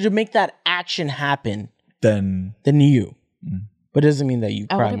easier to make that action happen than you. But it doesn't mean that you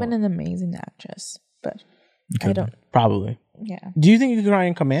cry. I would have been an amazing actress, but I don't. Probably. Yeah. Do you think you can cry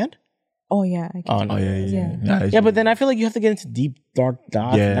in command? Oh yeah. I can. Oh no. Yeah. But then I feel like you have to get into deep, dark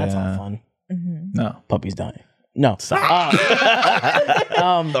dives. Yeah. And that's not fun. No. Puppies dying. No. The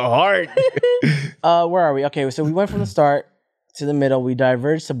heart. Where are we? Okay, so we went from the start to the middle. We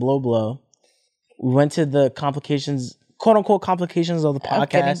diverged to blow. We went to the complications, quote unquote complications of the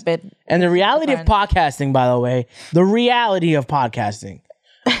podcast. And the reality of podcasting, by the way. The reality of podcasting.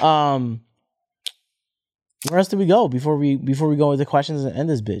 Where else do we go before we go into questions and end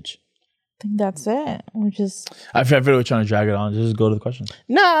this bitch? I think that's it. We're just. I feel like we're trying to drag it on. Just go to the questions.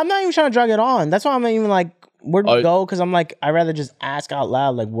 No, I'm not even trying to drag it on. That's why I'm not even like, where do we go? Because I'm like, I'd rather just ask out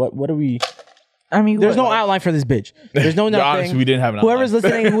loud. Like, what are we? I mean, there's no outline for this bitch. There's no nothing. Honestly, we didn't have an outline. Whoever's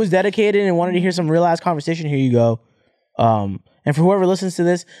listening who was dedicated and wanted to hear some real ass conversation, here you go. And for whoever listens to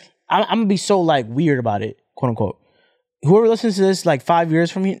this, I'm gonna be so like weird about it, quote unquote. Whoever listens to this like 5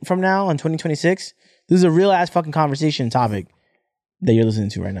 years from now in 2026, this is a real ass fucking conversation topic that you're listening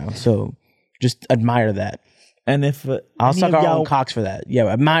to right now. So just admire that. And if I'll suck our own cocks for that. Yeah,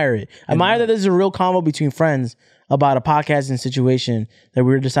 admire it. Admire that this is a real convo between friends about a podcasting situation that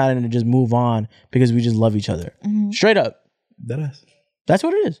we're deciding to just move on because we just love each other. Straight up. That's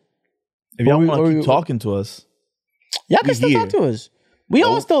what it is. If y'all want to keep talking to us, y'all can still talk to us. We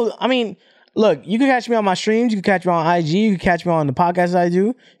all still, I mean, look, you can catch me on my streams. You can catch me on IG. You can catch me on the podcast I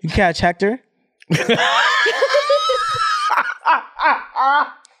do. You can catch Hector.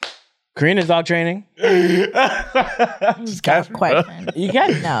 Karina's dog training. Just question. You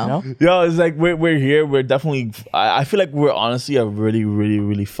can no. Yo, it's like we're here. We're definitely. I feel like we're honestly a really, really,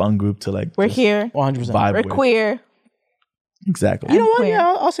 really fun group to like. We're here. 100%. We're queer. Exactly. You know what?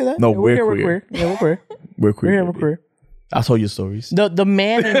 Yeah, I'll say that. No, yeah, we're here, queer. We're queer. Yeah, we're queer. We're queer. We're here. We're queer. I told you stories. The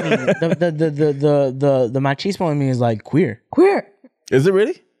man in me, the machismo in me is like queer. Queer. Is it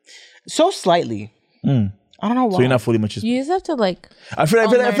really? So slightly. I don't know why. So you're not fully machismo. You just have to like. I feel like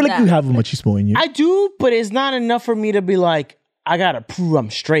you have a machismo in you. I do, but it's not enough for me to be like, I gotta prove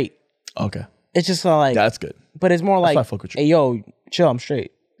I'm straight. Okay. It's just like that's good. But it's more that's like, why I fuck with you. Hey, yo, chill, I'm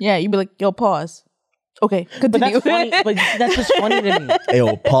straight. Yeah, you'd be like, yo, pause. Okay, continue. But that's funny. But that's just funny to me. Hey,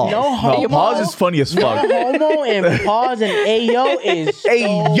 yo, pause. No homo. Pause is funny as fuck. No homo and pause and ayo is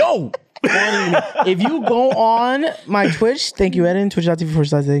hey yo. Funny. If you go on my Twitch, thank you, Eden.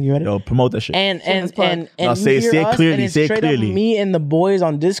 Twitch.tv/, thank you, Eden. Yo, promote that shit. And now say it clearly. Say it clearly. Me and the boys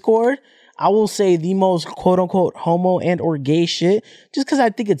on Discord, I will say the most quote unquote homo and or gay shit, just because I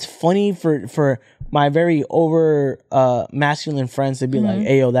think it's funny for my very over masculine friends to be like,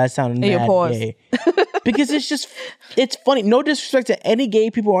 "Hey, yo, that sounded Hey, yo, mad pause. gay," because it's funny. No disrespect to any gay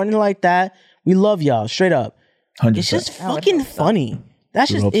people or anything like that. We love y'all, straight up. 100%. It's just fucking funny.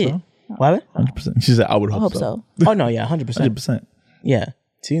 That's just hope it. so. What? 100%. She said, "I would I hope, hope so." so. Oh no, yeah, 100%. 100%. Yeah.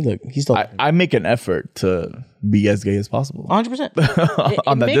 See, look, he's still I make an effort to be as gay as possible 100%.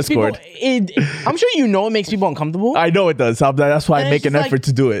 on that Discord. I'm sure you know it makes people uncomfortable. I know it does. That's why I And make it's an just effort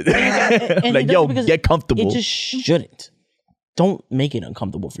to do it. and he Like, does yo, it because get comfortable. It just shouldn't. Don't make it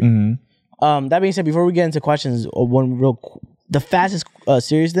uncomfortable for you. Mm-hmm. That being said, before we get into questions, the fastest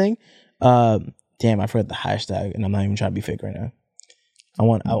serious thing. Damn, I forgot the hashtag, and I'm not even trying to be fake right now. I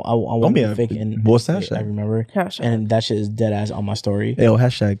want to be fake. And what's the hashtag? I remember, Hashtag. and that shit is dead ass on my story. Yo,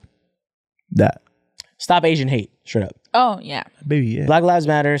 hashtag that. Stop Asian hate. Straight up. Oh yeah. Baby, yeah. Black Lives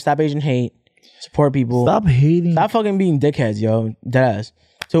Matter. Stop Asian hate. Support people. Stop hating. Stop fucking being dickheads, yo. Dead ass.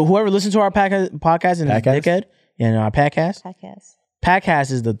 So whoever listens to our podcast and is a Podcast? dickhead, yeah, no, our podcast. Podcast.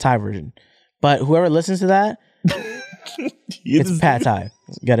 Podcast is the Thai version. But whoever listens to that, it's pad Thai.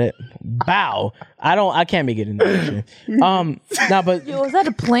 Get it? Bow. I can't make it in that shit. Nah, but Yo, is that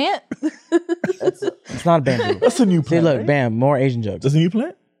a plant? it's not a bamboo. That's a new See, plant. look, right? bam, more Asian jokes. That's a new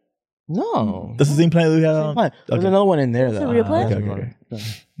plant? No. That's the same plant we had on? Fine. There's Okay. another one in there though. a real plant? Okay.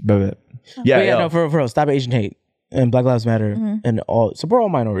 Baby. Yeah, But yeah, yo. no, for real. Stop Asian hate and Black Lives Matter and all support all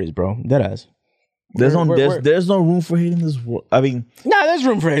minorities, bro. Dead ass. There's We're- there's no room for hate in this world. I mean, Nah, there's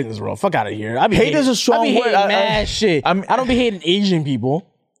room for hate in this world. Fuck out of here. I be Hate hating, is a strong I be word. hating mad shit. I'm- I don't be hating Asian people.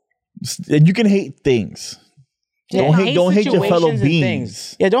 you can hate things. Don't hate your fellow situations and beings.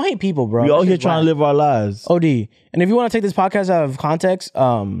 things. Yeah, don't hate people, bro. We all That's here just trying to whack. live our lives. OD. And if you want to take this podcast out of context,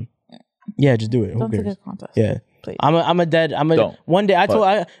 yeah, just do it. Who Don't take cares? a contest. Yeah. Please. Don't. One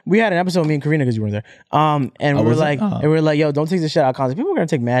day we had an episode with me and Karina because you weren't there. And we were wasn't? like, Oh. and we were like, yo, don't take this shit out of context. People are gonna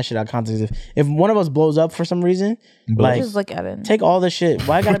take mad shit out of context. If one of us blows up for some reason, like Just like Eden. take all the shit.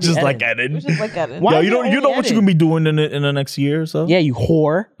 Why gotta be Just like Eden? Eden. Just like Eden. Why Yo, is you it know only what you're Eden? gonna be doing in the next year or so? Yeah, you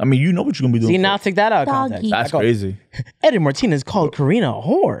whore. I mean, you know what you're gonna be doing. See, now take that out of context. Doggy. That's crazy. Eddie Martinez called Karina a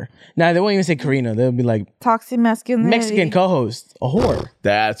whore. Now they won't even say Karina. They'll be like Toxic masculinity. Mexican co-host, a whore.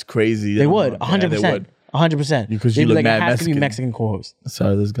 That's crazy. They would, Yeah, they 100%. would. 100%. Because They'd you be look like, it mad has to be Mexican. Mexican co-host.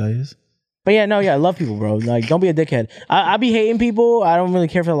 Sorry, this guy is. But yeah, no, yeah, I love people, bro. Like, don't be a dickhead. I be hating people. I don't really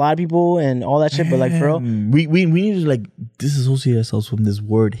care for a lot of people and all that shit. But like, for real, We need to like disassociate ourselves from this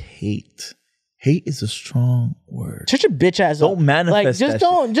word hate. Hate is a strong word. shut your bitch ass up. Don't manifest Like, just that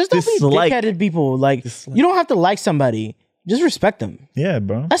don't, shit. just don't Dislike. be dickheaded people. Like, you don't have to like somebody. Just respect them. Yeah,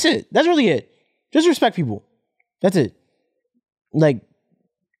 bro. That's it. That's really it. Just respect people. That's it. Like,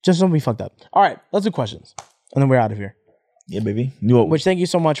 just don't be fucked up. All right, let's do questions, and then we're out of here. Yeah, baby. You Which thank you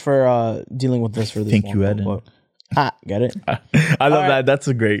so much for dealing with this for this. Thank long you, Eden. quote. Get it, I love right. that. That's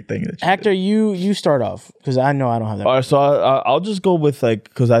a great thing. That you Hector? You start off because I know I don't have that. All right, so I'll just go with like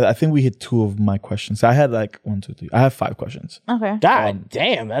because I think we hit 2 of my questions. I had like 1, 2, 3. I have 5 questions. Okay. God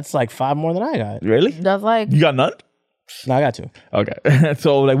damn, that's like 5 more than I got. Really? That's like You got none? No, I got 2. Okay.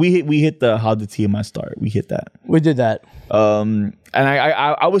 So like we hit the how the TMI start. We hit that. We did that. And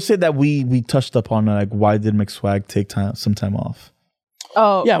I would say that we touched upon like why did McSwag take some time off?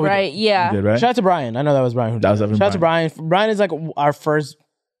 oh Yeah, we right yeah. You did, right? Shout out to Brian. I know that was Brian. Who did That was that. definitely Shout out to Brian. Brian is like our first.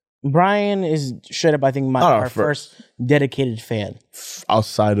 Brian is straight up. I think Not our our first dedicated fan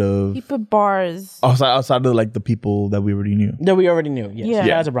outside of He put bars. outside of like the people that we already knew. that we already knew. Yes. Yeah. Shout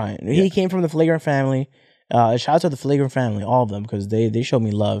out to Brian. He came from the Flagrant family. Shout out to the Flagrant family, all of them, because they showed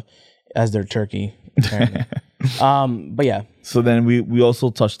me love as their turkey. apparently. But yeah, So then we also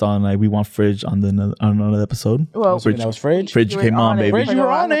touched on like we want Fridge on another episode. Well, so that was Fridge. Fridge You were came on, it baby. Fridge, for you the were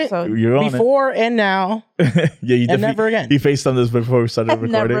on last it. episode. You're on Before and now, it. Yeah, you never again. You faced on this before we started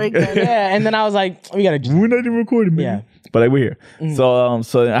recording. Never again. yeah. And then I was like, we gotta. We're not even recording, man. Yeah. But like, we're here. So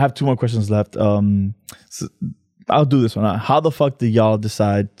I have 2 more questions left. So I'll do this one. How the fuck did y'all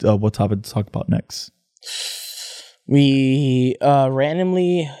decide what topic to talk about next? We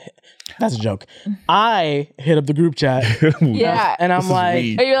randomly. That's a joke. I hit up the group chat Yeah. and I'm This is like,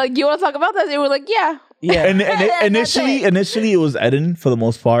 weed. And you're like, you want to talk about this? And we're like, yeah. yeah. And That's initially it was Eden for the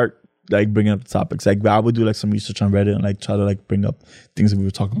most part, like bringing up the topics. Like I would do like some research on Reddit and like try to like bring up things that we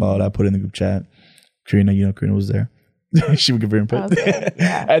would talk about. I put it in the group chat. Karina was there. She would give her input. Okay,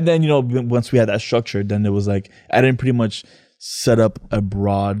 yeah. And then once we had that structure, then it was like Eden pretty much set up a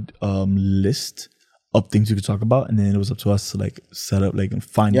broad list of things we could talk about, and then it was up to us to like set up like and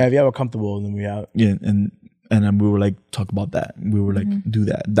find Yeah, if y'all were comfortable, then we out. yeah, and then we were like talk about that. We were like do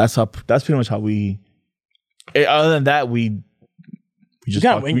that. That's pretty much how we. Other than that, we just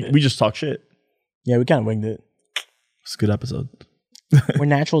kinda talk, winged it. we just talk shit. Yeah, we kind of winged it. It's a good episode. We're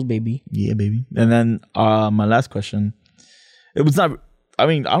naturals, baby. Yeah, baby. And then my last question. It was not. I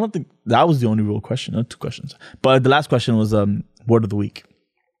mean, I don't think that was the only real question. 2 questions. But the last question was word of the week.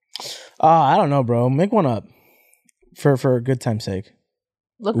 I don't know, bro. Make one up for a good time's sake.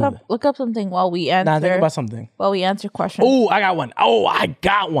 Look up something while we answer. Nah, think about something. While we answer questions. Oh, I got one.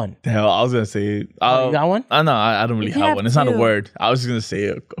 The hell, I was gonna say. You got one? I know. I don't really You can have have one. It's not a 2. word. I was just gonna say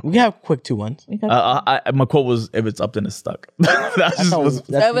it. We can have quick 2 ones. My quote was, "If it's up, then it's stuck." That's That's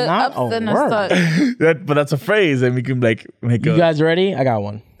not a then word. but that's a phrase, and we can like make You guys ready? I got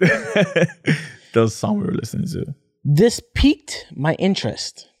one. those song we were listening to. This piqued my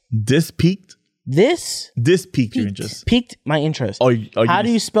interest. This piqued your interest. Piqued my interest. How do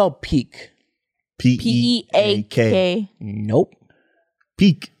you spell peak? Peak. Nope.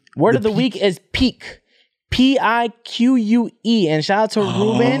 Peak. Word of the week is peak. Pique. And shout out to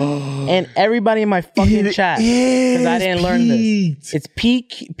Ruben and everybody in my fucking chat because I didn't learn this. It's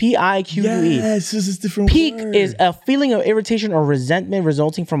peak. Pique. Yes, this is different. Pique word. is a feeling of irritation or resentment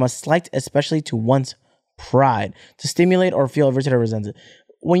resulting from a slight, especially to one's pride, to stimulate or feel irritated or resented.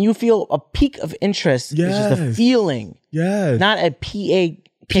 When you feel a peak of interest, it's just a feeling, not a P-A.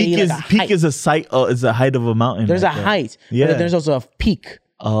 Peak is a height of a mountain. There's a height, but there's also a peak.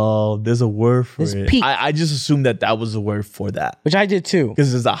 Oh, there's a word for it. Peak. I just assumed that was a word for that. Which I did too.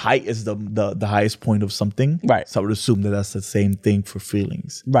 Because there's a height is the highest point of something. Right. So I would assume that that's the same thing for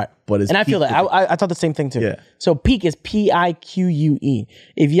feelings. Right. But it's and I feel that. I thought the same thing too. Yeah. So peak is Pique.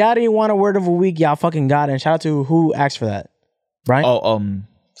 If y'all didn't want a word of a week, y'all fucking got it. And shout out to who asked for that. Brian? Oh,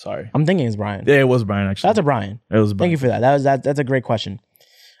 sorry. I'm thinking it's Brian. Yeah, it was Brian actually. That's a Brian. It was Brian. Thank you for that. That's a great question.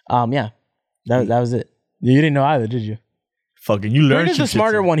 Yeah. That was it. You didn't know either, did you? Fucking, you learned. Karina's the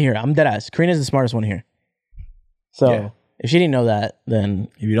smarter one here. I'm dead ass. Karina's the smartest one here. So if she didn't know that, then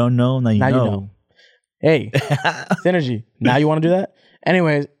if you don't know, now you know. Hey, synergy. Now you want to do that?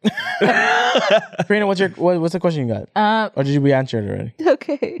 Anyways, Karina, what's the question you got? Or did we answer it already?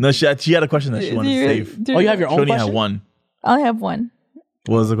 Okay. No, she had a question that she wanted to save. Oh, you have your She own only question? had one. I only have one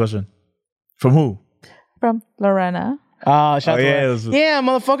What was the question? From who? from Lorena. Shout out to yeah, her. it was- Yeah,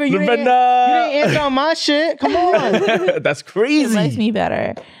 motherfucker, you didn't Lorena. answer on my shit. Come on. That's It crazy. likes me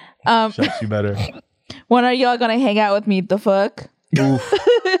better. Shucks, you better. When are y'all gonna hang out with me? The fuck?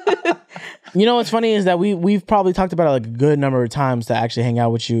 You know what's funny is that we've probably talked about it like a good number of times to actually hang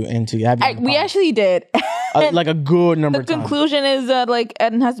out with you and to have you on the We pod. actually did. Like a good number The of times. conclusion is that like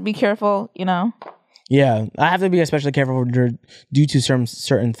Eden has to be careful, you know. Yeah, I have to be especially careful due to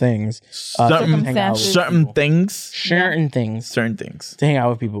certain things. Circumstances. Certain things. Certain things to hang out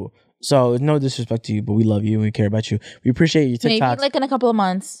with people. So no disrespect to you, but we love you and we care about you. We appreciate your TikToks. Maybe like in a couple of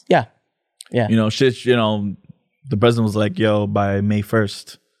months. Yeah. You know, the president was like, yo, by May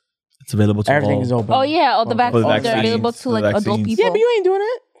 1st, it's available to Everything all. is open. Oh yeah, all the vaccines are vaccines, available for to the like adult vaccines. people. Yeah, but you ain't doing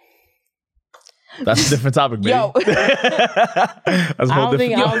it. That's a different topic, baby. Yo. That's a I whole don't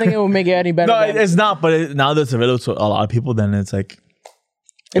think different it will make it any better. No, than- it's not. But now that it's available to a lot of people, then it's like,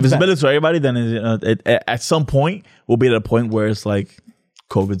 if it's better. available to everybody, then it at some point we'll be at a point where it's like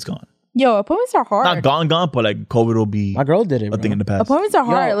COVID's gone. Yo, appointments are hard. Not gone, but like COVID will be My girl did it. a Bro. thing in the past. Appointments are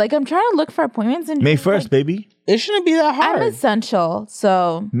hard. Yo. Like I'm trying to look for appointments and May 1st, baby. It shouldn't be that hard. I'm essential,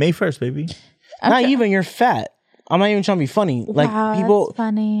 so May 1st, baby. Not even you're fat. I'm not even trying to be funny. Like Wow, people, that's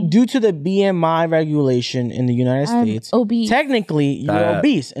funny. due to the BMI regulation in the United I'm States, obese. technically you're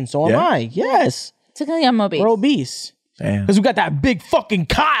obese, and so am Yeah? I. Yes, technically I'm obese. we're obese Damn. because we got that big fucking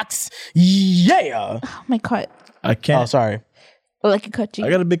cocks. Yeah. Oh my god. I Oh, can't. sorry. Well, like a cut you. I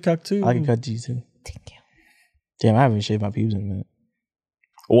got a big cock too. I can cut you too. Thank you. Damn, I haven't shaved my pubes in a minute.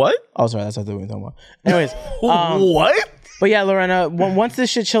 What? Oh, sorry, that's not the way we're talking about. Anyways, What? but yeah, Lorena, once this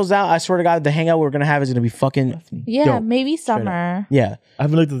shit chills out, I swear to God, the hangout we're gonna have is gonna be fucking Yeah, dope. maybe summer. Yeah. I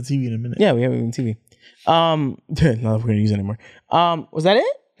haven't looked at the TV in a minute. Yeah, we have it on TV. Not that we're gonna use it anymore. Was that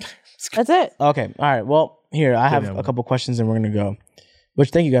it? That's it. Okay. All right. Well, here I have Yeah. a couple questions and we're gonna go. Which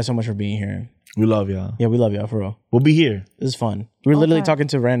thank you guys so much for being here. We love y'all. Yeah, we love y'all for real. We'll be here. This is fun. We're literally Okay. talking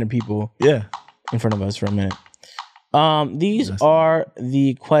to random people Yeah. in front of us for a minute. These are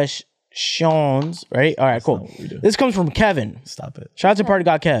the questions, right? All right, not cool. what we do. This comes from Kevin. Stop it. Shout out to Party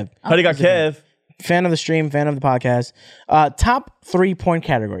God Kev. Honey got Kev. Fan of the stream, fan of the podcast. Top 3 porn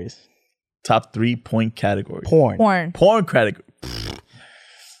categories. Top 3 point category. Porn. Porn. category.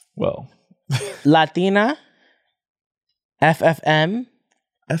 Well, Latina. FFM.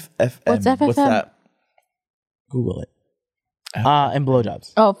 FFM. What's FFM? What's that? Google it. And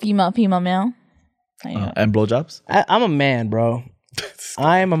blowjobs. Oh, female, male. I know. And blowjobs? I'm a man, bro.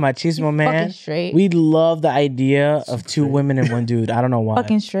 I am a machismo man. Fucking straight. We love the idea of 2 women and 1 dude. I don't know why.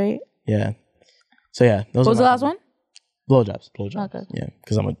 Fucking straight. Yeah. So yeah, those What was are the last one? Blowjobs. Blowjobs. Okay. Yeah,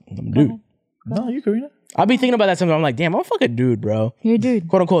 because I'm a dude. No, you Karina. I'll be thinking about that sometimes. I'm like, damn, I'm a fucking dude, bro. You're a dude.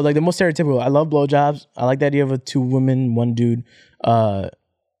 Quote unquote, like the most stereotypical. I love blowjobs. I like the idea of a 2 women, 1 dude,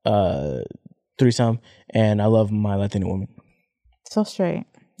 threesome, and I love my Latino woman. So straight.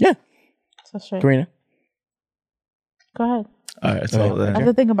 Yeah, So straight. Karina. Go ahead. All right, so Okay. I have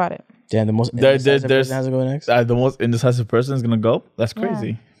to think about it. Damn, the most There's person has to go next. the most indecisive person is gonna go. That's Yeah.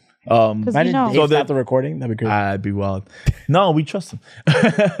 crazy. 'Cause Imagine you know. Dave So stopped the recording. That'd be crazy. I'd be wild. No, we trust him.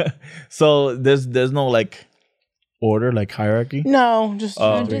 So there's no like order, like hierarchy. No, just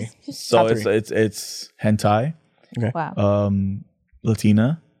Oh. three. So Top it's hentai, Wow.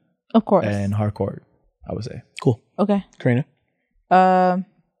 Latina, Of course. and hardcore. I would say. Cool. Okay. Karina.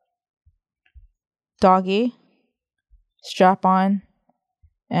 Doggy, strap on,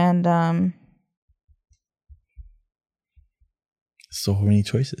 and So many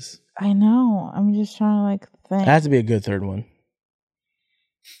choices. I know. I'm just trying to like think. That has to be a good third one.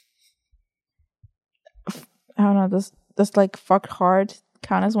 I don't know. This like fuck hard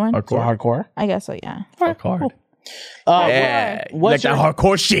count as one. So Hardcore. hardcore. I guess so. Yeah. Fuck hard. Yeah. Like that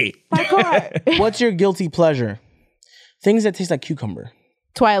hardcore shit. Hardcore. What's your guilty pleasure? Things that taste like cucumber.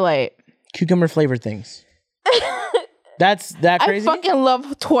 Twilight. Cucumber flavored things. That's that crazy? I fucking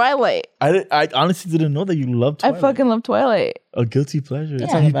love Twilight. I honestly didn't know that you loved Twilight. I fucking love Twilight. A guilty pleasure.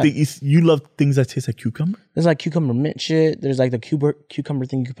 That's So not you bad. think you love things that taste like cucumber? There's like cucumber mint shit. There's like the cucumber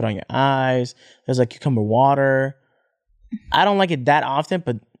thing you can put on your eyes. There's like cucumber water. I don't like it that often,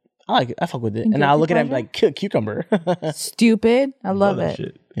 but I like it. I fuck with it. And Guilty I'll look at it and be pleasure? like, cucumber. Stupid. I love that it.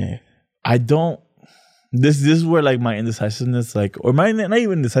 shit. Yeah. I don't. This is where like my indecisiveness, like, or my not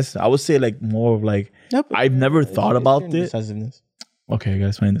even indecisiveness. I would say like more of like Nope. I've never thought about it. Indecisiveness. Okay,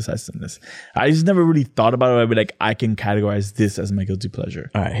 guys, my indecisiveness. I just never really thought about it. I'd be like, I can categorize this as my guilty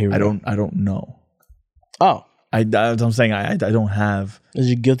pleasure. All right, here we go. I don't know. Oh, That's what I'm saying. I don't have is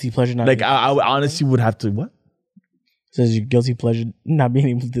your guilty pleasure not like being- I honestly would have to what. Says your guilty pleasure not being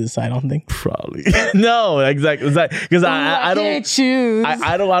able to decide on things? Probably no, exactly, because I don't choose.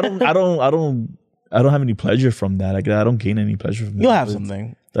 I don't have any pleasure from that. Like I don't gain any pleasure from that. You'll have It's-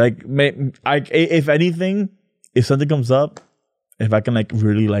 something. Like if anything, if something comes up, if I can like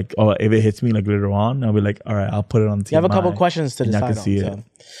really like, or if it hits me like later on, I'll be like, all right, I'll put it on TMI. You have a couple questions to and decide I can on. see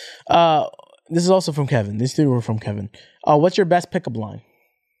So. This is also from Kevin. These two were from Kevin. What's your best pickup line?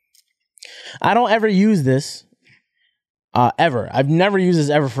 I don't ever use this. Ever. I've never used this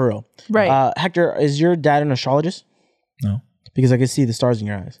ever for real. Right. Hector, is your dad an astrologist? No. Because I can see the stars in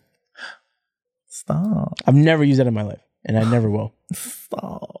your eyes. Stop. I've never used that in my life, and I never will.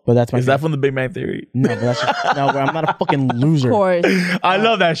 Stop. But that's my. Is that from the Big Bang Theory? No, but that's just, no. I'm not a fucking loser. of course. I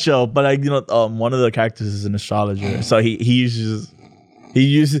love that show, but like one of the characters is an astrologer, so he uses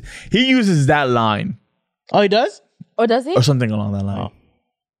that line Oh, he does. Oh, does he? or something along that line. Oh.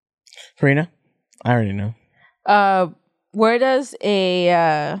 Karina, I already know. Where does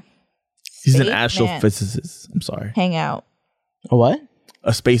a He's an spaceman astrophysicist. I'm sorry, hang out? A what?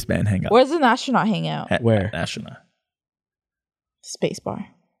 a spaceman hangout. Where does an astronaut hang out? Where? An astronaut. Space bar.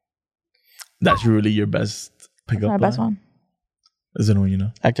 That's really your best pickup My best line? one. Is it one you know?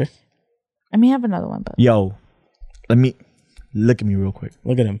 Hector, I may have another one, but Yo, let me look at me real quick.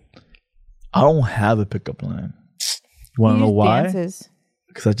 look at him. I don't have a pickup line. You want to he know just why? dances.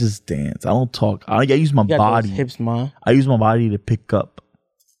 Because I just dance. I don't talk. I use my You got body. those hips, ma. I use my body to pick up.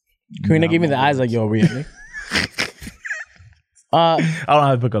 Karina Not gave me my the eyes words. like, yo, we at me. I don't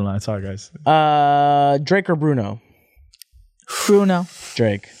have a pickup line. Sorry, guys. Drake or Bruno? Bruno,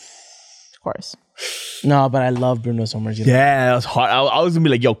 Drake. of course. No, but I love Bruno so much. You know? Yeah, that was hard. I was gonna be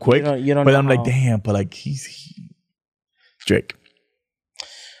like, yo, quick. You don't But know I'm like, how- damn. But like, he's Drake.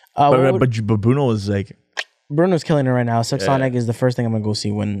 what But, would- but Bruno was like, Bruno's killing it right now. Sex Sonic is the first thing I'm gonna go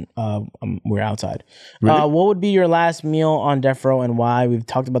see when we're outside. Really? What would be your last meal on Death Row and why? We've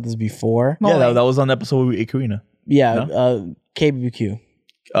talked about this before. yeah, Mole. that was on the episode where we ate Karina. Yeah, KBBQ.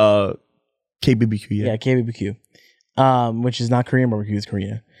 KBBQ, Yeah, yeah. KBBQ. Which is not Korean barbecue, it's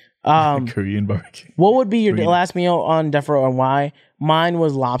Korea. Korean barbecue. What would be your Korean. last meal on Death Row and why? Mine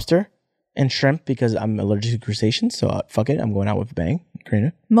was lobster and shrimp because I'm allergic to crustaceans. So fuck it, I'm going out with a bang.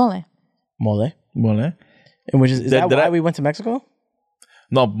 Karina, Mole. mole. Mole? And which is that Did why I- we went to Mexico?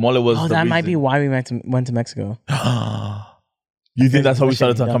 No, mole was Oh, the that might be reason. why we went to Mexico. You think that's how we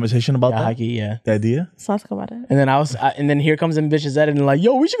started Bullshit, the conversation about Yeah, that? Haki, yeah. The idea? So let's talk about it. And then and then here comes them bitches at it and like,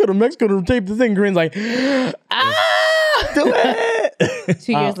 yo, we should go to Mexico to tape the thing. Korean's like, ah, do it.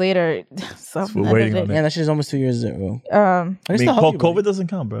 2 years later, so we're waiting on Man, that shit is almost 2 years ago. Um, I can I mean, still help you, COVID buddy. doesn't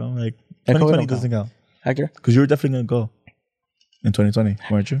count, bro. Like, Yeah, COVID 2020 don't doesn't count. Hector? Because you were definitely going to go in 2020,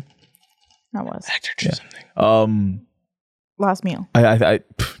 weren't you? I was. Hector, choose something. last meal?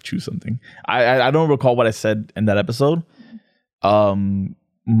 Choose something. I don't recall what I said in that episode.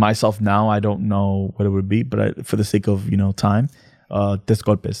 Myself now, I don't know what it would be, but for the sake of time, tres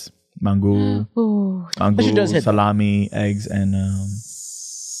golpes, mango, Ooh. That shit does hit. salami, eggs, and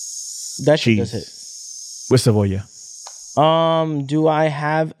That shit does cheese hit. with cebolla. Do I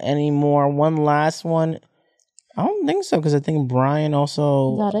have any more? One last one. I don't think so because I think Brian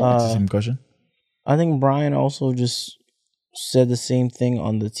also. Is that it? That's the same question. I think Brian also just said the same thing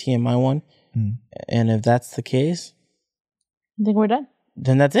on the TMI one. Mm. And if that's the case, I think we're done.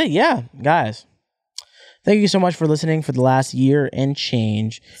 then that's it. Yeah, guys. Thank you so much for listening for the last year and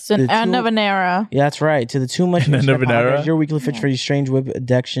change. It's an The end two- of an era. Yeah, that's right. To the Too Much End of Internet an era? Podcast, your weekly fix for your strange whip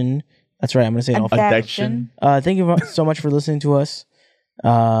addiction. That's right. I'm gonna say it all. Addiction. Thank you so much for listening to us.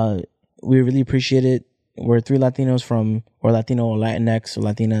 We really appreciate it. We're three Latinos or Latino or Latinx or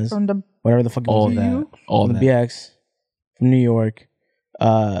Latinas, From the whatever the fuck you All want to say. that. All From the that. BX, from New York.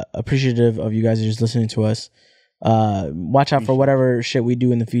 Appreciative of you guys just listening to us. Watch out for whatever shit we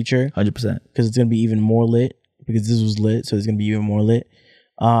do in the future 100%. because it's gonna be even more lit. Because this was lit, so it's gonna be even more lit.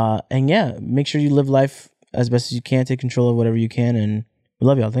 And yeah, make sure you live life as best as you can. Take control of whatever you can, and we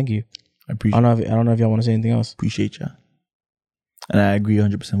love y'all. Thank you. I I don't know if y'all want to say anything else. appreciate you. And I agree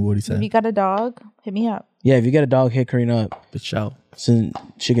 100% with what he if said. you got a dog, hit me up. Yeah, if you get a dog, hit Karina up But shout. so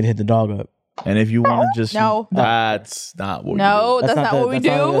she could hit the dog up. And if you want to just No. that's not what No, we do. that's not what we do.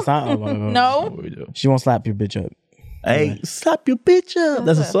 That's not, That's No. not what we do. She won't slap your bitch up. Hey, slap your bitch up.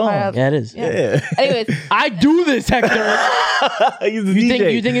 That's a song. Yeah, it is. Yeah. Anyways, I do this, Hector. He's a You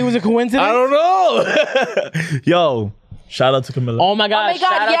DJ. think it was a coincidence? I don't know. Yo, shout out to Camilla. Oh my god! God,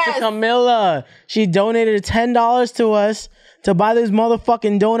 Shout out yes. to Camilla. She donated $10 to us to buy this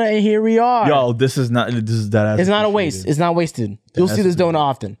motherfucking donut, and here we are. Yo, this is that. it's not a waste. It's not wasted. You'll see this donut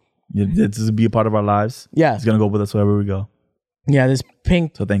often. This will be a part of our lives. Yeah, It's gonna go with us wherever we go. yeah. This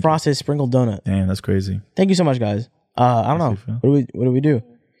pink So thank you. frosted sprinkled donut. Damn, that's crazy. Thank you so much, guys. I don't know. Phil. What do we do?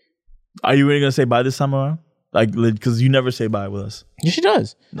 Are you really gonna say bye this time around? Like, because you never say bye with us. Yeah, she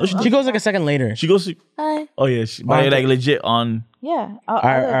does. No, She goes like a second later. She goes. hi. Oh yeah, but like legit on. Yeah. All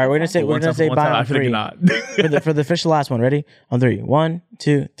right. We're gonna say One time- one bye time, I on feel like 3. you're not. for the official last one. Ready? On 3. 1,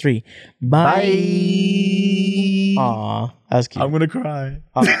 2, 3. Bye. Aw, that was cute. I'm gonna cry.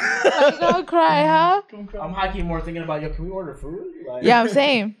 You gonna cry, huh? I'm high key more thinking about, yo, can we order food? Like, Yeah, I'm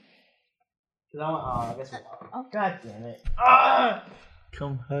saying. I guess God damn it.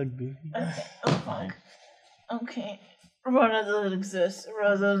 Come hug, baby. I'm fine. Okay. Rona doesn't exist.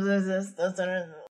 Rosa doesn't exist.